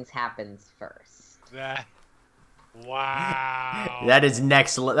those things happens first. Wow. That is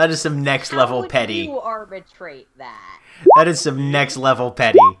that is some next level petty. How would you arbitrate that? That is some next level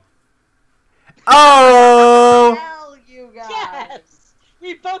petty. Oh! Hell, you guys. Yes,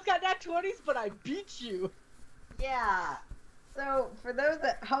 we both got nat 20s, but I beat you. Yeah. So for those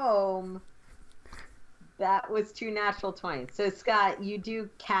at home, that was 2 natural 20s. So Scott, you do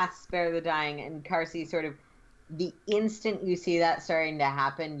cast Spare the Dying, and Carsey sort of, the instant you see that starting to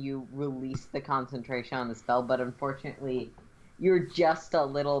happen, you release the concentration on the spell, but unfortunately, you're just a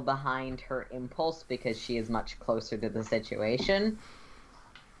little behind her impulse because she is much closer to the situation.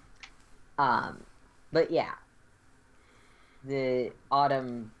 But yeah, the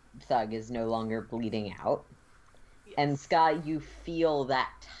Autumn Thug is no longer bleeding out. Yes. And Scott, you feel that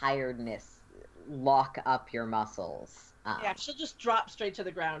tiredness lock up your muscles. Yeah, she'll just drop straight to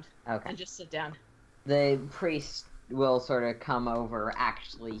the ground Okay. and just sit down. The priest will sort of come over,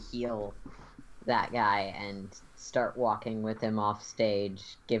 actually heal that guy, and start walking with him off stage,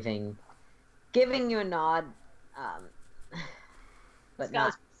 giving you a nod. But Scott's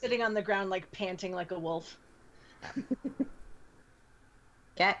not. sitting on the ground, like panting like a wolf.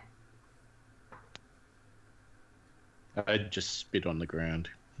 Okay. I'd just spit on the ground.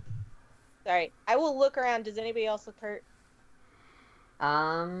 Sorry. I will look around. Does anybody else look hurt?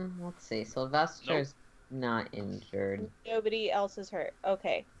 Let's see. Sylvester's not injured. Nobody else is hurt.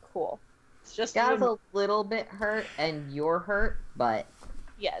 Okay, cool. It's just Scott's a little bit hurt, and you're hurt, but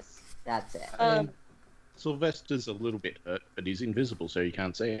Yes. that's it. Sylvester's a little bit hurt, but he's invisible, so you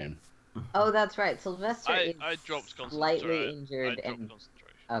can't see him. Oh, that's right. Sylvester is I dropped concentration. slightly injured, I dropped and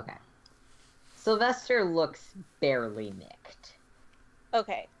concentration. okay. Sylvester looks barely nicked.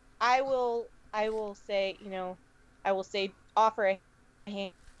 Okay. I will say, offer a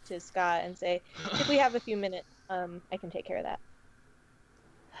hand to Scott and say, if we have a few minutes, I can take care of that.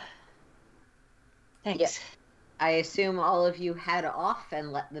 Thanks. Yes. I assume all of you head off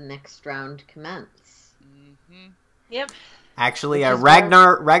and let the next round commence. Mm-hmm. Yep. Actually, Which is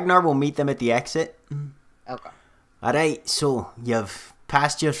Ragnar will meet them at the exit. Okay. Alright, so you've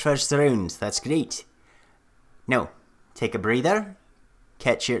passed your first round. That's great. Now, take a breather.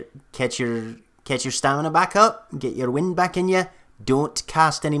 Catch your stamina back up. Get your wind back in you. Don't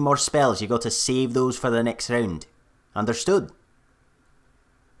cast any more spells. You got to save those for the next round. Understood?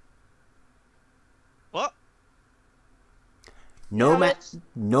 What? No How much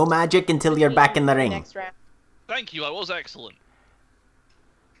no magic until you're back in the ring. Next round. Thank you, I was excellent.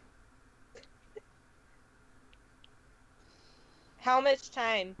 How much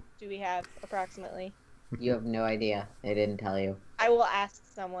time do we have, approximately? You have no idea. They didn't tell you. I will ask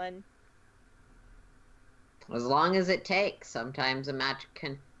someone. As long as it takes. Sometimes a match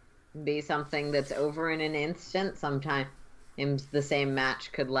can be something that's over in an instant. Sometimes the same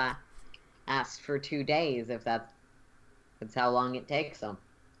match could last for 2 days if that's how long it takes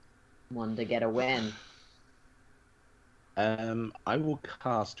someone to get a win. I will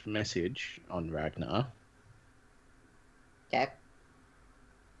cast message on Ragnar. Okay.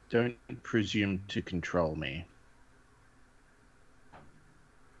 Don't presume to control me.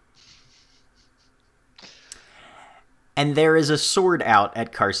 And there is a sword out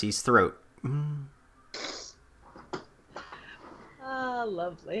at Carsey's throat. Ah,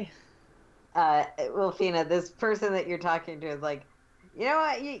 lovely. Wolfina, this person that you're talking to is like, you know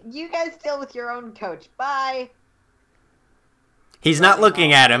what? You guys deal with your own coach. Bye. He's not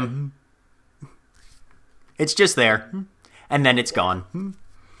looking at him. It's just there. And then it's gone.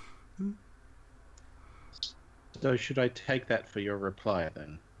 So should I take that for your reply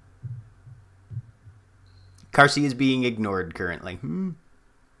then? Carsey is being ignored currently.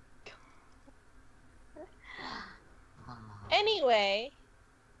 Anyway,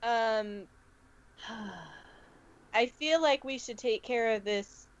 I feel like we should take care of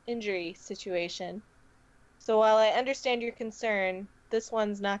this injury situation. So while I understand your concern, this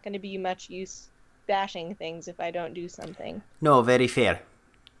one's not going to be much use bashing things if I don't do something. No, very fair.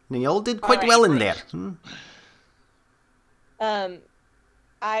 You all did quite Alright, well in great. there.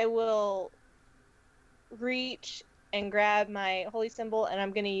 I will reach and grab my holy symbol, and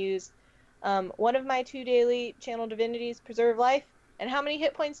I'm going to use one of my 2 daily channel divinities, preserve life. And how many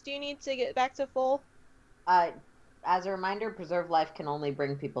hit points do you need to get back to full? As a reminder, preserve life can only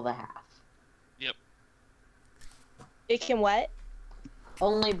bring people to half. Yep. It can what?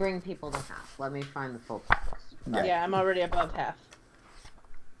 Only bring people to half. Let me find the full text. Yeah, I'm already above half.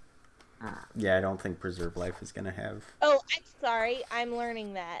 Yeah, I don't think preserve life is gonna have. Oh, I'm sorry. I'm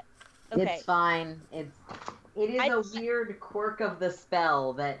learning that. Okay. It's fine. It is a weird quirk of the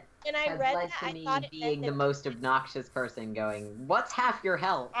spell that When I has read led that, to I me thought it being meant the that most obnoxious person going, what's half your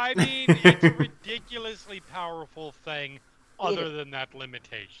health? I mean, it's a ridiculously powerful thing other is. than that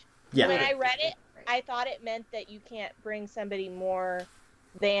limitation. Yeah. when I read it, I thought it meant that you can't bring somebody more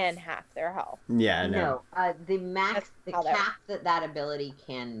than half their health. Yeah, I know. No, the max, the That's how that cap that ability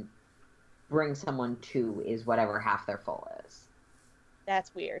can bring someone to is whatever half their full is.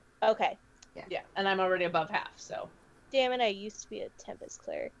 That's weird. Okay. Yeah, and I'm already above half, so. Damn it, I used to be a Tempest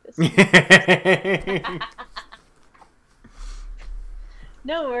cleric.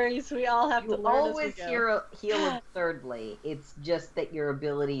 No worries, we all have to You learn always as we go. heal absurdly. It's just that your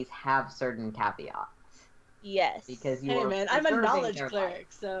abilities have certain caveats. Yes. Because you Hey are man, I'm a preserving knowledge their cleric, life.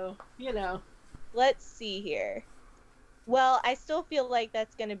 so, you know. Let's see here. Well, I still feel like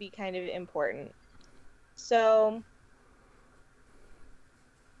that's going to be kind of important. So,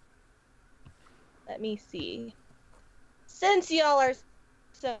 let me see. Since y'all are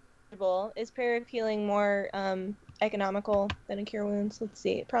so comfortable, is prayer of healing more economical than a cure wounds? Let's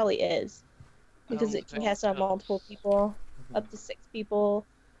see. It probably is. Because it can cast on multiple people, up to 6 people,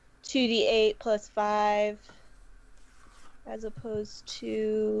 2d8 plus 5, as opposed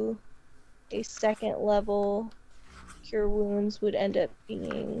to a second level cure wounds would end up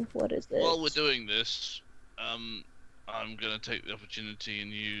being, what is it? While we're doing this, I'm gonna take the opportunity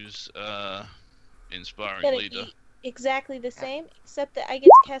and use Inspiring Gonna Leader. be exactly the same, except that I get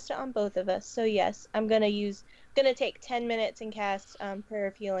to cast it on both of us. So yes, I'm gonna take 10 minutes and cast Prayer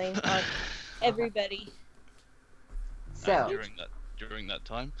of Healing on everybody. So, During that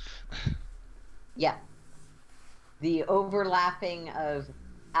time. yeah. The overlapping of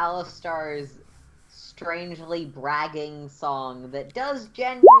Alistar's strangely bragging song that does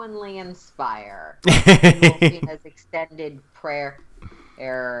genuinely inspire. As extended prayer,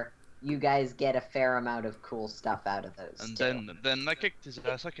 you guys get a fair amount of cool stuff out of those. And too. then I kicked his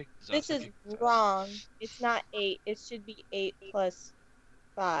ass. This is wrong. It's not 8. It should be 8 plus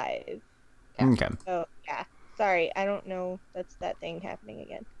 5. Okay. Oh yeah. Sorry, I don't know. That's that thing happening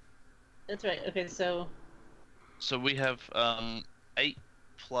again. That's right. Okay, so So we have 8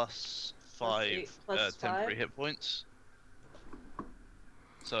 plus 5 8 plus temporary 5? hit points.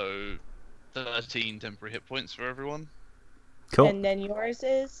 So 13 temporary hit points for everyone. Cool. And then yours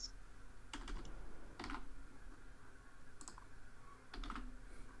is?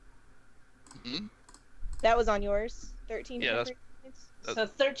 Hmm? That was on yours? 13 Yeah, temporary points? so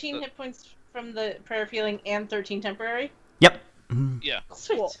 13 hit points from the prayer of healing and 13 temporary. Yep. Yeah.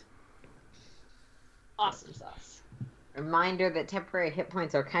 Sweet. Cool. Awesome sauce. Reminder that temporary hit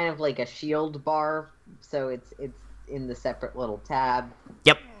points are kind of like a shield bar, so it's in the separate little tab.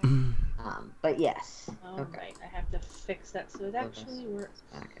 Yep. But yes. All right, I have to fix that so it actually works.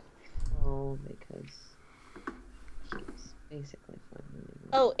 Back at full because he's basically fine.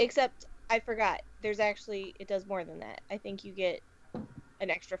 Oh, except I forgot. There's actually, it does more than that. I think you get an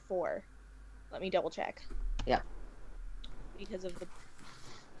extra 4. Let me double check. Yep. Because of the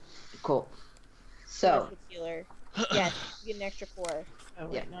Cool. So, healer. Yes, you get an extra 4. Oh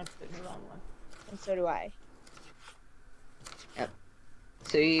wait, Yeah. no, I put the wrong one. And so do I.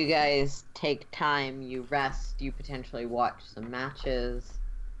 so you guys take time, you rest, you potentially watch some matches.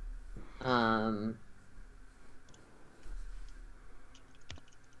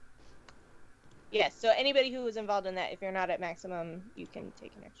 Yes, so anybody who was involved in that, if you're not at maximum, you can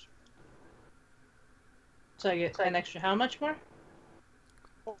take an extra. So I get an extra how much more?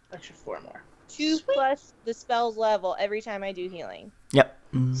 Extra 4 more. 2 Sweet. plus the spell's level every time I do healing. Yep.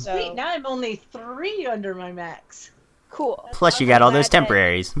 So, Sweet, now I'm only 3 under my max. cool. Plus, you got all those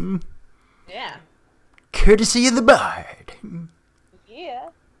temporaries. Yeah. Courtesy of the bard. Yeah.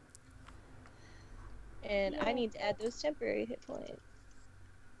 And I need to add those temporary hit points.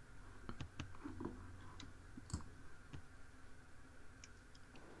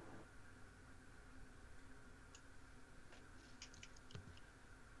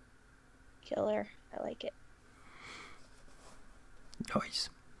 Killer. I like it. Nice.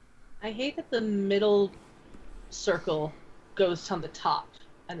 I hate that the middle circle goes on the top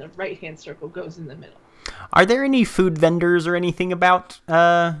and the right-hand circle goes in the middle. Are there any food vendors or anything about,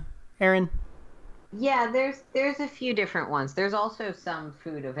 Aaron? Yeah, there's a few different ones. There's also some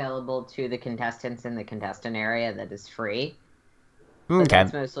food available to the contestants in the contestant area that is free. So Okay.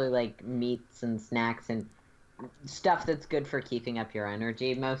 that's mostly like meats and snacks and stuff that's good for keeping up your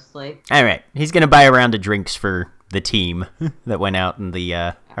energy, mostly. All right. He's going to buy a round of drinks for the team that went out in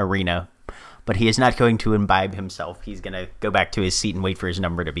the arena. But he is not going to imbibe himself. He's going to go back to his seat and wait for his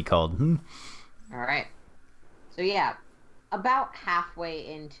number to be called. All right. So yeah, about halfway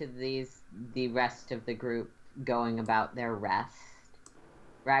into the rest of the group going about their rest,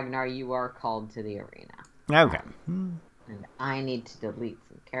 Ragnar, you are called to the arena. Okay. And I need to delete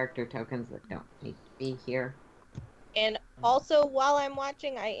some character tokens that don't need to be here. And also, while I'm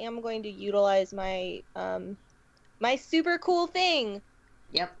watching, I am going to utilize my my super cool thing,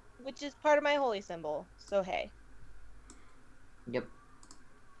 Yep. which is part of my holy symbol. So hey, Yep.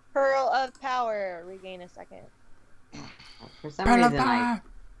 Pearl of Power. Regain a second. For some reason, I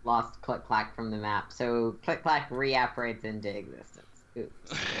lost Click Clack from the map, so Click Clack reapparates into existence.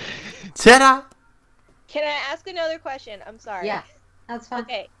 Oops. Ta-da! Can I ask another question? I'm sorry. Yeah, that's fine.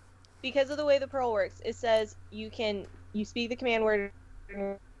 Okay. Because of the way the Pearl works, it says you speak the command word in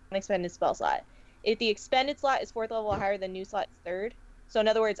an expended spell slot. If the expended slot is 4th level or higher, the new slot is 3rd. So in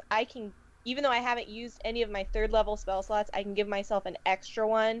other words, I can, even though I haven't used any of my 3rd level spell slots, I can give myself an extra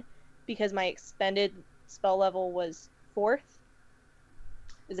one because my expended spell level was 4th.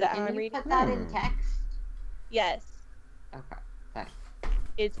 Is that how I'm Can you reading? put that in text? Yes. Okay. Thanks.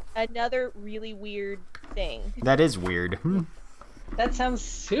 It's another really weird thing. That is weird. That sounds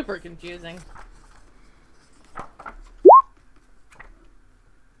super confusing.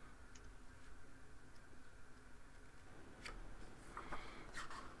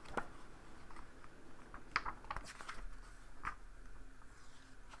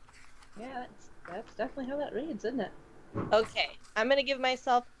 Yeah, that's definitely how that reads, isn't it? Okay. I'm going to give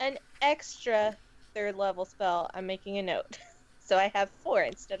myself an extra 3rd level spell. I'm making a note. So I have 4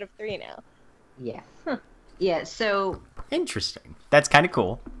 instead of 3 now. Yeah. Yeah, so Interesting. That's kind of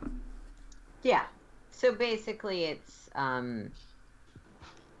cool. yeah. So basically it's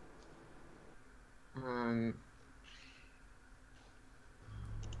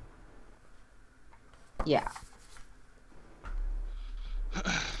yeah.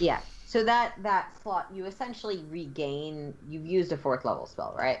 Yeah. So that slot you essentially regain, you've used a 4th level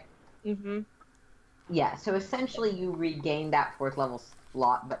spell, right? Mm-hmm. Yeah, so essentially you regain that 4th level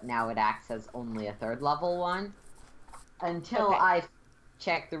slot, but now it acts as only a 3rd level one. Until Okay. I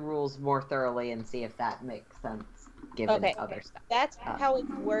check the rules more thoroughly and see if that makes sense, given Okay. other stuff. That's how it's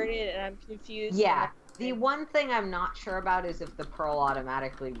worded, and I'm confused. Yeah, the one thing I'm not sure about is if the Pearl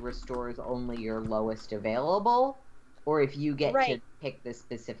automatically restores only your lowest available, or if you get to Right. pick the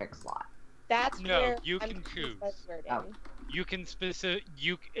specific slot. That's No, where you I'm can confused choose. by the wording. Oh. You can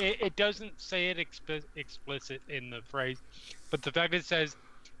it doesn't say it explicit in the phrase, but the fact it says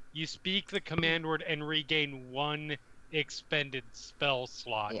you speak the command word and regain 1 expended spell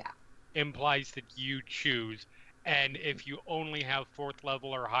slot Yeah. implies that you choose, and if you only have 4th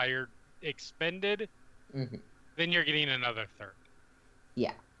level or higher expended, hmm then you're getting another 3rd.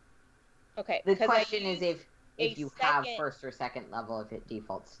 Yeah. Okay. The 'cause I question is used if a you have second- 1st or 2nd level, if it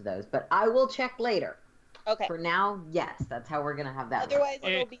defaults to those. But I will check later. Okay. For now, yes, that's how we're gonna have that. Otherwise, It-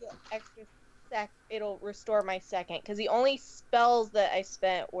 it'll be an extra it'll restore my 2nd, because the only spells that I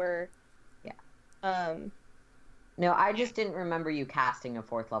spent were. Yeah. No, I just didn't remember you casting a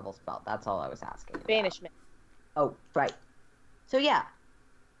 4th level spell. That's all I was asking about. Banishment. Oh, right. So yeah,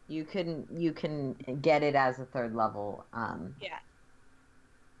 you can get it as a 3rd level Yeah.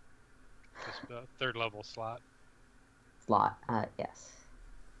 Just the 3rd level slot. slot. Yes.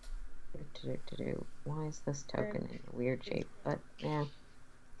 Why is this token in a weird shape? But yeah.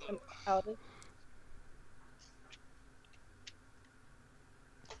 I'm out of.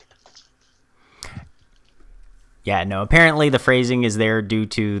 Yeah, no, apparently the phrasing is there due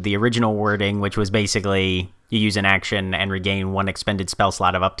to the original wording, which was basically you use an action and regain 1 expended spell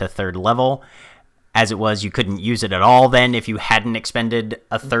slot of up to 3rd level. As it was, you couldn't use it at all then if you hadn't expended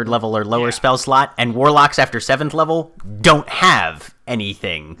a 3rd level or lower Yeah. spell slot, and warlocks after 7th level don't have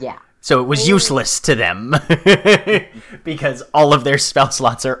anything Yeah. So it was useless to them because all of their spell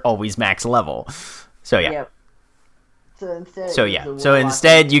slots are always max level. So yeah. Yep. So instead, So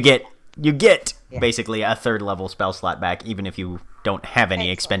instead you get Yeah. basically a 3rd level spell slot back, even if you don't have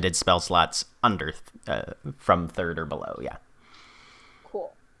any expended spell slots under from 3rd or below. Yeah.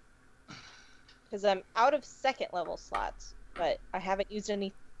 Cool. Because I'm out of 2nd level slots, but I haven't used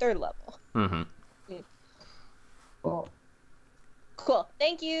any 3rd level. Mm-hmm. Cool. Cool.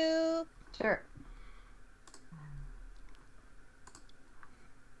 Thank you. Sure.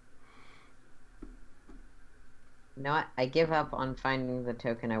 You know what? I give up on finding the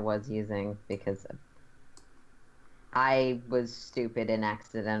token I was using because I was stupid and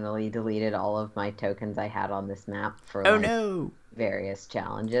accidentally deleted all of my tokens I had on this map for no. various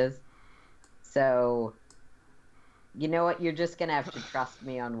challenges. So, you know what? You're just gonna have to trust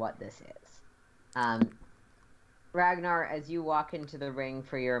me on what this is. Ragnar, as you walk into the ring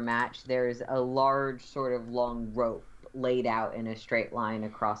for your match, there's a large sort of long rope laid out in a straight line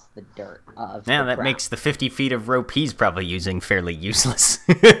across the dirt of Now the that ground. makes the 50 feet of rope he's probably using fairly useless.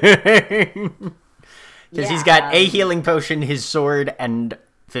 Because he's got a healing potion, his sword, and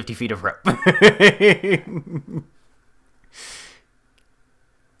 50 feet of rope.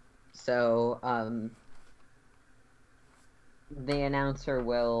 So, the announcer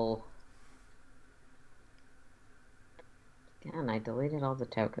will... Again, I deleted all the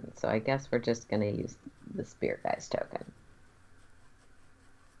tokens, so I guess we're just gonna use the Spear Guy's token.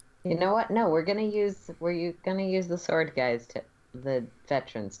 You know what? No, we're gonna use the Sword Guy's the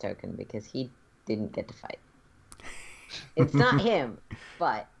Veteran's token, because he didn't get to fight. It's not him,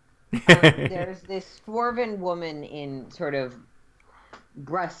 but there's this dwarven woman in sort of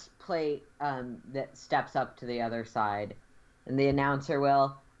breastplate that steps up to the other side, and the announcer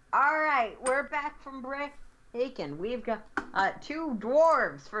will, "Alright, we're back from break. Aiken, we've got 2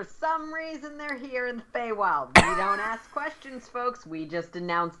 dwarves. For some reason, they're here in the Feywild. We don't ask questions, folks. We just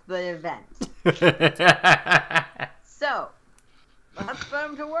announce the event. So, let's put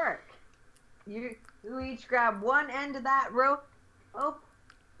them to work. You each grab one end of that rope.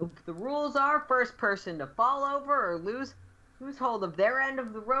 The rules are first person to fall over or lose hold of their end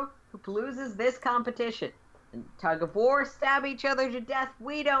of the rope who loses this competition. And tug of war, stab each other to death.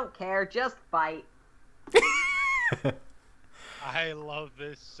 We don't care. Just fight." I love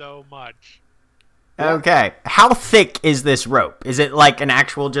this so much. Okay. How thick is this rope? Is it like an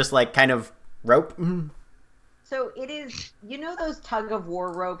actual just like kind of rope? So it is, you know those tug of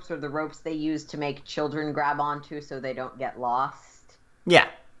war ropes or the ropes they use to make children grab onto so they don't get lost? Yeah.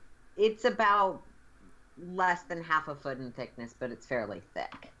 It's about less than half a foot in thickness, but it's fairly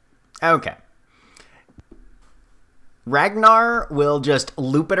thick. Okay. Ragnar will just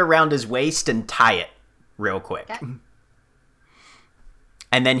loop it around his waist and tie it real quick. Okay.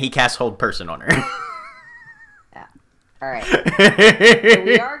 And then he casts Hold Person on her. Yeah. Alright. So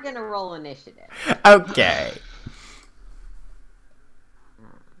we are going to roll initiative. Okay.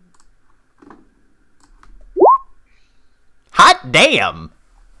 Hot damn!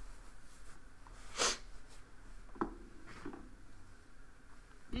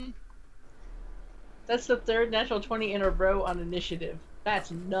 That's the 3rd natural 20 in a row on initiative.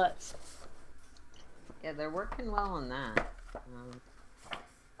 That's nuts. Yeah, they're working well on that.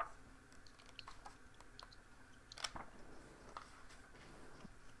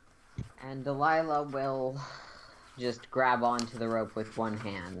 And Delilah will just grab onto the rope with one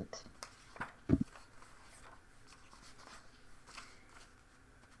hand.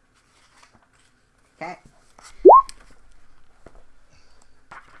 Okay.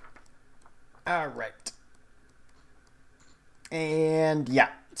 Alright. And yeah,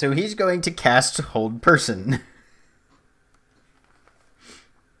 so he's going to cast Hold Person.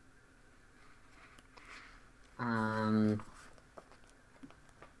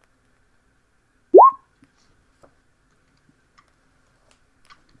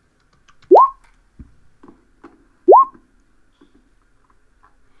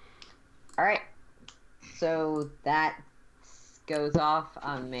 Alright. So that goes off.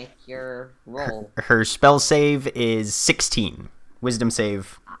 Make your roll. Her spell save is 16. Wisdom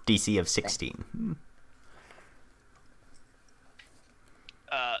save DC of 16.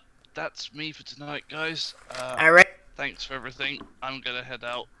 That's me for tonight, guys. Alright. Thanks for everything. I'm gonna head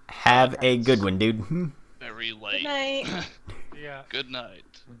out. Have a good one, dude. Very late. Good night. Yeah. Good night.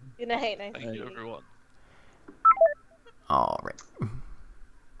 Good night. Nice Thank to you, meet everyone. Alright.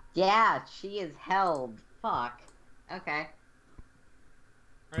 Yeah, she is held. Fuck. Okay.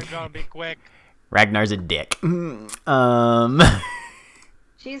 We're gonna be quick. Ragnar's a dick.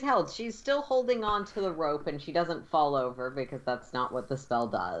 She's held. She's still holding on to the rope, and she doesn't fall over because that's not what the spell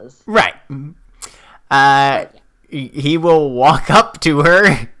does. Right. But, He will walk up to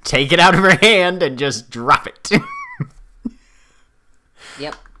her, take it out of her hand, and just drop it.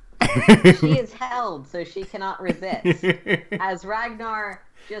 Yep. She is held, so she cannot resist. As Ragnar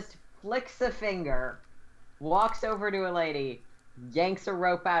just flicks a finger, walks over to a lady, yanks a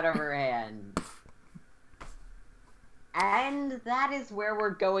rope out of her hand. And that is where we're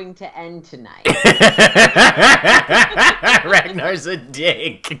going to end tonight. Ragnar's a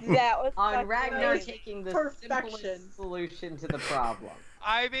dick. That was On fucking Ragnar amazing. taking the Perfection. simplest solution to the problem.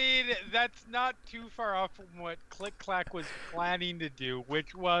 I mean, that's not too far off from what Click Clack was planning to do,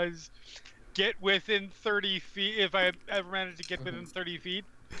 which was get within 30 feet. If I ever managed to get within 30 feet.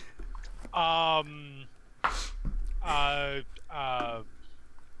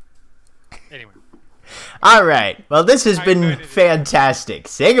 Anyway. All right. Well, this has been Good. fantastic.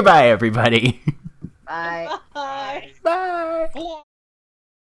 Say goodbye, everybody. Bye. Bye. Bye. Hello.